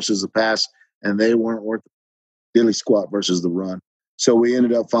awesome versus the pass, and they weren't worth diddly squat versus the run. So we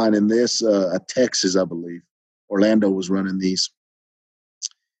ended up finding this at Texas, I believe. Orlando was running these.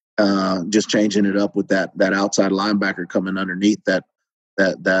 just changing it up with that outside linebacker coming underneath that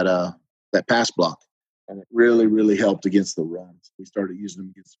pass block, and it really helped against the runs. We started using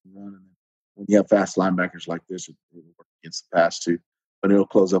them against the run, and then when you have fast linebackers like this, it will work against the pass too, but it'll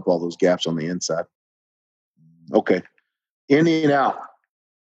close up all those gaps on the inside. Okay, Indian out.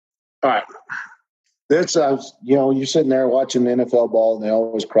 All right. This, you're sitting there watching the NFL ball, and they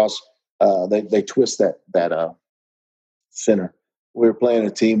always cross. They twist that center. We were playing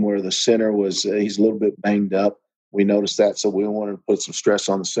a team where the center he's a little bit banged up. We noticed that, so we wanted to put some stress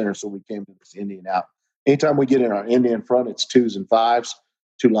on the center, so we came to this Indian out. Anytime we get in our Indian front, it's 2s and 5s,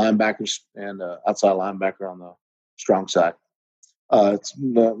 2 linebackers and outside linebacker on the strong side.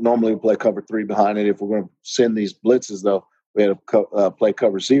 Normally we play cover 3 behind it. If we're going to send these blitzes, though, we had to play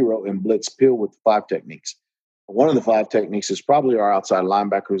cover 0 and blitz peel with the 5 techniques. One of the 5 techniques is probably our outside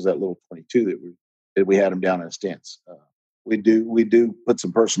linebacker, is that little 22 that we had him down in a stance. We do put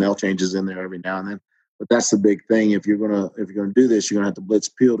some personnel changes in there every now and then, but that's the big thing. If you're gonna do this, you're gonna have to blitz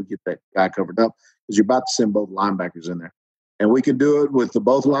peel to get that guy covered up, because you're about to send both linebackers in there, and we could do it with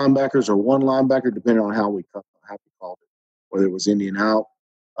both linebackers or one linebacker, depending on how we called it, whether it was Indian out,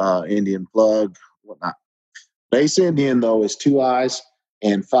 Indian plug, whatnot. Base Indian, though, is 2 eyes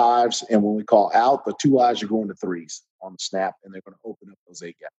and 5s, and when we call out, the 2 eyes are going to 3s on the snap, and they're going to open up those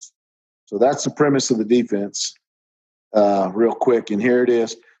 8 gaps. So that's the premise of the defense. Real quick, and here it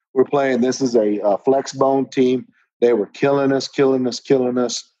is. We're playing. This is a flex bone team. They were killing us.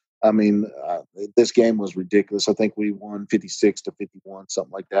 I mean, this game was ridiculous. I think we won 56-51,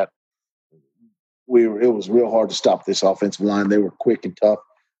 something like that. It was real hard to stop this offensive line. They were quick and tough.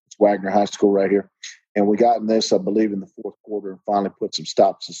 It's Wagner High School right here. And we got in this, I believe, in the 4th quarter and finally put some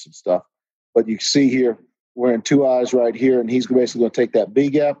stops to some stuff. But you can see here, we're in 2 eyes right here, and he's basically going to take that B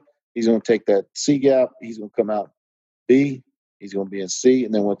gap. He's going to take that C gap. He's going to come out B. He's going to be in C.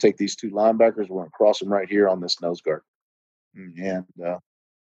 And then we'll take these 2 linebackers. We're going to cross them right here on this nose guard. And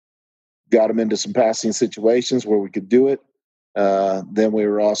got them into some passing situations where we could do it. Then they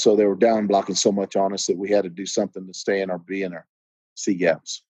were down blocking so much on us that we had to do something to stay in our B and our C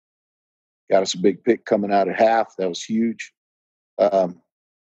gaps. Got us a big pick coming out at half. That was huge.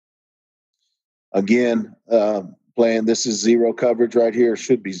 Again, playing, this is 0 coverage right here.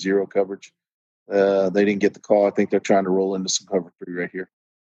 Should be 0 coverage. They didn't get the call. I think they're trying to roll into some cover 3 right here.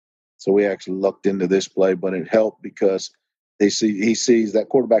 So we actually looked into this play, but it helped because that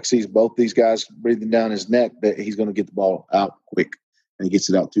quarterback sees both these guys breathing down his neck, that he's going to get the ball out quick, and he gets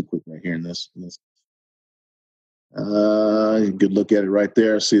it out too quick right here in this. Good look at it right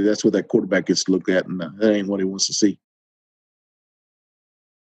there. See, that's what that quarterback gets to look at, and that ain't what he wants to see.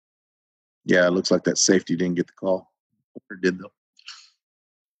 Yeah, it looks like that safety didn't get the call. Or did, though.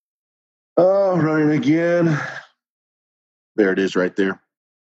 Oh, running again. There it is right there. A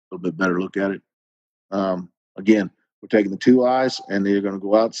little bit better look at it. Again, we're taking the 2 eyes, and they're going to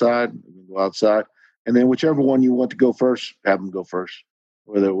go outside. And then whichever one you want to go first, have them go first.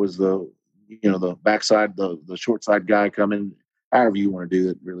 Whether it was the backside, the short side guy coming, however you want to do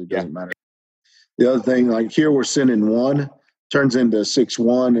it, really doesn't matter. The other thing, like here, we're sending 1, turns into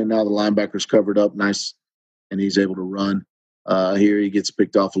 6-1, and now the linebacker's covered up nice, and he's able to run. Here he gets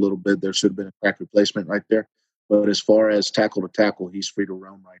picked off a little bit. There should have been a crack replacement right there. But as far as tackle to tackle, he's free to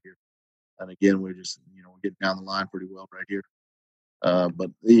roam right here. And again, we're just, we're getting down the line pretty well right here.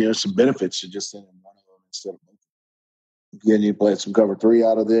 But, some benefits to just sending one of them instead of both. Again, you play some cover 3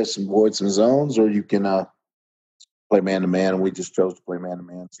 out of this and void some zones, or you can play man-to-man, and we just chose to play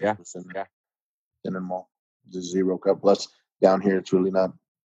man-to-man. So Yeah. Sending them all. Just 0 cover. Plus, down here, it's really not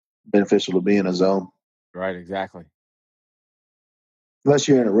beneficial to be in a zone. Right, exactly. Unless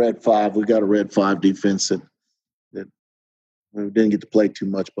you're in a red 5. We got a red 5 defense that we didn't get to play too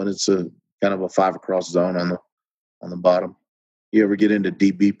much, but it's a kind of a 5 across zone on the bottom. You ever get into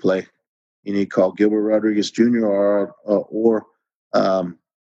DB play, you need to call Gilbert Rodriguez Jr. or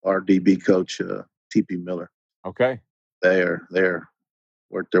our DB coach, T.P. Miller. Okay. They're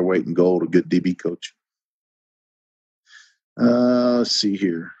worth their weight in gold, a good DB coach. Let's see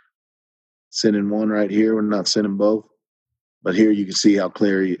here. Sending 1 right here. We're not sending both. But here you can see how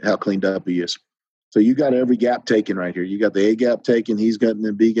cleaned up he is. So you got every gap taken right here. You got the A gap taken. He's got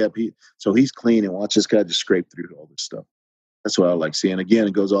the B gap. So he's clean, and watch this guy just scrape through all this stuff. That's what I like seeing. Again,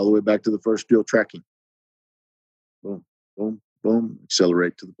 it goes all the way back to the first drill tracking. Boom, boom, boom.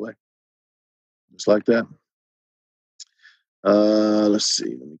 Accelerate to the play. Just like that. Let's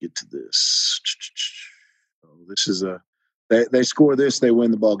see. Let me get to this. This is they score this, they win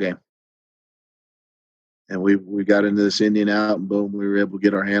the ball game. And we got into this Indian out, and boom, we were able to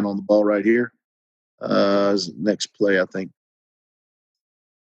get our hand on the ball right here. Next play, I think.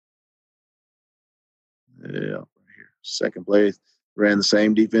 Yeah, right here. Second play, ran the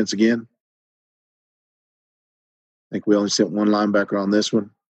same defense again. I think we only sent one linebacker on this one.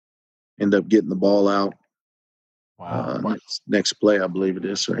 End up getting the ball out. Wow. Next play, I believe it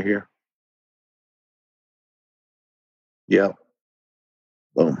is right here. Yeah.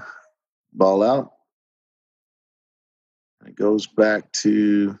 Boom. Ball out. And it goes back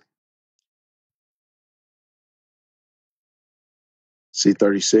to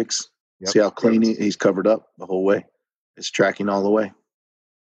C36. Yep. See how clean he's covered up the whole way. It's tracking all the way.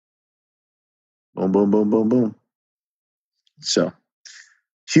 Boom, boom, boom, boom, boom. So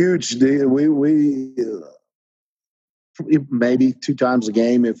huge deal. We maybe 2 times a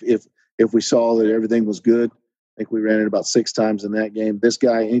game if we saw that everything was good. I think we ran it about 6 times in that game. This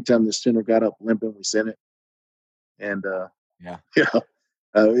guy, anytime the center got up limping, we sent it. And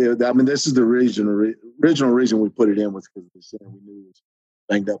I mean, this is the original reason we put it in was because the center we knew was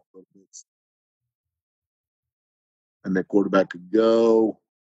banged up a little bit, and the quarterback could go.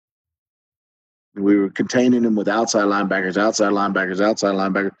 And we were containing him with outside linebackers.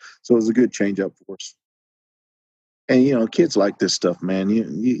 So it was a good change up for us. And kids like this stuff, man.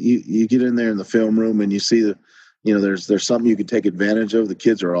 You get in there in the film room and you see there's something you can take advantage of. The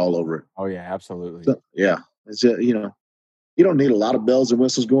kids are all over it. Oh yeah, absolutely. So, yeah, it's you don't need a lot of bells and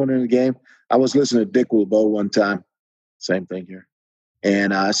whistles going into the game. I was listening to Dick LeBeau one time. Same thing here.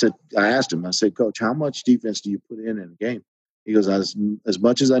 And I asked him, Coach, how much defense do you put in a game? He goes, as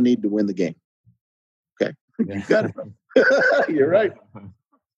much as I need to win the game. Okay. Yeah. You got it. You're right.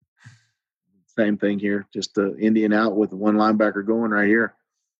 Same thing here. Just the Indian out with one linebacker going right here.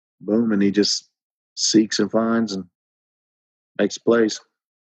 Boom. And he just seeks and finds and makes plays.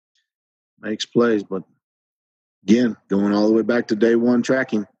 But again, going all the way back to day one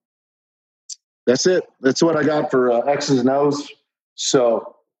tracking. That's it. That's what I got for X's and O's.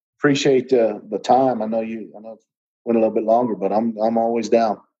 So appreciate the time. I know it went a little bit longer, but I'm always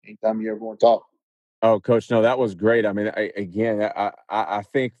down. Anytime you ever want to talk. Oh, Coach, no, that was great. I mean, I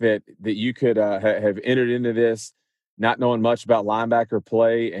think that you could have entered into this not knowing much about linebacker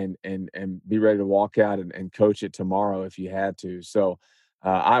play and be ready to walk out and coach it tomorrow if you had to. So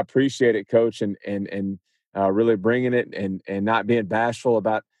I appreciate it, Coach, and really bringing it and not being bashful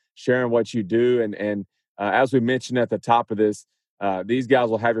about sharing what you do. And as we mentioned at the top of this, these guys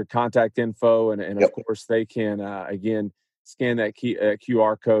will have your contact info, and Yep. of course they can again scan that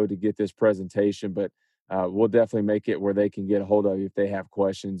QR code to get this presentation. But we'll definitely make it where they can get a hold of you if they have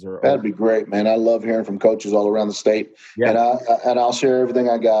questions. That'd be great, man. I love hearing from coaches all around the state. Yeah. And I'll share everything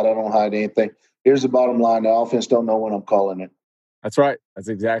I got. I don't hide anything. Here's the bottom line: the offense don't know when I'm calling it. That's right. That's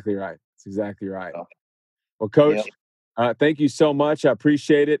exactly right. Well, Coach, thank you so much. I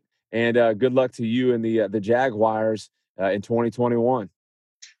appreciate it, and good luck to you and the Jaguars in 2021.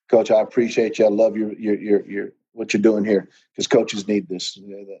 Coach, I appreciate you. I love your what you're doing here, because coaches need this.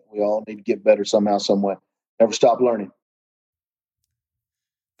 We all need to get better somehow, some way. Never stop learning.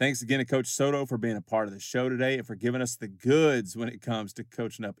 Thanks again to Coach Soto for being a part of the show today and for giving us the goods when it comes to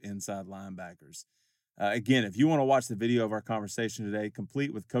coaching up inside linebackers. Again, if you want to watch the video of our conversation today,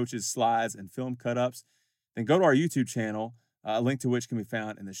 complete with Coach's slides and film cut-ups, then go to our YouTube channel, a link to which can be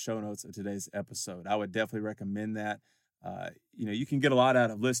found in the show notes of today's episode. I would definitely recommend that. You can get a lot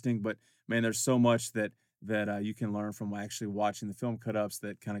out of listening, but, man, there's so much that you can learn from actually watching the film cut-ups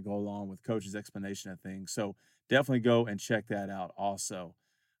that kind of go along with Coach's explanation of things. So definitely go and check that out also.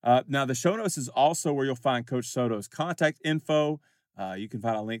 Now, the show notes is also where you'll find Coach Soto's contact info. You can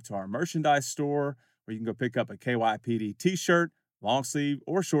find a link to our merchandise store where you can go pick up a KYPD t-shirt, long sleeve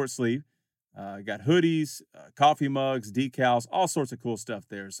or short sleeve. Got hoodies, coffee mugs, decals, all sorts of cool stuff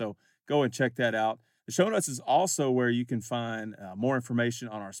there. So go and check that out. The show notes is also where you can find more information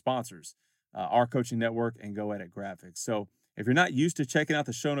on our sponsors, Our Coaching Network and Go Edit Graphics. So if you're not used to checking out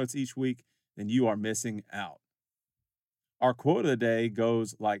the show notes each week, then you are missing out. Our quote of the day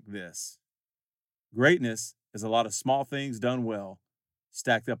goes like this: greatness is a lot of small things done well,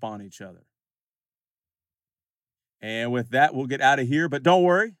 stacked up on each other. And with that, we'll get out of here. But don't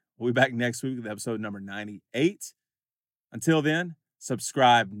worry, we'll be back next week with episode number 98. Until then,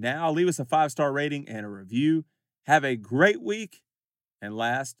 subscribe now. Leave us a 5-star rating and a review. Have a great week. And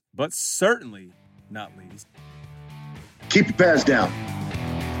last, but certainly not least, keep your pads down.